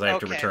because I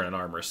have to Okay. return an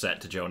armor set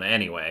to Jonah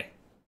anyway.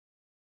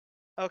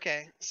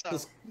 Okay, so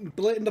Just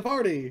splitting the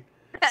party.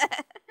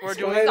 we're Sky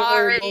doing. and I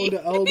are Sorry. going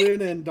to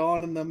Eldon, and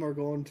Dawn and them are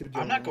going to.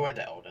 I'm not Jonah. going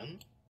to Eldon.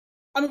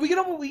 I mean, we can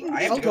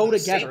I have just to go go to the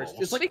together.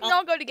 stables. It's like we can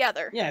all go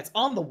together. yeah, it's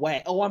on the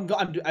way. Oh,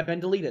 I've been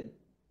deleted.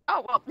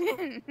 Oh well.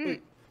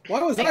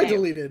 Why was I Damn.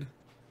 deleted?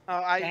 Oh,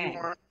 I Dang. you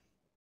weren't.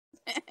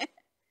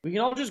 We can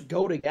all just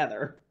go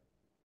together.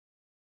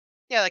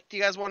 Yeah, like, do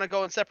you guys want to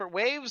go in separate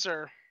waves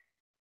or?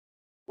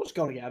 We'll just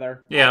go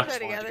together. Yeah. Go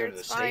Just wanted to together, go to the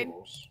it's fine.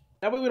 stables.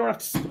 That way we don't have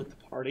to split the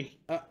party.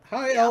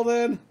 Hi, Yeah.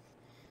 Eldon.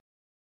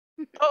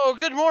 Oh,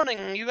 good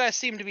morning. You guys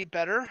seem to be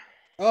better.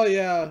 Oh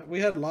yeah, we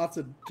had lots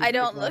of. I to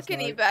don't drink last look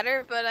any night.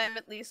 better, but I'm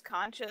at least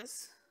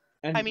conscious.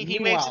 And I mean, he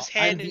waves meanwhile, his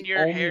hand I'm in the your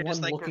only hair one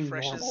just, like, looking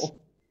refreshes. normal.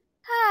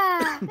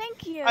 Ah,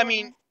 thank you. I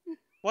mean,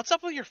 what's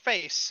up with your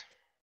face?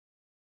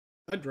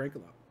 I drank a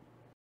lot.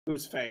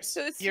 Whose face?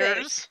 whose face?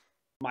 Yours?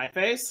 My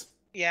face?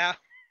 Yeah.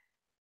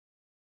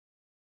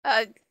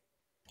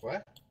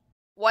 What?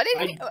 What did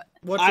I- he?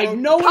 What's I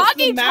wrong? know if the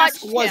Foggy mask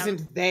touched him.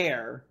 wasn't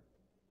there.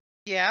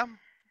 Yeah.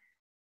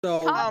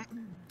 So,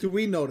 Um, do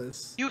we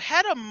notice? you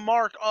had a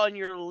mark on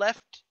your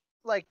left,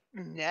 like,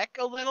 neck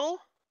a little,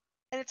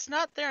 and it's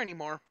not there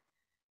anymore.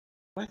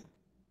 What?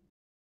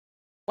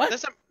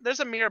 What? There's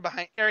a mirror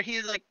behind, or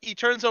he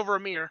turns over a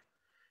mirror.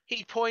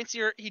 He turns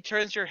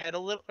your head a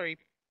little, or he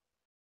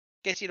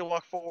gets you to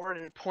walk forward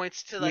and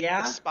points to like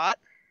Yeah? the spot.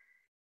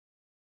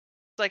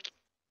 It's like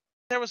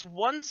there was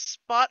one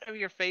spot of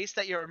your face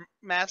that your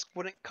mask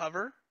wouldn't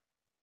cover,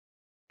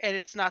 and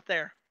it's not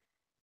there.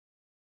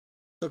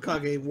 So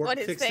Kage What,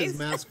 his fixed his face?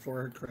 mask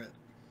for her crit.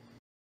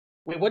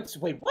 Wait,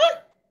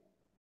 what?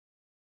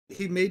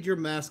 He made your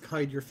mask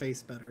hide your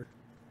face better.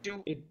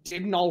 It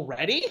didn't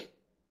already?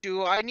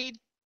 Do I need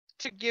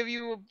to give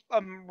you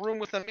a room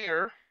with a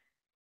mirror?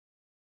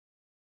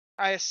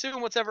 I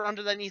assume whatever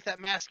underneath that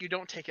mask, you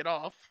don't take it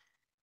off.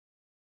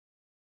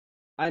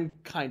 I'm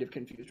kind of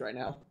confused right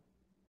now.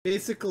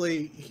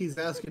 Basically, he's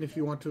asking if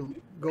you want to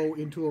go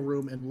into a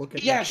room and look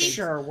at. Yeah, your face.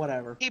 sure,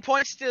 whatever. He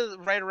points to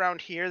right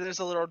around here. There's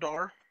a little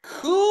door.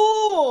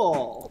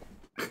 Cool!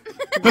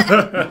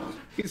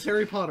 He's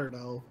Harry Potter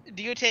now.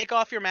 Do you take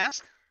off your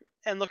mask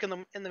and look in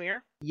the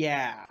mirror?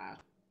 Yeah.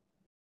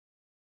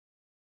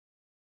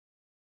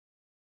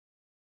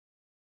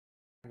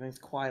 Everything's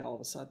quiet all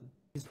of a sudden.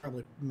 He's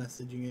probably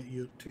messaging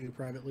it to you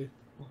privately.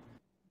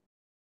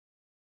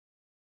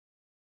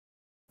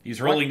 He's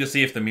rolling to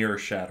see if the mirror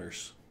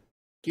shatters.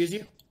 Excuse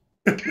you?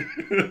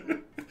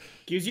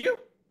 Excuse you?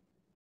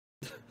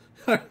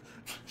 Are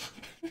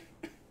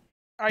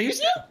you?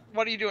 Excuse you?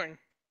 What are you doing?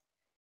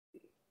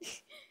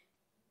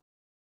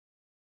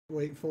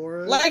 Wait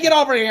for it. Let get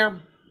over here.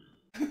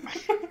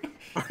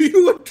 Are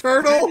you a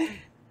turtle?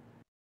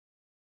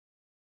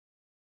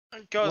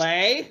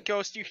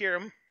 Ghost, you hear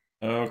him.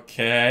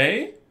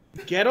 Okay.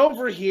 Get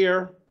over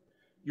here.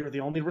 You're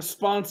the only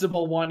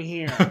responsible one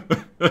here.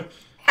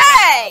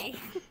 Hey!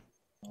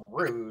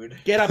 Rude.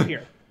 Get up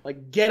here.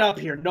 Like, get up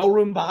here. No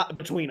room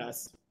between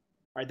us.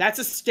 Alright, that's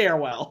a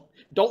stairwell.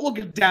 Don't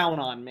look down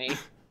on me.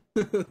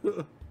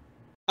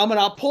 I'm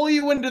gonna pull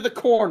you into the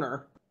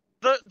corner.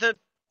 The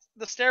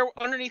stair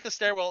underneath the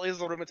stairwell is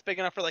the room. It's big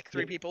enough for like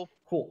 3 people.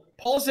 Cool.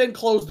 Pull us in,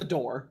 close the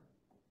door.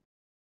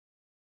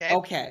 Okay.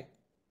 Okay.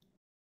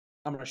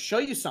 I'm gonna show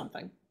you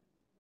something.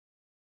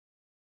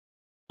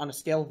 On a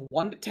scale of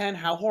 1 to 10,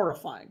 how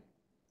horrifying.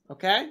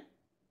 Okay?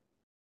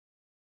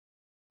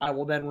 I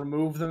will then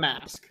remove the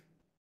mask.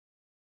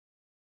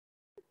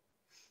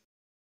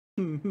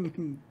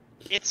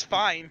 It's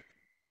fine.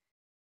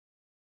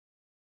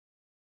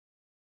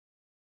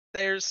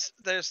 There's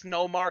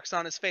no marks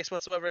on his face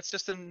whatsoever. It's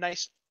just a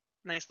nice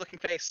looking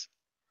face.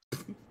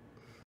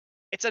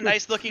 It's a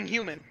nice looking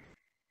human.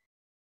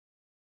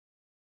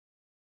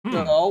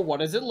 So, what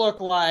does it look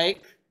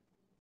like?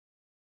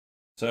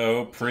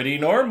 So, pretty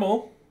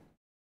normal.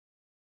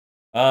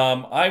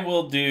 I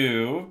will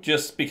do,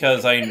 just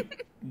because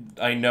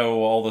I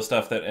know all the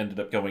stuff that ended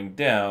up going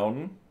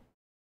down,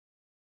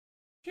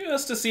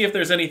 just to see if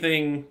there's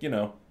anything, you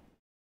know,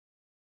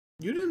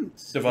 You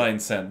didn't. divine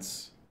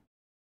sense.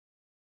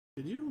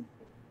 Did you?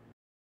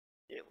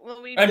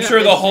 Well, I'm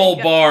sure the whole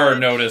got bar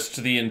damage. noticed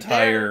the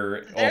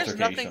entire There's altercation.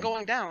 nothing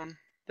going down.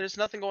 There's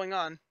nothing going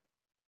on.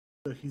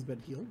 So he's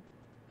been healed.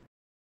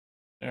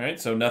 Alright,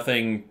 so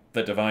nothing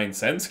that divine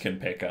sense can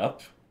pick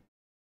up.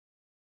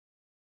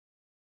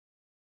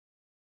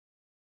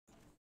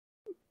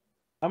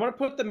 I'm gonna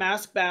put the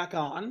mask back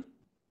on. I'm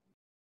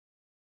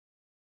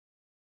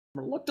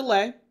gonna look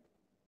delay.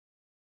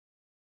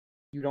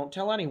 You don't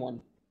tell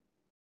anyone.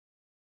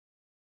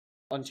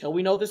 Until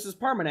we know this is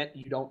permanent,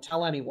 you don't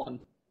tell anyone.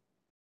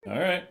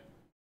 Alright.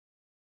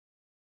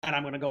 And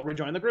I'm gonna go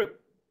rejoin the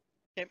group.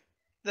 Okay.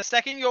 The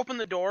second you open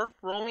the door,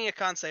 roll me a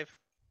con save.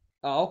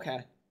 Oh,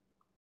 okay.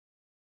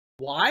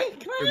 Why?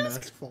 Can I Your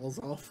ask? mask falls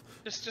off.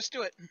 Just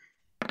do it.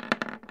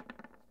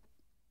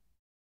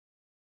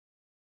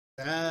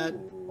 That I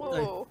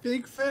Whoa.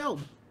 think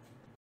failed.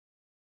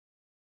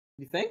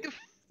 You think?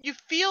 You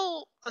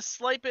feel a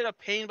slight bit of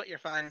pain, but you're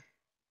fine.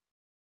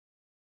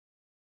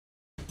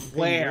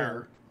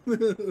 Where?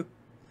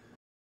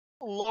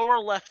 Lower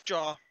left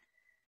jaw.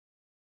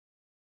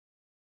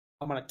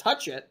 I'm gonna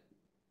touch it.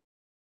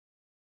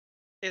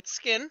 It's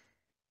skin.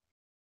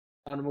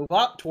 I'm gonna move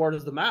up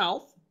towards the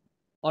mouth,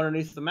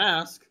 underneath the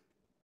mask.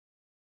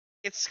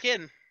 It's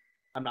skin.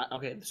 I'm not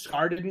okay. The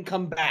scar didn't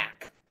come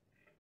back.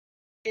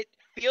 It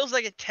feels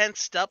like it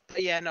tensed up,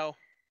 but yeah, no.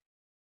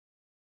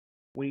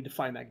 We need to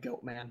find that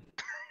goat man.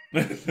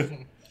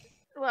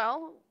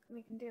 Well,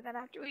 we can do that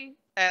after we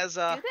As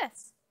do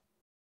this.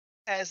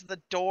 as the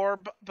door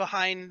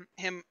behind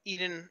him,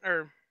 Eden,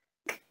 or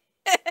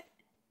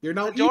You're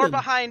now the door Eden.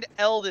 behind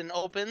Eldon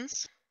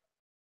opens.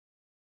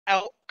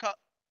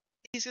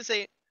 He's gonna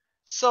say,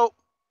 so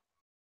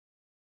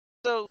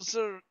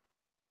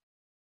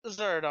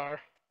Zerdar,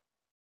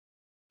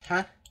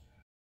 Huh?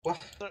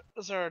 What?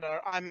 Zerdar,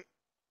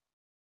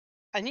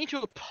 I need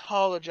to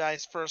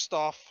apologize first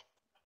off.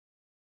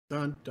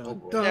 Dun dun Oh,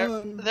 boy.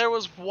 dun. There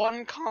was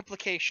one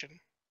complication.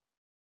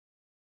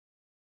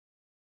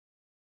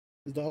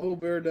 Is the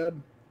Owlbear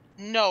dead?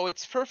 No,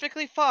 it's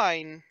perfectly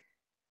fine.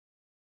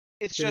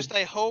 It's Okay. just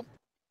I hope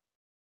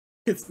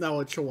It's now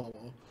a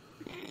chihuahua.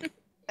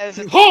 as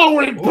it,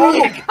 Holy big!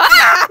 It's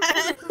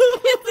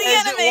the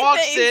as anime it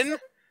walks face. in,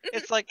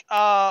 it's like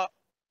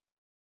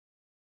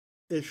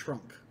It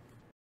shrunk.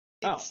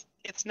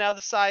 it's now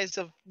the size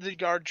of the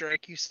guard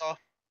drake you saw.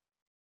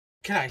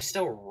 Can I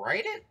still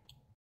write it?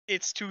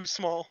 It's too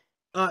small.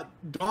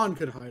 Dawn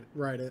could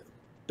ride it.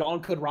 Dawn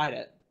could ride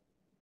it.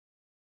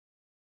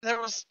 There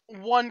was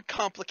one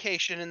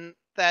complication in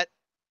that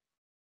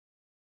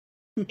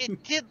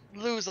it did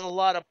lose a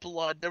lot of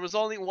blood. There was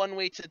only one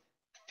way to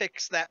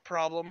fix that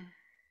problem.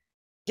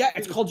 Yeah,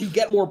 it's called you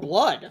get more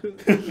blood.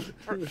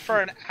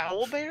 For an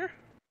owlbear?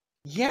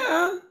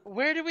 Yeah.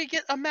 Where do we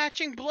get a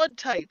matching blood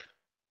type?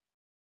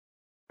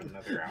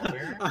 Another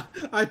owlbear?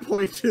 I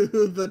point to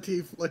the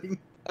tiefling.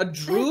 A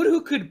druid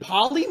who could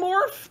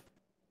polymorph?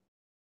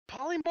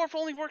 Polymorph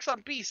only works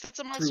on beasts. That's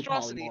a True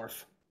monstrosity.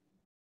 polymorph.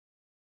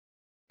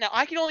 Now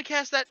I can only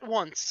cast that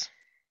once.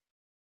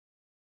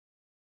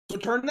 So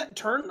turn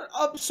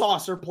a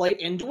saucer plate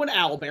into an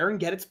owlbear and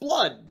get its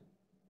blood.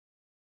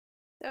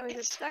 So is it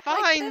It's stuck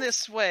fine like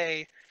this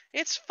way.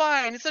 It's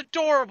fine. It's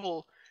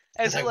adorable.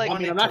 As it like I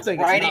mean, I'm not to saying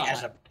it's write it not.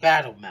 as a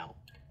battle mount.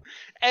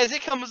 as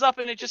it comes up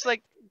and it just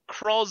like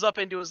crawls up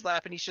into his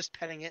lap and he's just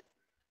petting it.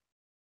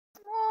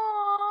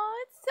 Aww,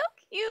 it's so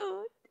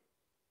cute.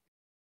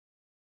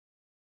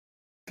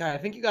 Sky, I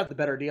think you got the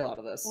better deal out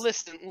of this.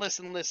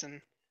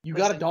 Listen. You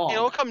got a dog.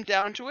 It'll come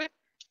down to it.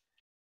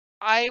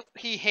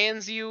 He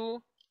hands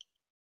you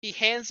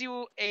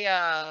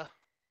a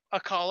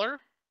collar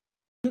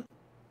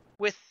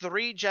with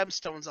 3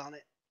 gemstones on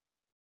it.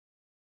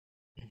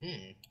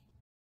 Mhm.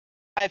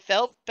 I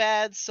felt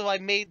bad, so I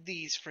made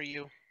these for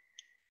you.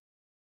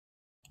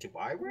 Do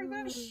I wear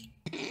this?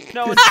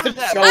 No, it's for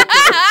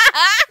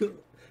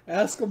them.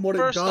 Ask him what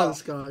First it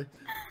does, guy.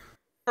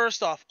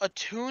 First off,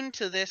 attune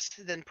to this,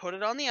 then put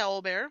it on the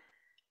owlbear.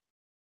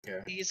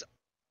 Yeah.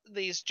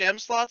 These gem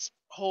slots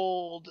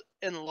hold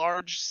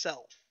enlarge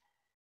self.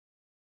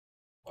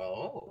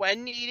 Oh.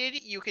 When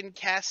needed, you can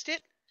cast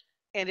it,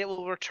 and it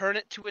will return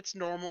it to its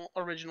normal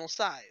original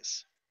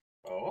size.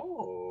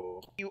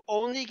 Oh. You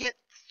only get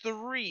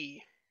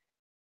 3,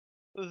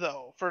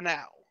 though, for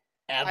now.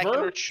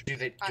 Ever? Do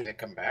they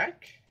come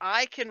back?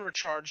 I can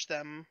recharge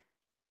them,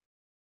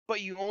 but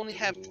you only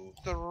have Ooh.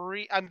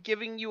 3. I'm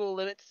giving you a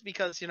limit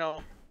because, you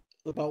know,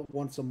 About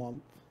once a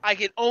month. I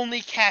can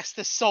only cast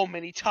this so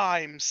many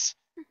times.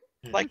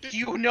 Hmm. Like, do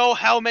you know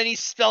how many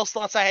spell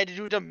slots I had to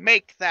do to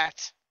make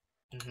that?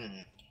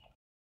 Mhm.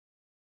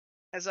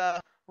 As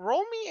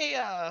roll me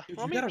a Dude,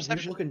 roll you me a got a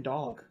perception. weird-looking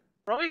dog.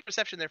 Roll me a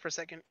perception there for a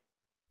second.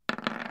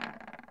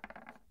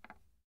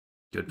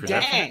 Good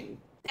perception.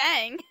 Dang!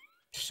 Dang.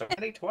 So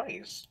many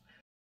 20s.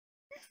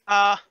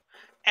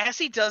 As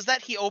he does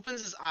that, he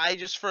opens his eye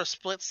just for a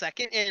split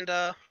second, and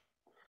I'm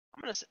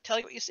gonna tell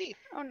you what you see.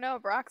 Oh no,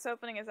 Brock's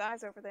opening his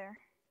eyes over there.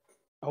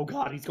 Oh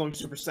god, he's going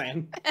Super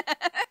Saiyan.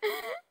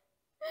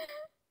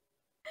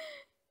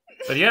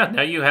 But yeah,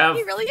 now you have,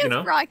 He really you is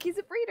know, Brock. He's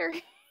a breeder.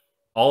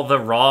 all the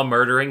raw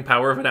murdering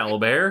power of an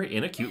owlbear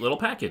in a cute little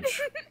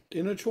package.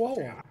 In a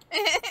chihuahua.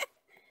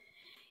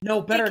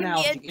 No, better it can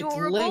now. be It's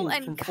adorable Ling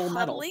and from Full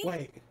Metal. cuddly,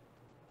 Wait.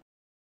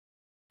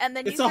 and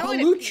then It's you a throw it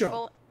at halucha.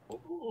 people.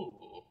 Ooh.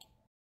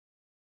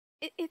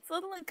 It's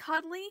little and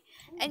cuddly,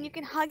 and you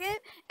can hug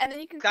it, and then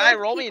you can Guy, throw it at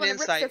roll me people an and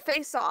it rips their insight.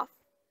 face off.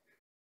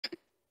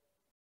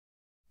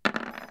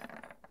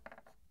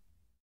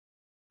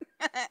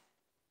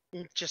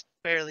 Just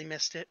barely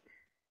missed it.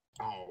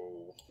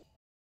 Oh.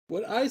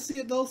 Would I see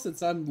it though,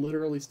 since I'm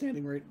literally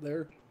standing right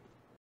there?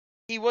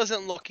 He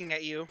wasn't looking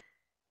at you.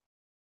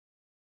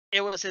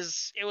 It was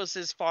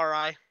his far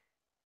eye.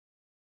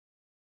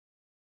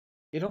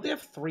 You don't they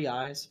have 3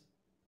 eyes?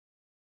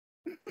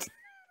 Or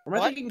am I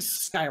What? thinking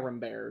Skyrim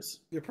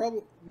bears? You're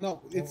probably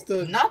no. It's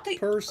the Not the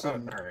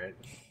person. Oh, all right.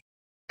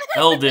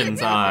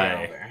 Eldon's Not the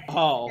eye. owlbear.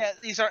 Oh. Yeah,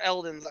 these are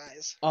Eldon's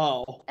eyes.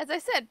 Oh. As I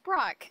said,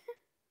 Brock.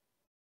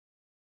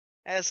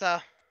 As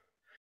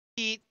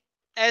he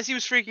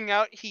was freaking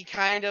out,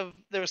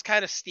 there was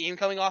kind of steam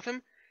coming off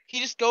him. He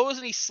just goes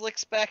and he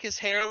slicks back his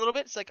hair a little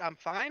bit. It's like, I'm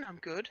fine, I'm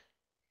good.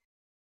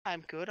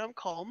 I'm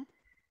calm.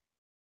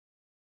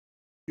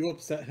 You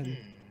upset him.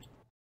 Hmm.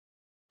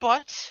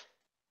 But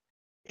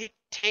it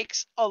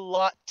takes a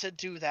lot to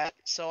do that,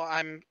 so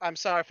I'm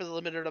sorry for the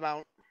limited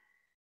amount.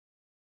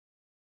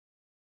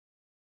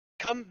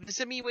 Come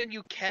visit me when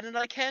you can and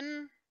I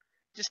can.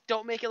 Just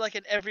don't make it like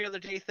an every other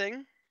day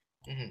thing.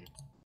 Mhm.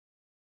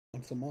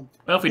 Once a month.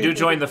 Well, if we do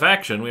join the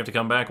faction, we have to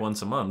come back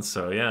once a month,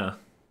 so yeah.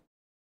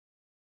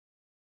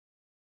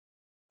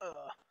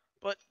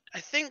 But I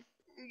think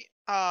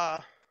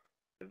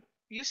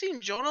you seen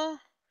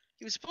Jonah?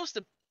 He was supposed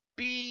to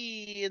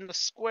be in the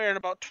square in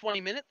about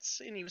 20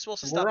 minutes, and he was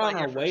supposed to stop We're by on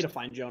here our way first. to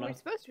find Jonah. We're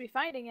supposed to be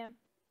fighting him.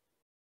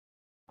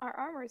 Our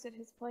armor's at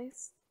his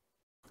place.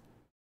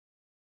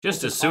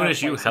 Just This as is soon our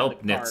as you place in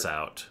help the Nitz cart.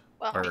 out.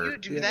 Well, Or You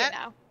do Yeah. that?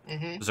 now.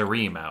 Mhm.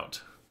 Zareem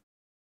out.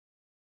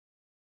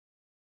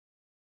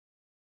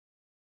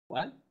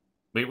 What?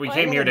 We Well, I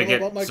came don't here to know get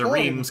about my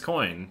Zareem's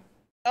coin.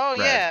 Oh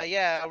Red.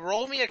 yeah.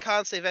 Roll me a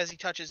con save as he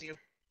touches you.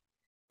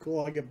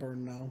 Cool. I get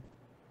burned now.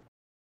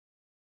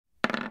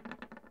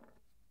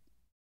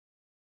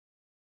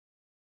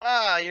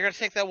 You're gonna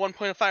take that 1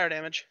 point of fire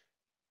damage.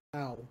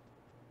 Ow.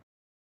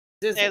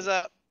 As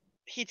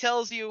he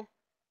tells you,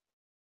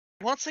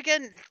 once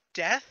again,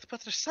 death,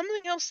 but there's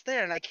something else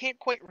there, and I can't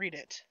quite read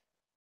it.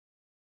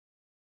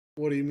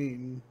 What do you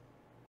mean?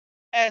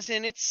 As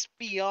in, it's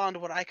beyond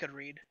what I could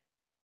read.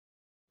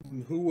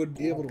 Who would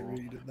be able to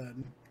read it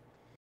then?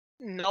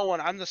 No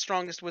one. I'm the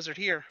strongest wizard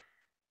here.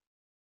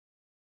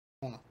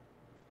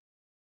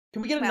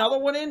 Can we get another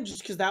one in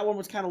just because that one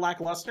was kind of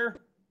lackluster?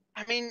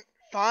 I mean,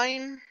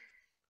 fine.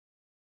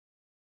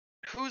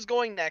 Who's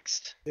going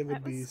next? It would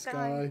That be was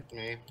Sky.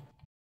 Me.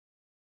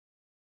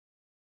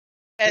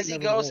 As he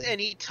never goes rolled.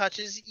 and he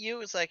touches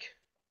you, it's like,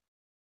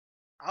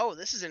 oh,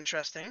 this is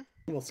interesting.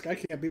 Well, Sky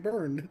can't be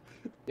burned.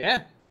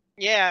 Yeah.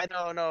 Yeah,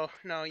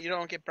 no, you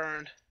don't get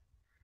burned.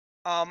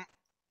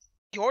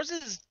 Yours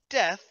is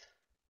death,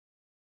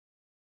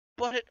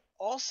 but it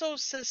also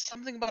says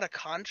something about a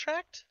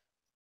contract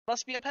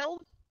must be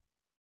upheld.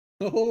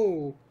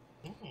 Oh,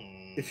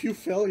 Hmm. if you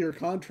fail your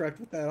contract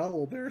with that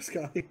owlbear,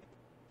 Sky.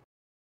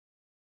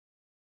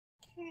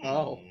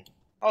 Oh. Hmm.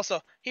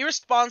 Also, he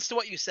responds to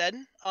what you said.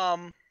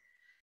 I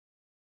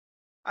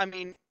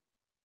mean,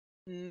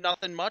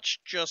 nothing much,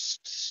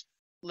 just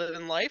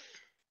living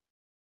life.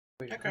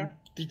 Wait, Okay.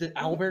 did the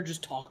owlbear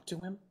just talk to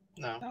him?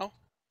 No. No.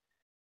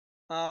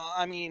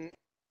 I mean,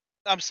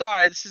 I'm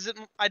sorry. This isn't.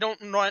 I don't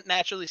not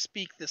naturally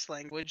speak this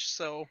language,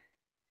 so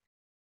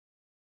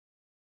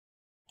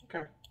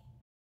Okay.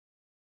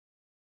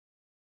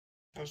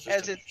 I was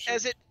just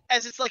interested.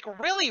 as it's like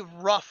really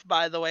rough.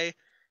 By the way,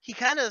 he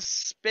kind of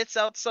spits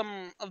out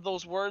some of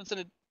those words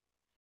in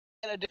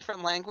a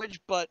different language,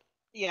 but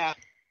yeah.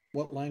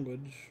 What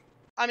language?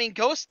 I mean,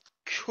 Ghost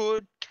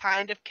could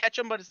kind of catch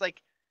him, but it's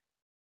like,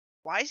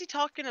 why is he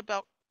talking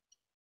about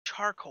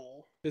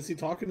charcoal? Is he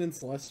talking in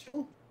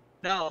Celestial?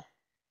 No.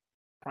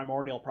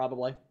 Primordial,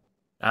 probably.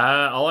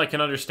 All I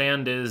can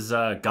understand is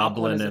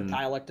goblin is a and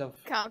dialect of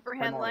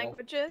Comprehend Primordial.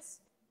 languages.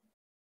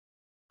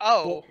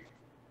 Oh.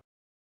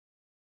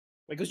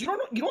 Because you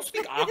don't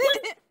speak Aquan?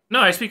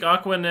 no, I speak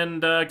Aquan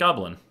and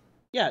goblin.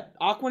 Yeah,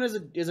 Aquan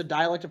is a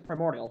dialect of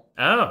Primordial.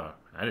 Oh,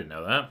 I didn't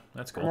know that.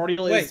 That's cool.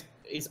 Primordial Wait,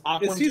 is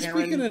Aquan. Is he Terran.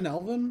 speaking in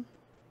Elven?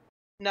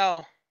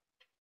 No.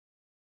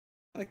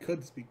 I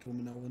could speak to him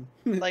in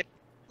Elven.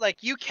 Like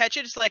you catch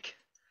it, it's like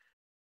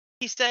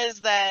he says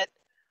that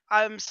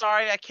I'm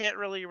sorry I can't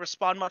really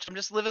respond much. I'm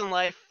just living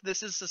life.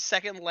 This is a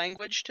second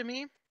language to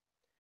me.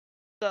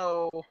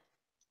 So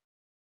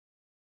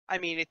I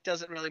mean it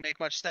doesn't really make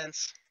much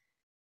sense.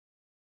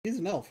 He's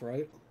an elf,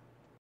 right?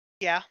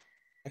 Yeah.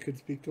 I could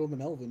speak to him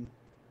in Elven.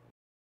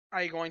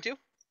 Are you going to?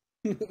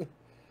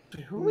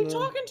 Who are we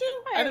talking to?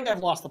 I think I've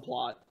lost the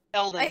plot.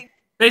 Elden.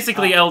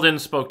 Basically, Eldon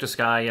spoke to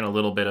Sky in a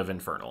little bit of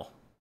Infernal.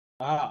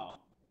 Oh.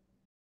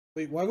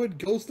 Wait, why would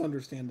Ghost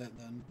understand that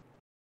then?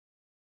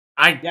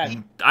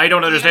 I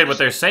don't understand what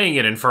they're saying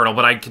in Infernal,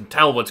 but I can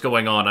tell what's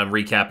going on. I'm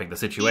recapping the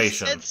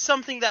situation. He said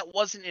something that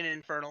wasn't in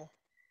Infernal.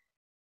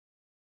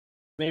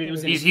 Maybe it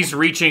was. He's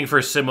reaching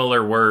for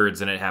similar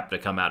words, and it happened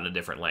to come out in a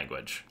different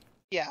language.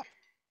 Yeah.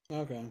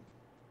 Okay.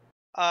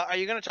 Are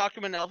you gonna talk to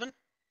him in Elven?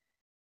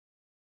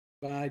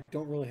 But I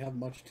don't really have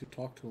much to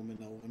talk to him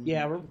in Elven.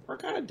 Yeah, we're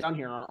kind of done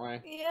here, aren't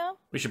we? Yeah.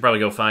 We should probably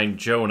go find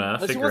Jonah,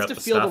 Unless he figure wants out to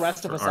the feel stuff the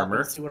rest of for us up armor.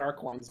 and see what our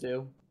coins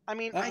do. I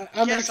mean, I'm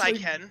I guess actually-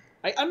 I can.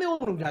 I'm the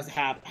only one who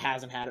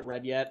hasn't had it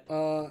read yet.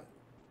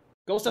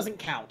 Ghost doesn't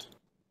count.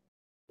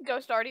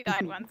 Ghost already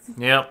died once.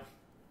 Yep.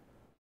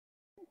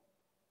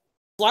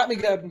 Slap me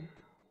good.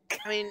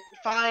 I mean,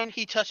 fine.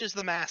 He touches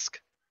the mask.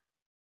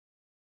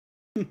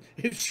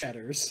 It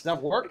shatters. Does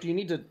that work? Do you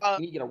need to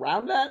get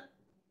around that?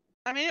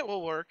 I mean, it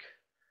will work.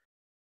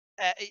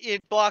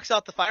 It blocks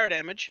out the fire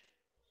damage.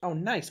 Oh,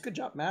 nice. Good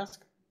job,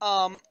 Mask.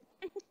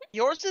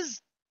 Yours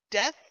is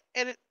death,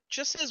 and it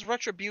just says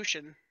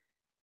retribution.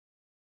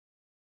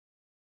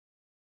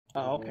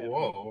 Oh, okay.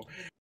 Whoa.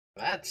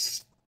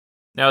 That's...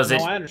 Now is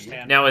it? I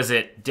understand. Now is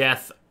it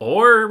death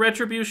or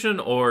retribution,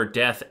 or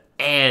death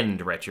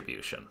and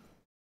retribution?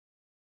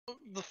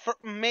 The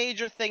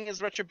major thing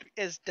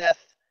is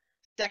death.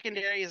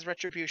 Secondary is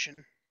retribution.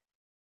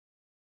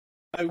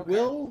 I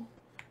will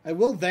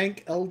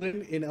thank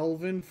Eldon in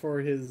Elven for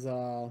his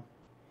for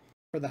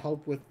the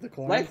help with the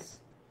coins. Right.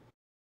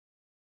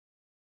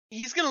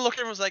 He's gonna look at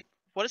him and was like,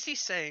 "What is he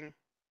saying?"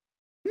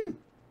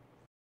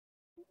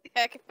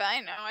 Heck if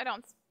I know.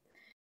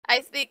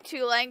 I speak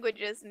 2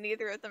 languages, and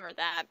neither of them are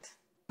that.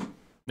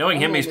 Knowing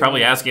him, he's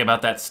probably asking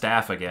about that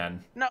staff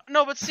again.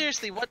 No, but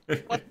seriously, what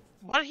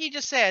did he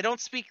just say? I don't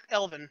speak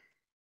Elven.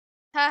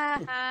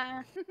 Ha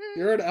ha.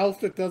 You're an elf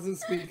that doesn't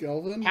speak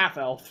Elven? Half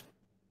elf.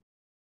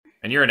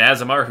 And you're an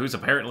Azamar who's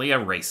apparently a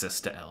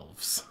racist to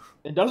elves.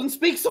 It doesn't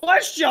speak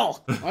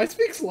Celestial! I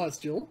speak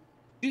Celestial.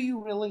 Do you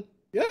really?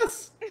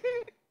 Yes.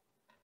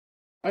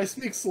 I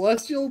speak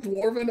Celestial,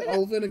 Dwarven,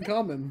 Elven, and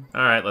Common.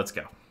 Alright, let's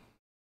go.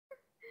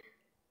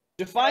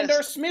 To find Yes.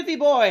 our smithy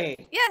boy!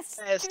 Yes.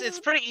 It's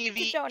pretty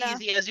easy. Jonah.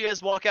 Easy as you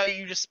guys walk out,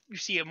 you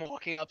see him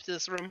walking up to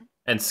this room.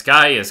 And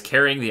Sky is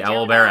carrying the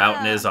owlbear out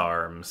in Jonah. his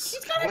arms.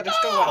 He's got a Let us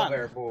go, dog!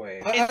 Owlbear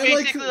boy. I It's like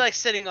basically to- like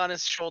sitting on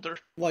his shoulder.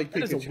 Like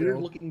That is a Pikachu.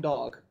 weird-looking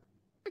dog.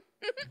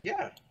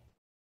 Yeah. It's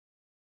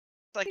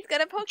like He's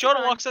got a Pokemon.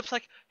 Jonah walks up,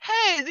 like,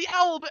 "Hey, the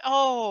owl!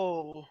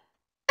 Oh."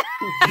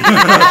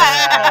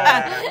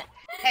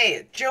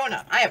 Hey,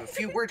 Jonah, I have a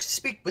few words to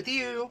speak with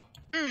you.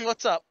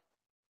 What's up?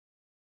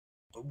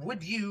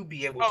 Would you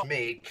be able Oh. to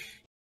make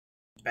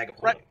a bag of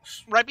Right.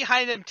 holdings? Right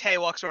behind him, Tay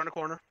walks around the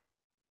corner.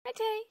 Hi,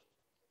 Tay.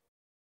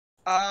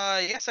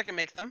 Yes, I can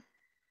make them.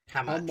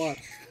 How How much?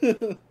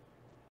 much?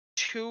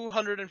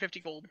 250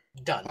 gold.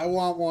 Done. I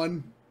want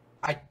one.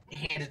 I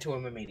hand it to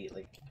him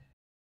immediately.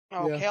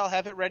 Okay, Yeah. I'll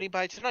have it ready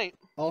by tonight.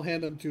 I'll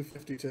hand him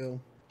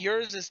 252.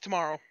 Yours is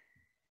tomorrow.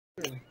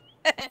 Sure.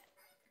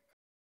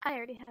 I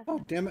already have. Oh,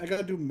 damn it, I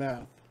gotta do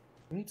math.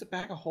 Who needs a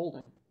bag of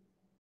holding?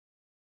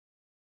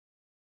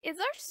 Is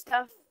our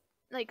stuff,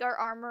 like our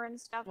armor and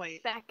stuff,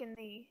 Wait. back in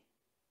the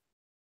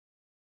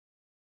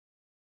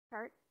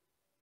cart?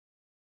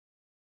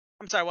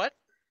 I'm sorry, what?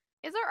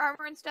 Is our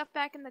armor and stuff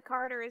back in the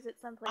cart, or is it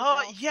someplace Oh,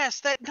 else? yes,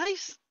 that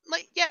nice,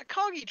 yeah,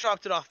 Koggy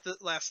dropped it off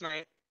last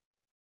night.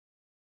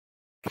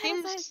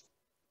 Seems,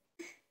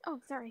 Oh,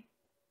 sorry.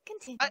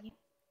 Continue.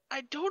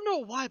 I don't know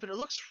why, but it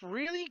looks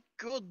really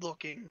good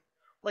looking.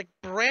 Like,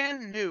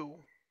 brand new.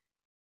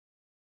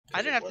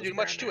 I Because didn't it have to was do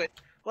much brand to new. it.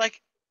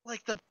 Like,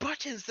 Like the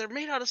buttons, they're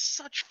made out of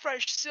such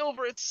fresh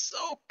silver. It's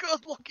so good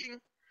looking.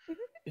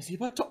 Is he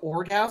about to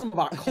orgasm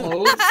about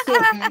clothes?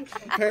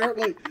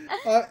 Apparently.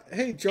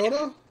 Hey,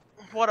 Jonah?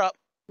 What up?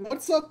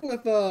 What's up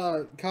with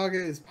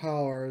Kage's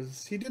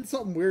powers? He did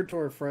something weird to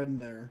our friend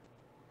there.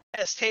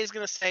 ST's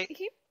gonna say,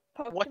 He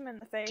poked what him in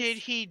the face. did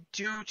he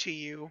do to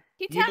you?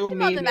 He tapped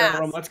him on the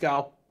bedroom. ass. Let's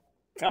go.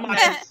 Come on.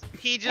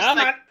 He just Come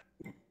like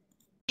on.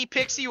 he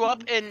picks you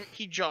up and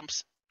he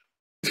jumps.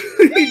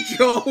 He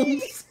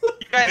jumps.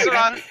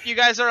 You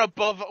guys are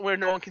above where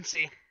no one can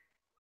see.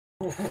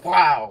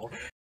 Wow.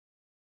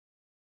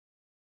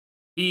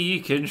 He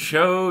can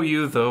show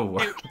you the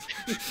world.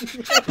 You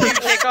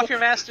take off your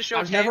mask to show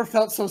I've Tay, never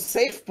felt so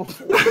safe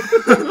before.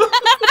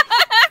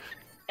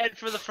 and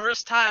for the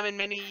first time in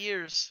many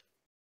years,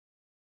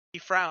 he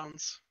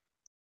frowns.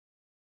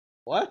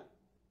 What?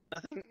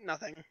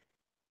 Nothing.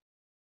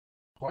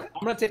 What?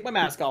 I'm gonna take my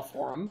mask off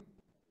for him.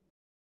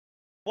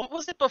 What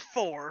was it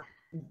before?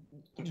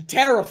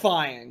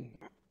 Terrifying.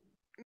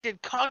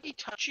 Did Kagi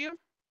touch you?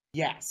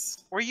 Yes.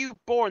 Were you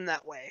born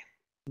that way?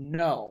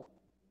 No.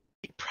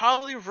 He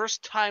probably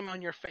reversed time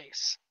on your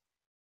face.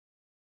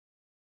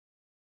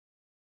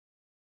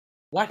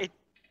 What? It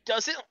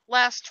doesn't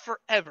last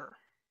forever.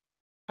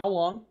 How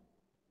long?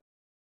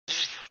 A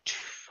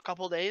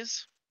couple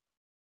days.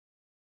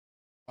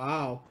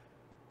 Wow.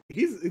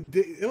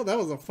 That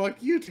was a fuck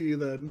you to you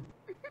then.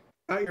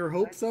 Got your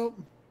hopes up?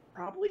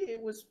 Probably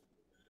it was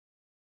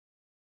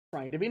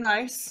trying to be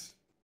nice.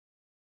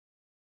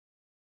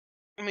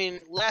 I mean,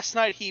 last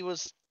night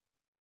he's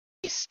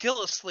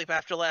still asleep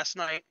after last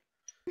night.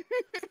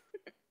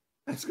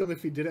 That's good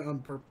if he did it on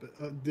purpose.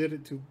 Did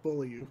it to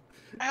bully you.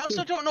 I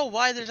also don't know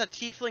why there's a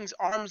tiefling's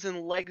arms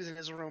and legs in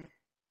his room.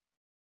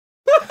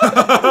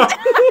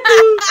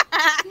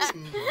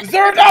 Is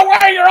there no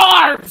way your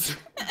arms?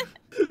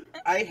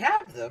 I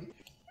have them.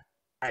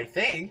 I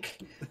think.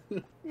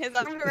 His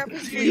arms are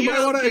represented. You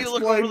might wanna do you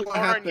look explain over the what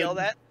corner and yell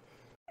that?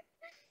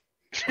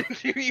 happened.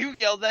 Do you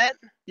yell that?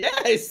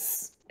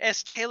 Yes.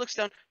 SK looks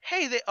down.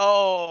 Hey,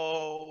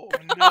 oh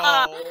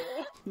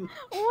no.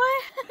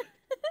 What?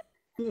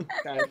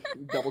 Gotta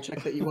double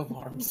check that you have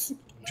arms.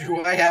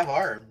 Do I have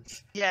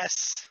arms?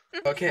 Yes.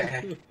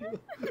 Okay.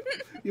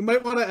 You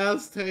might want to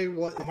ask Tay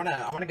what. I'm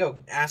gonna go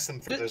ask them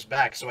for those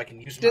back so I can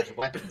use them as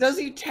weapons. Does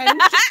he tend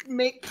to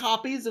make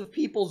copies of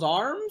people's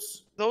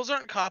arms? Those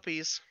aren't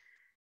copies.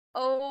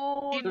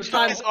 Oh, He There's took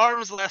time- his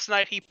arms last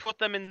night. He put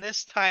them in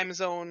this time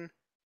zone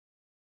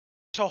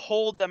to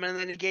hold them, and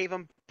then he gave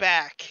them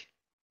back.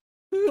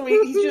 So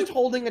he's just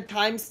holding a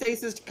time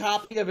stasis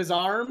copy of his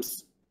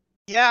arms?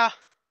 Yeah.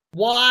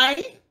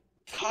 Why?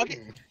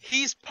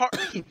 He's part.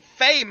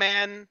 Faye,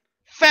 man.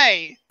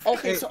 Faye.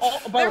 Okay, so by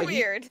the they're way,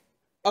 weird.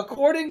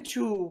 according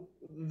to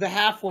the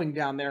halfling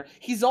down there,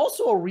 he's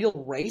also a real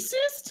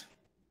racist?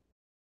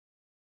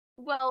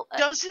 Well,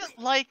 Doesn't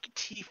like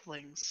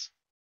tieflings.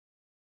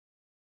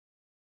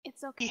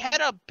 it's okay. He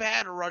had a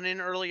bad run-in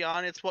early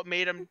on. It's what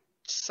made him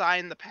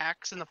sign the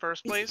packs in the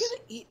first place.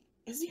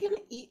 Is he gonna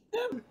eat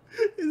them?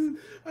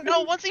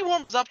 No, once he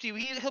warms up to you,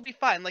 he'll be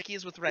fine, like he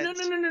is with Reds.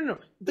 No.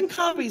 The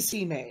copies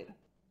he made.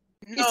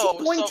 No, Is he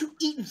going to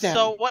eat them?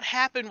 So what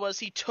happened was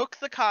he took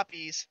the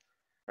copies,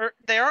 or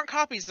they aren't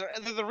copies, they're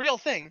the real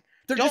thing.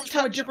 They're don't just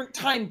from a touch- different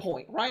time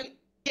point, right?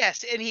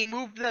 Yes, and he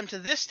moved them to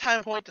this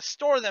time point to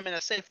store them in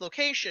a safe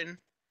location,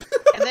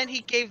 and then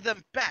he gave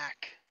them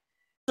back.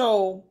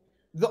 So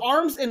the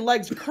arms and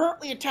legs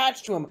currently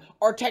attached to him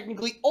are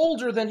technically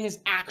older than his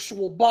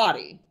actual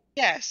body.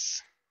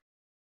 Yes.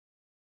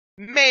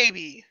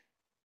 Maybe.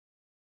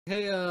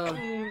 Hey,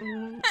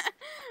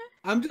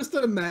 I'm just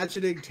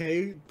imagining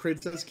Tay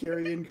princess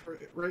carrying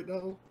right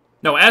now.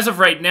 No, as of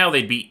right now,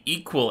 they'd be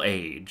equal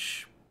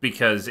age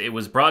because it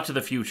was brought to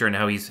the future, and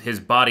now his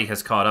body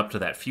has caught up to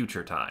that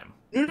future time.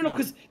 No,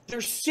 because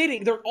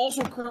they're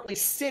also currently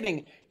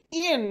sitting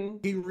in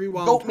He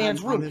rewound Goatman's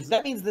time on room. his-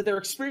 That means that they're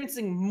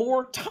experiencing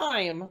more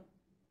time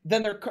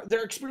than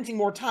they're experiencing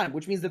more time,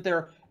 which means that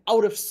they're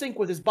out of sync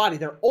with his body.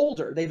 They're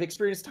older. They've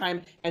experienced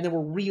time, and then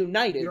were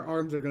reunited. Your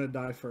arms are gonna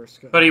die first.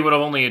 But he would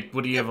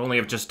he have only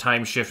just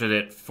time shifted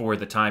it for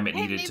the time it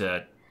needed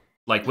to?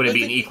 Like, would it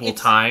be an equal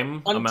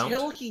time amount?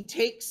 Until he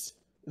takes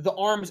the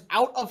arms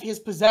out of his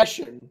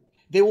possession,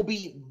 they will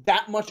be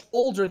that much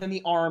older than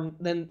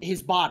than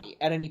his body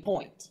at any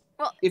point.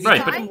 Well, If Right,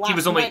 took but them he last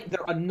was only- night, they're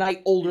a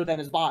night older than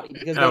his body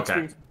because they Okay.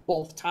 experience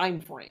both time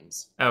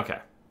frames. Okay.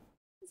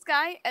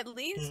 Sky, at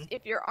least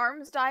if your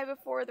arms die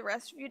before the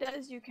rest of you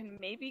does, you can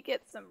maybe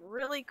get some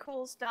really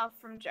cool stuff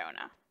from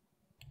Jonah.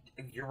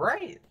 You're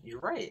right. You're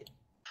right.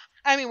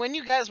 I mean, when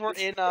you guys were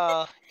in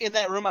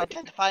that room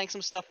identifying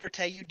some stuff for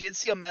Tay, you did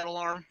see a metal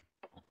arm.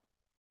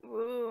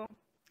 Ooh.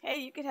 Hey,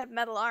 you could have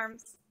metal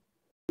arms.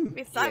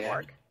 Be a Yeah.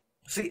 cyborg.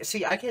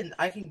 See, I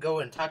can go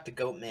and talk to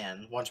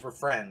Goatman once we're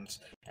friends,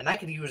 and I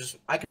can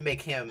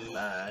make him.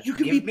 You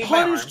can give be me my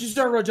punished, arms.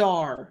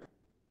 Zeradar.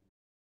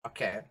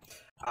 Okay.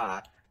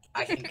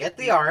 I can get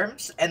the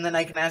arms, and then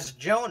I can ask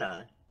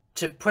Jonah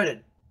to put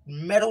a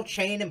metal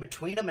chain in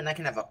between them, and I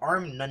can have an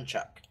arm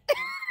nunchuck.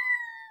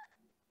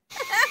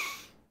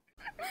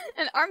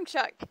 An arm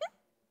chuck.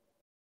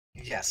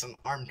 Yes, an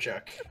arm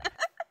chuck.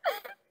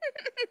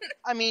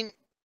 I mean,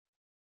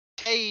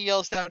 Kay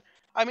yells down.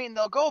 I mean,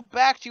 they'll go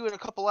back to you in a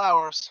couple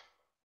hours.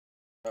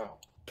 Oh.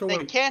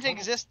 They can't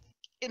exist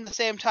in the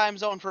same time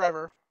zone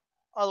forever.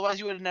 Otherwise,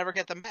 you would never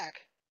get them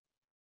back.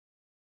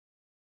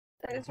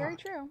 That is very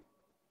true.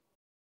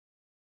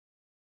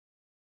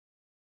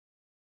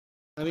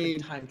 I mean,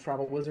 Time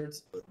travel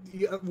wizards.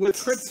 yeah,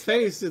 with Crit's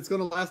face, it's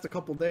gonna last a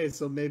couple days,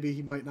 so maybe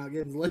he might not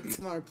get his legs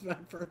and arms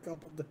back for a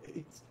couple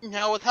days.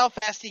 Now, with how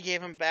fast he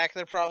gave him back,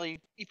 he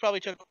probably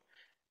took.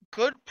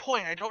 Good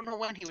point. I don't know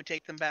when he would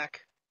take them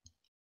back.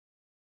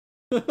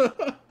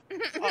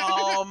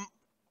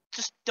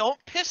 Just don't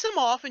piss him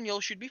off, and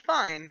you should be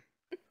fine.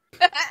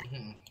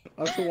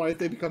 That's why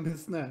they become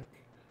his snack.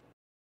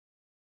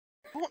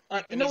 You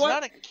know He's what?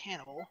 not a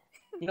cannibal.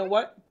 You know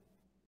what?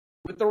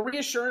 With the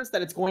reassurance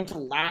that it's going to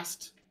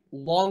last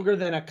longer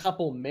than a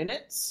couple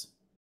minutes,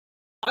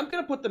 I'm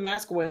gonna put the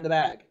mask away in the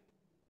bag.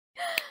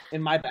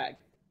 In my bag.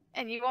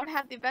 And you won't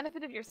have the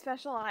benefit of your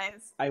special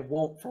eyes. I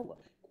won't for...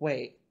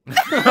 Wait.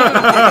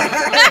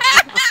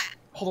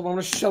 Hold on, I'm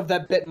gonna shove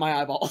that bit in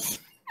my eyeballs.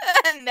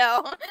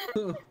 No.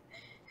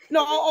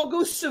 No, I'll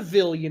go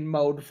civilian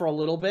mode for a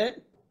little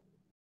bit.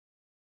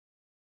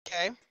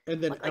 Okay.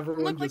 And then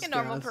everyone Look like just a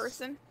normal gasps.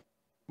 person.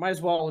 Might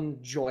as well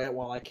enjoy it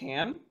while I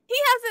can. He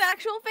has an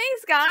actual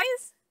face,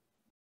 guys.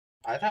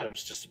 I thought it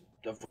was just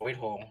a void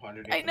hole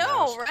underneath. I the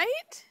know, mask.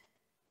 right?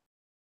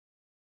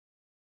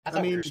 I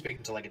thought we mean- were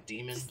speaking to like a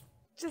demon. Just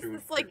Through-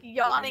 this like through-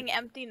 yawning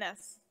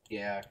emptiness.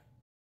 Yeah.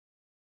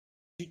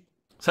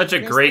 Such a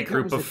You guys great think I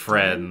group was of a demon?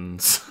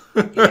 friends.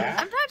 Yeah.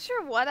 I'm not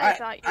sure what I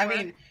thought you I were.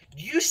 mean,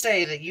 you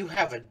say that you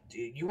have a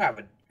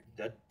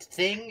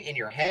thing in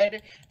your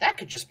head. That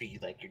could just be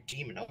like your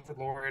demon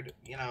overlord.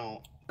 You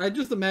know. I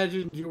just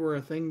imagined you were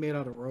a thing made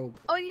out of rope.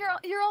 Oh,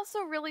 you're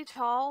also really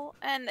tall,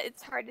 and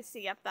it's hard to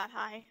see up that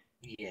high.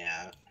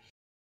 Yeah.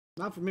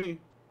 Not for me.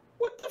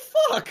 What the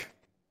fuck?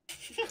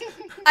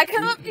 I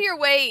come up to your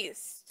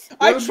waist.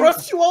 I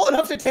trust you all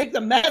enough to take the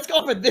mask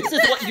off, and this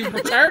is what you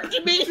returned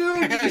to me?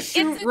 Dude, you It's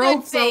shoot a good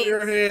ropes out face.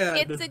 your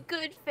head. It's a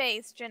good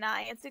face,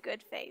 Janai. It's a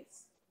good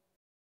face.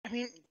 I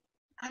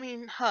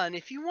mean, hun,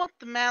 if you want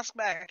the mask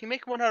back, I can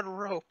make one out of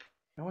rope.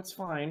 No, it's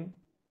fine.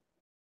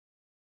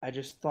 I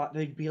just thought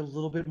they'd be a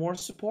little bit more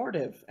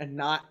supportive, and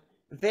not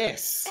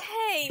this.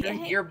 Hey,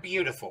 hey, You're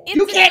beautiful. It's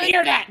You a can't good-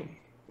 hear that!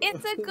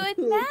 It's a good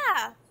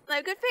mask.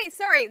 A good face.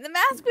 Sorry, the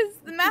mask was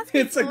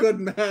It's a good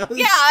mask.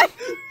 Yeah.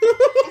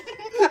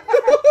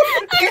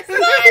 I'm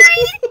sorry.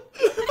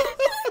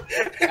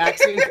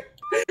 Actually,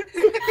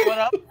 What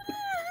up?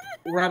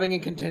 we're having a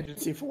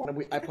contingency for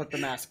when I put the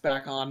mask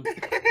back on.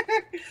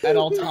 At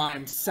all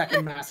times.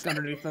 Second mask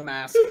underneath the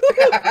mask.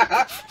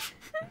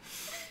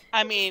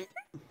 I mean,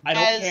 I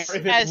don't As- care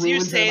if it as you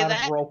ruins the say amount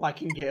that- of rope I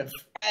can give.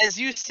 as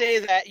you say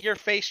that, your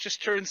face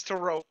just turns to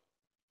rope.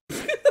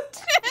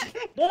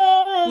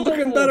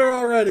 Looking better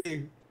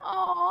already.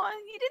 Aw,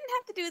 you didn't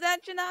have to do that,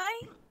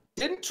 Janai.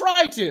 Didn't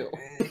try to.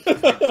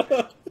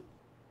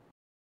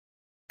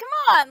 Come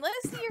on, let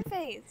us see your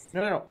face.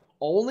 No.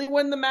 Only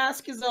when the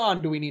mask is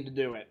on do we need to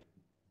do it.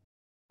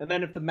 And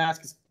then if the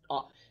mask is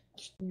on.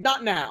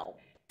 Not now.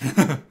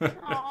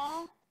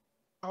 Aw.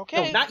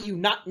 Okay. No, not you.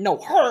 No,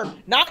 her.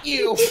 Not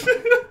you.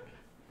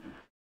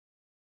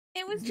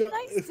 It was Ja-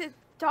 nice to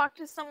talk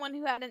to someone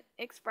who had an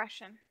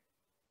expression.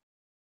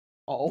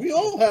 Oh. We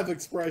all have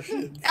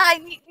expressions.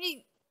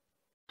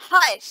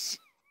 Hush.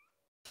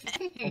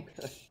 Okay.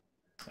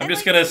 I'm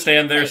just gonna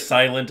stand there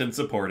silent and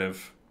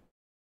supportive.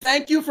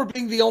 Thank you for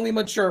being the only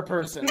mature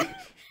person.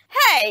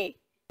 Hey!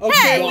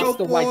 Okay, You rope lost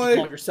the right to boy.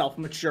 call yourself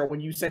mature when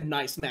you said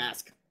nice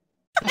mask.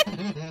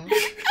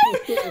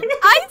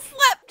 I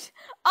slept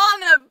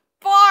on a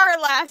bar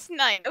last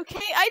night, okay?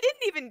 I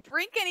didn't even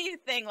drink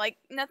anything, like,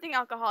 nothing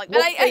alcoholic. But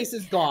Rope face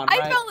is gone, I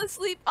right? fell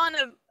asleep on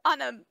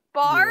a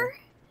bar,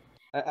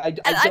 I and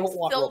don't I'm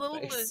want still a rope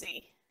little face.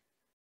 woozy.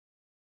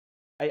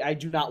 I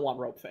do not want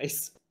rope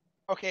face.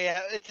 Okay,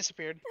 yeah, it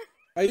disappeared.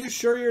 Are you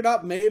sure you're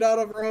not made out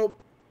of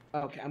rope?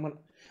 Okay, I'm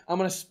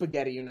gonna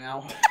spaghetti you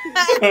now.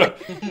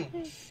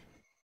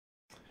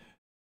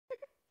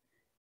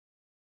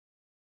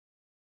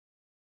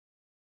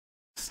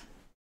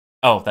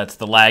 Oh, that's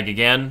the lag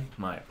again.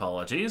 My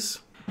apologies.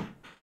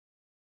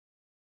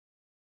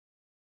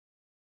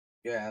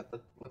 Yeah,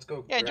 let's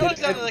go. Yeah, grab Jordan's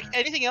it. got, like,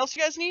 anything else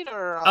you guys need,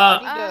 or Uh,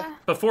 I need to...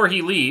 Before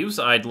he leaves,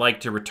 I'd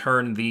like to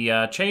return the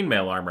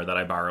chainmail armor that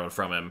I borrowed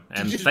from him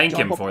and Just thank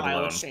him dump a for the pile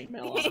loan. of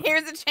chainmail on him.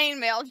 Here's a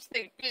chainmail. Just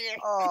like,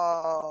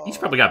 Oh, He's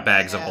probably got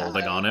bags of yeah.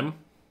 holding on him.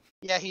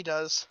 Yeah, he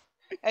does.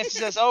 And she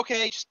says,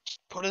 okay, just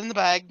put it in the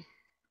bag.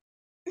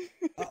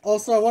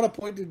 Also, I want to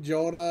point to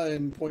Jonah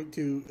and point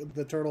to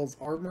the turtle's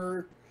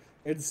armor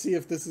and see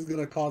if this is going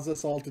to cause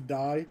us all to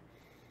die.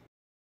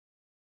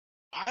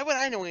 Why would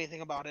I know anything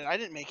about it? I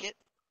didn't make it.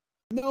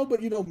 No,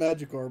 but you know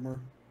magic armor.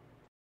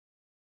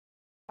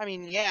 I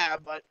mean, yeah,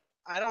 but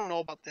I don't know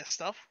about this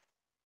stuff.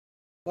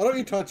 Why don't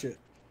you touch it?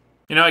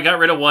 You know, I got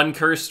rid of one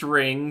cursed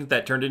ring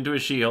that turned into a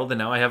shield, and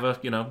now I have a,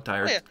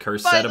 entire Oh, yeah.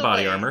 cursed By set of the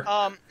body way, armor.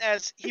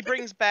 As he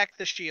brings back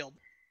the shield.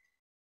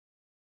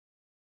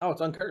 Oh,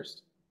 it's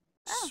uncursed.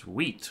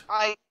 Sweet.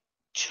 I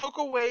took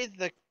away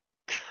the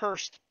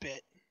cursed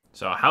bit.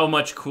 So how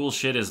much cool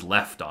shit is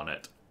left on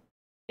it?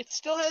 It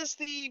still has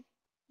the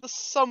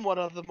somewhat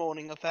of the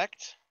moaning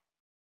effect.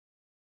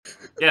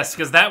 Yes,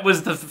 because that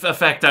was the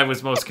effect I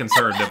was most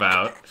concerned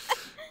about.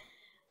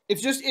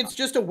 It's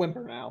just a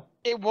whimper now.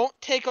 It won't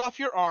take off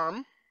your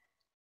arm.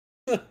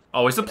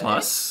 Always a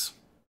plus.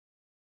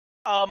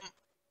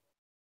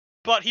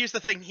 But here's the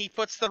thing: he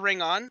puts the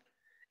ring on,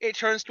 it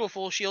turns to a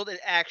full shield. It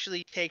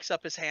actually takes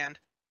up his hand.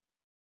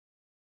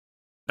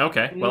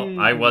 Okay, well,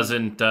 I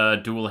wasn't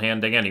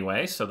dual-handing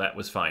anyway, so that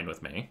was fine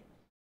with me.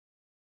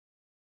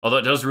 Although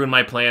it does ruin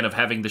my plan of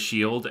having the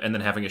shield and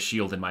then having a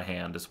shield in my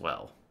hand as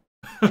well.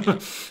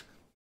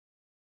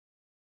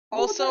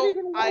 Also, It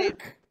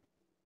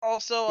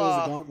was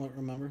a gauntlet,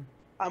 remember?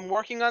 I'm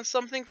working on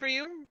something for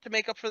you to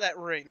make up for that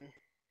ring.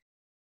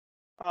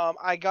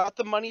 I got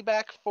the money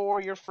back for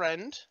your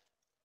friend.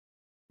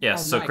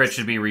 Yes, Oh, so nice. Crit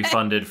should be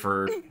refunded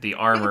for the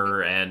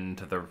armor and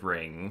the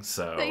ring,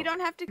 so... So you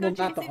don't have to go Well,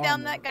 not the chasing down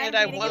armor. that guy. And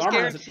I beating was him up.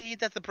 guaranteed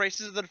that the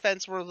braces of the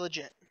defense were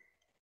legit.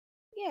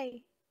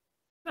 Yay.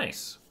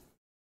 Nice.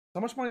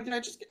 How much money did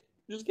I just get?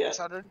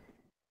 600.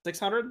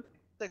 600?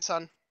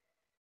 600.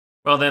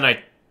 Well, then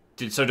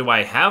do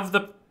I have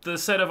the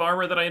set of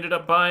armor that I ended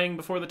up buying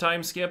before the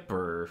time skip,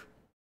 or...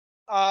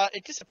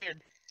 It disappeared.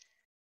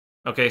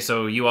 Okay,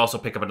 so you also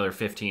pick up another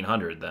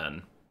 1,500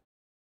 then.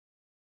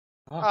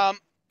 Oh,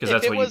 Because If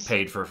that's it what was- you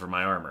paid for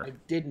my armor. I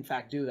did in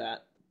fact do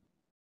that.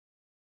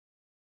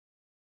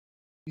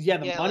 Yeah,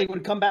 the Yeah, money like-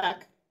 would come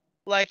back.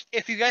 Like,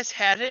 if you guys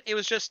had it, it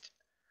was just...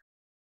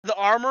 The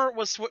armor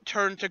was what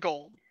turned to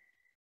gold.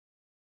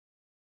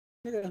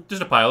 Yeah.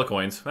 Just a pile of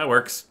coins. That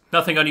works.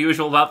 Nothing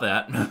unusual about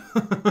that.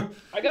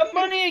 I got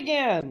money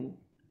again!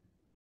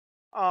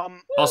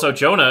 Also,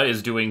 Jonah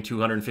is doing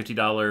 $250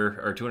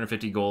 or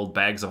 250 gold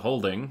bags of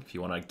holding, if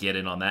you want to get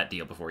in on that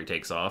deal before he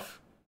takes off.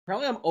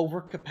 Apparently I'm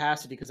over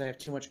capacity because I have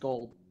too much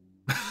gold.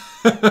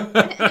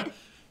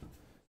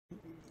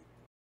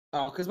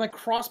 Oh, because my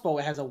crossbow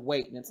has a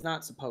weight and it's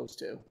not supposed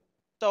to.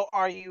 So,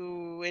 are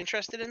you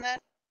interested in that?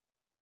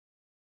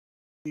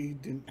 He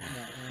didn't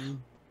that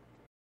one.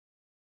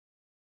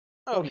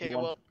 Okay, Only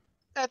one. well,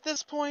 at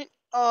this point,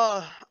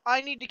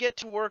 I need to get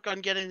to work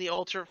on getting the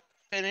altar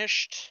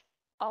finished.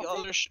 The Altar?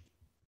 altar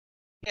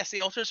yes,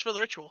 the altars for the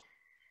ritual.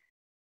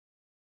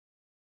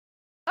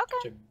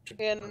 Okay.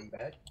 To And- bring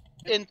back.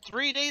 In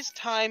 3 days'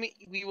 time,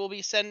 we will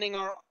be sending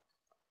our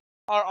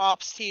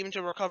ops team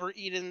to recover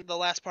Eden, the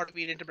last part of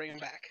Eden, to bring him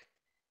back.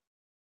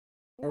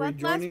 Are we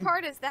What last joining?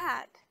 part is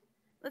that?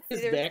 Let's see.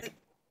 His There's dick.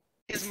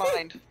 His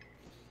mind.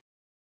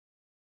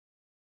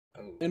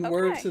 Oh. And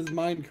where's Okay. his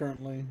mind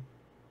currently?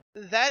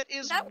 That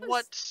is That was-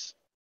 what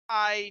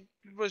I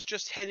was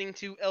just heading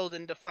to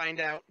Eldon to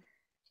find out.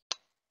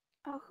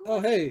 Oh, who Oh,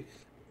 hey,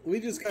 we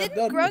just got Didn't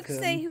done Grug with him.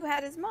 say who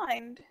had his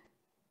mind?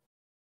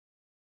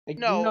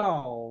 No.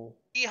 No.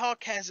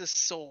 Ehawk has his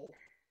soul.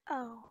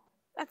 Oh,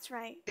 that's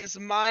right. His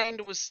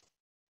mind was...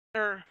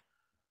 I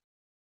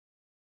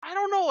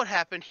don't know what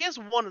happened. He has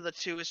one of the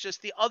two. It's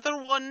just the other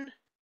one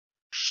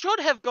should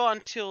have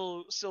gone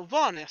to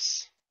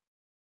Sylvanas.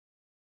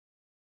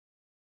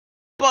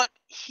 But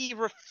he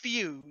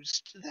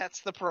refused.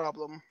 That's the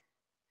problem.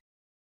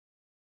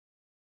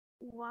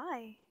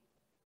 Why?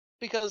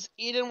 Because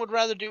Eden would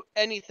rather do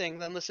anything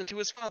than listen to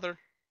his father.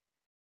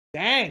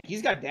 Dang,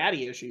 he's got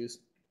daddy issues.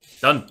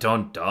 Dun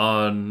dun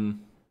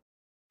dun.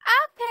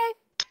 Okay.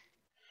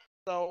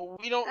 So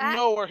we don't Ah.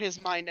 know where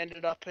his mind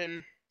ended up,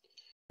 and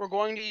we're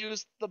going to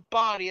use the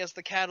body as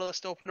the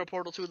catalyst to open a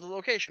portal to the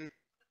location.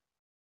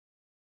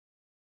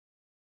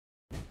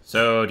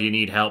 So, do you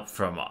need help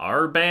from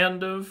our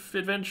band of We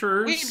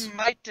adventurers?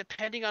 might,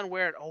 depending on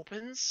where it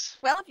opens.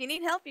 Well, if you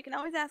need help, you can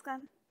always ask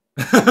on.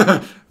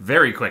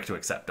 Very quick to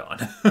accept on.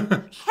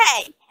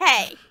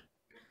 Hey!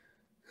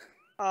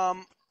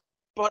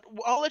 But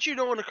I'll let you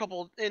know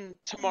in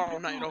tomorrow Oh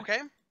my night, God. okay?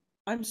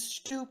 I'm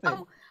stupid.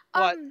 Oh,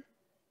 What?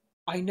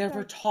 I never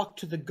sorry. talked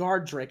to the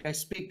guard Drake. I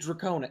speak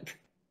Draconic.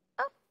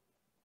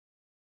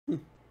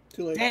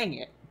 Too late. Dang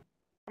it.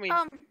 I mean,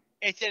 um,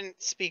 it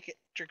didn't speak it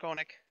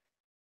Draconic.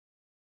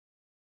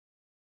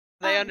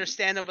 They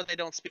understand it, but they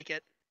don't speak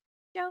it.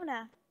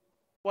 Jonah,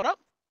 What up?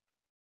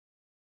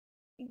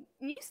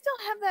 you still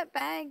have that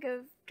bag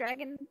of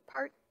dragon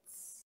parts?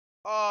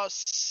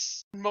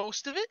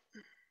 Most of it?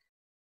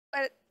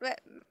 But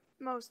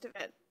most of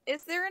it.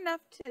 Is there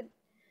enough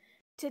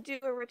to do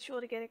a ritual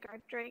to get a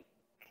guard drake?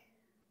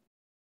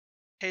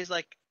 Pays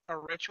like a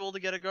ritual to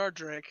get a guard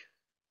drake.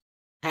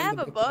 I Hand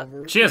have the a book.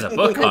 over. She has a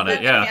book on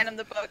it, yeah. Hand him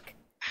the book.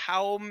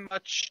 How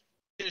much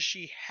does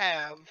she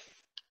have?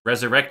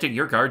 Resurrecting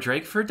your guard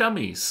drake for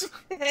dummies.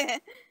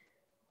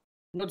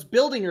 No, it's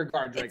building your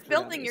guard Drake. It's for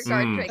building your dummies.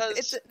 guard Mm.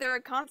 drake. They're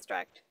a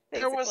construct,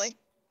 There basically.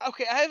 was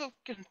okay. I have a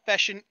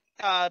confession.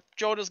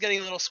 Jonah's getting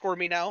a little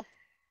squirmy now.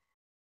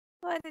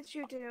 What did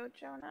you do,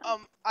 Jonah?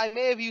 I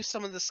may have used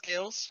some of the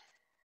scales.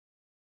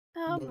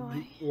 Oh But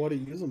boy. What do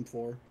you use them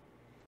for?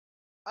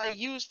 I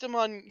used them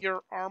on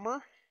your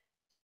armor.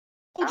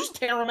 Oh, just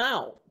tear him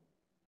out.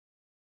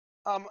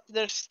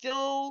 There's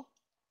still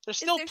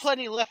there-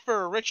 plenty left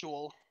for a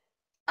ritual.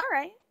 All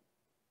right.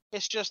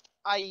 It's just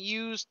I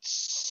used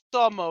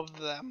some of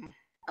them.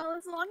 Oh,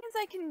 as long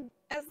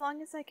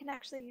as I can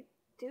actually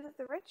do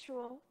the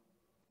ritual.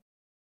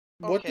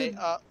 Okay.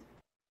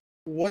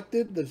 What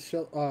did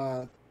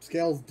the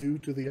scales do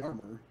to the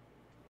armor?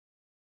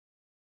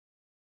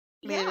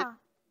 Made Yeah.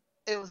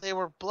 They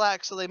were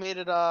black, so they made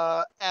it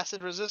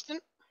acid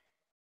resistant.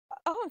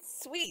 Oh,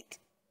 sweet.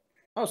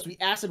 Oh, so the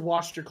acid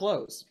washed your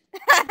clothes.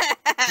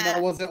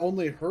 Now, was it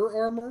only her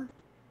armor,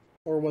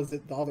 or was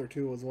it the other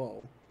two as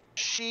well?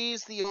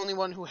 She's the only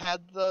one who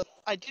had the.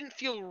 I didn't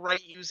feel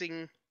right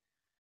using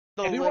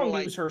the Everyone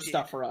little use I her did.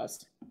 stuff for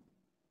us.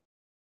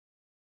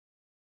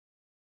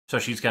 So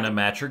she's gonna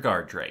match her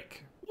guard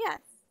drake. Yes.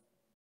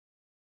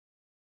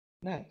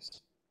 Nice.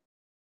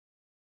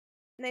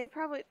 They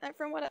probably,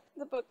 from what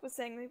the book was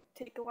saying, they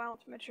take a while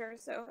to mature,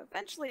 so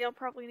eventually I'll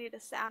probably need a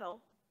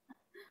saddle.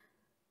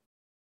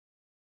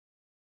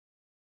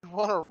 You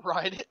want to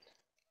ride it?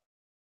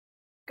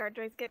 Guard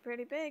drakes get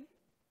pretty big.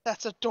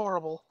 That's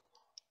adorable.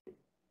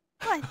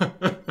 What?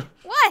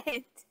 What?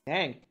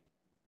 Dang.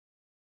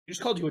 You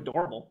just called you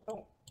adorable.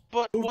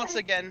 But once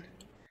again,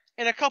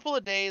 in a couple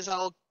of days,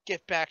 I'll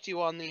get back to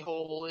you on the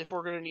whole if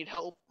we're gonna need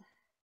help.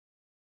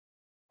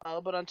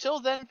 But until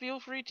then, feel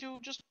free to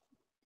just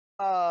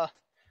the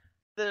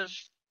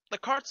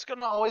cart's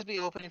gonna always be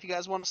open if you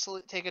guys want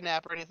to take a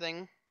nap or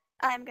anything.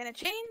 I'm gonna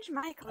change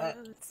my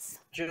clothes.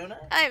 Jonah,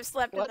 I have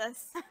slept What? in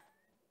this.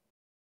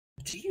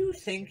 do you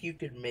think you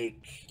could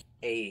make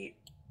a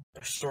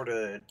sort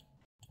of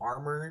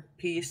armor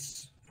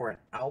piece for an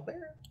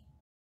owlbear?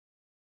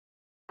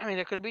 I mean,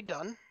 it could be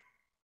done.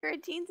 You're a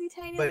teensy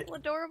tiny But- little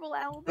adorable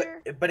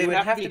owlbear. But it would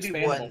have to be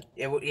expandable. one.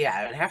 It would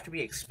have to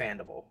be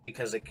expandable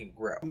because it can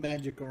grow.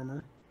 Magic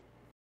armor.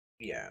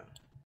 Yeah.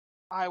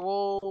 I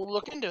will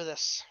look into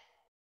this.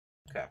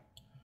 Okay.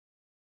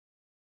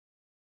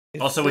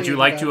 It's Also, would you saying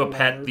like that to aloud.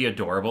 pet the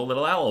adorable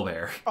little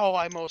owlbear? Oh,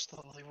 I most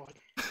totally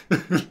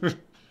would.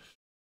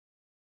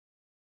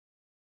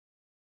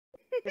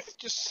 It's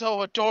just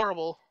so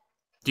adorable.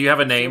 Do you have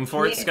a name So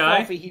for it, he ain't Sky?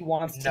 Fluffy, he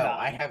wants to No,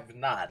 die. I have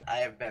not. I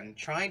have been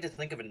trying to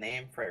think of a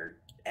name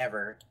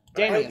forever.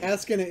 Damien. I'm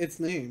asking it its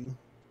name.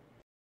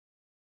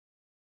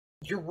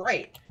 You're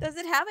right. Does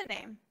it have a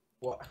name?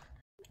 Well, I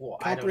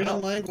don't know.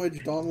 Comprehend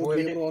language. Dawn will Would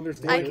be it- able to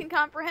understand I it. can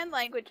comprehend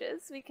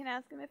languages. We can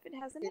ask him if it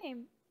has a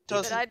name.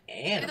 Doesn't But it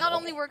Animal. not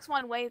only works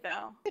one way,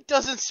 though. it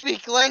doesn't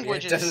speak It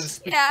languages? doesn't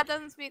speak. Yeah, it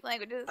doesn't speak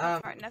languages. It's not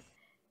Um, smart enough.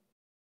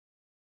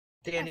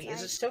 Danny, That's is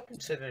it right. still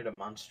considered a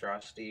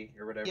monstrosity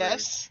or whatever?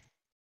 Yes.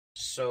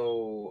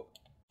 So,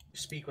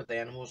 speak with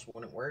animals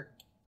wouldn't work?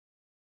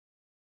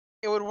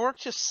 It would work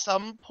to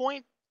some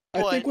point,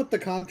 I think but with the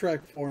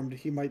contract formed,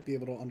 he might be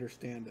able to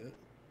understand it.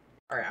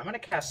 Alright, I'm gonna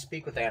cast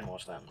speak with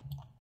animals then.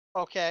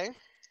 okay.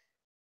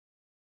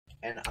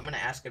 And I'm gonna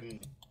ask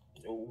him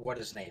what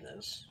his name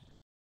is.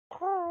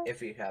 If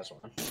he has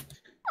one.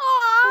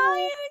 Aww,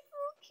 yeah, it's so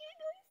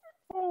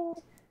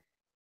cute.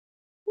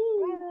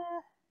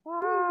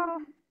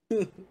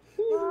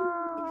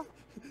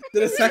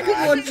 Did a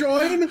second one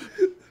join?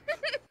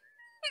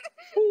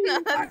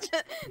 No,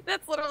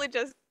 that's literally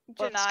just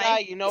But Janai. Sky,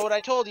 you know what I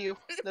told you.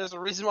 There's a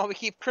reason why we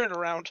keep Crit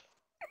around.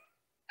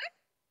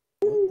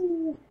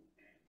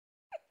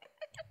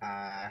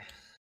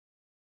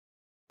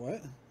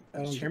 What? I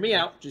don't Just hear get me that.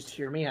 out. Just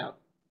hear me out.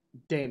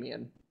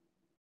 Damien.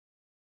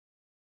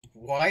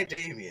 Why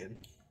Damien?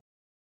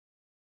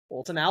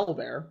 Well, it's an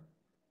owlbear.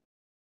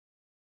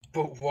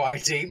 But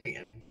why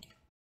Damien?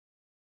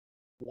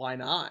 Why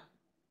not?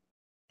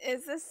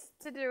 Is this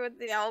to do with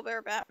the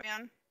owlbear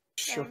Batman?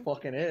 Sure Same.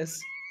 fucking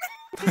is.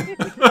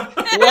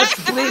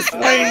 What's Bruce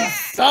Wayne's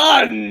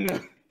son?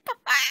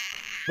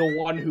 The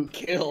one who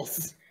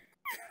kills.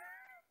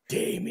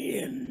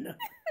 Damien.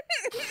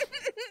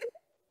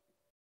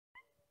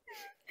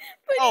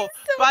 But Oh, he's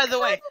so by the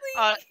way,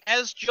 cuddly.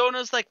 as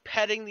Jonah's like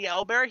petting the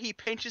owlbear, he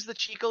pinches the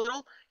cheek a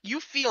little. You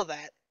feel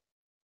that.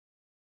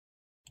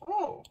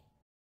 Oh.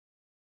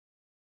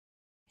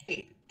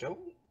 Hey, don't.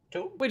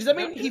 Wait, does that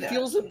don't mean do he that.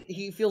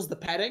 feels the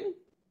petting?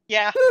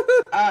 Yeah.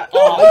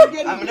 Oh, you're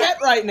getting I'm gonna- pet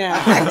right now.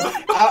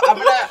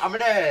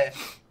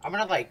 I'm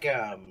gonna like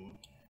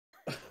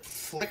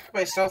flick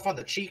myself on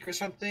the cheek or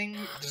something.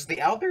 Does the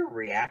owlbear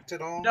react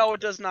at all? No,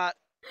 it does not.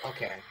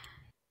 Okay,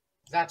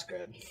 that's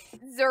good.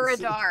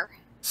 Zuradar.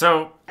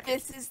 So,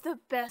 This is the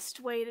best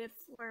way to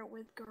flirt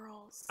with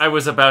girls. I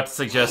was about to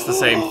suggest the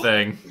same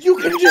thing. You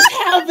can just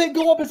have it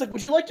go up. It's like,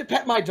 would you like to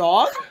pet my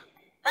dog?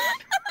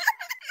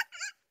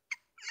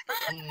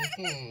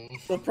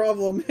 Mhm. The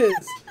problem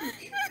is,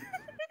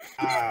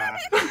 Uh,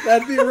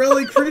 that'd be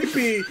really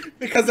creepy,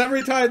 because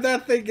every time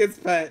that thing gets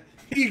pet,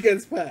 he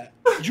gets pet.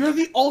 You're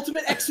the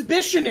ultimate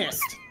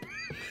exhibitionist.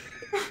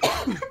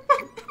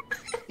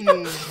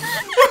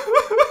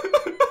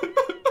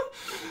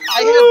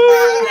 I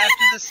have more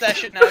after this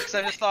session now because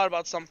I just thought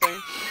about something.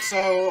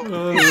 so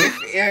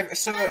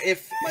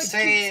if My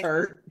say cheeks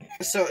hurt.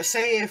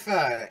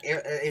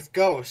 if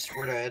Ghost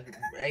were to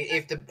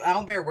if the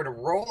owlbear were to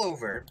roll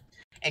over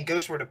and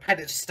Ghost were to pet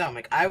its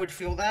stomach, I would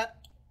feel that.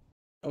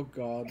 Oh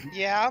God.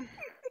 Yeah.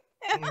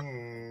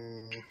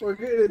 We're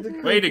getting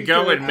into Way to creepy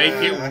go and make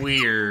territory. it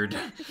weird.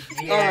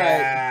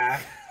 Yeah.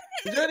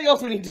 Is there anything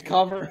else we need to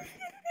cover?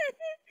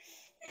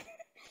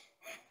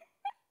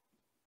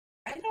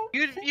 I don't.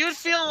 You'd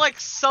feel like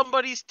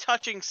somebody's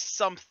touching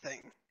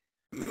something.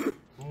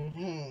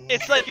 Mhm.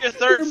 It's like your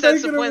third You're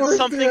sense making of it when worse,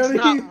 something's Danny.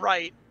 not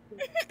right.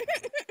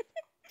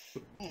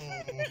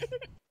 Mhm.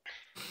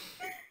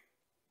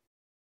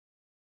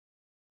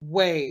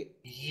 Wait,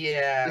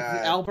 Yeah.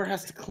 the Albert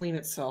has to clean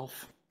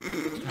itself.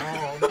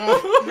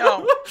 Oh,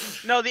 no.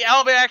 No, the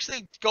owlbear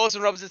actually goes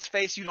and rubs its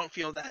face. You don't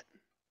feel that.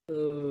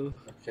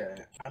 Okay,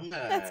 I'm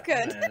gonna. That's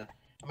good.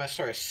 I'm gonna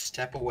sort of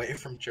step away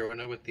from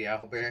Jonah with the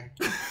owlbear.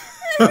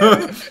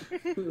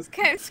 It's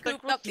kind of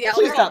scooped up the Please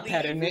Albert. stop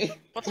petting me.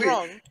 What's Wait,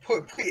 wrong?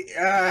 Please,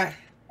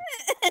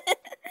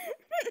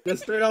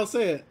 Just straight out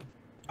say it.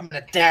 I'm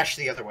gonna dash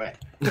the other way.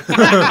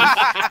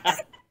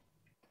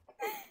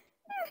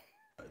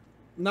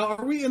 Now,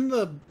 are we in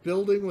the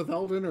building with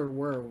Eldon, or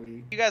where are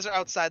we? You guys are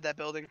outside that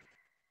building.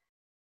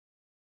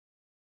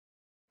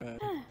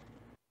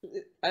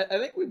 I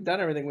think we've done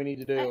everything we need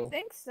to do. I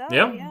think so.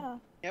 Yeah.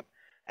 Yeah.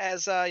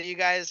 As you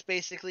guys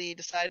basically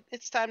decide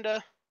it's time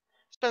to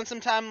spend some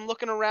time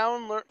looking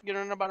around,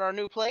 learning about our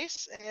new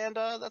place, and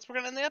that's where we're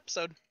gonna end the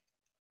episode.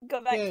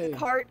 Go back to Yay. the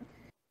cart.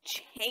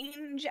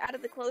 Change out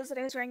of the clothes that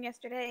I was wearing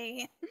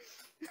yesterday.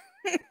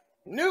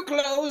 New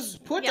clothes,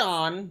 put Yes.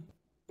 on.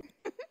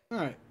 All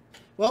right.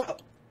 Well,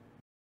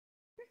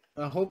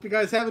 I hope you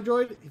guys have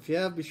enjoyed. If you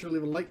have, be sure to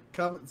leave a like,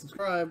 comment, and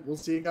subscribe. We'll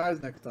see you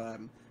guys next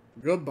time.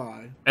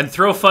 Goodbye. And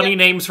throw funny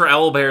names for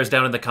owlbears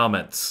down in the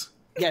comments.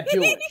 Yeah,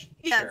 do it.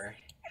 Yes. Sure.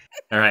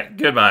 Alright,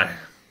 goodbye.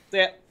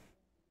 Yeah.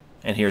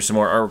 And here's some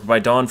more artwork by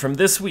Dawn from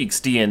this week's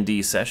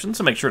D&D session,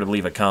 so make sure to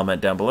leave a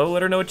comment down below,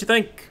 let her know what you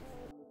think.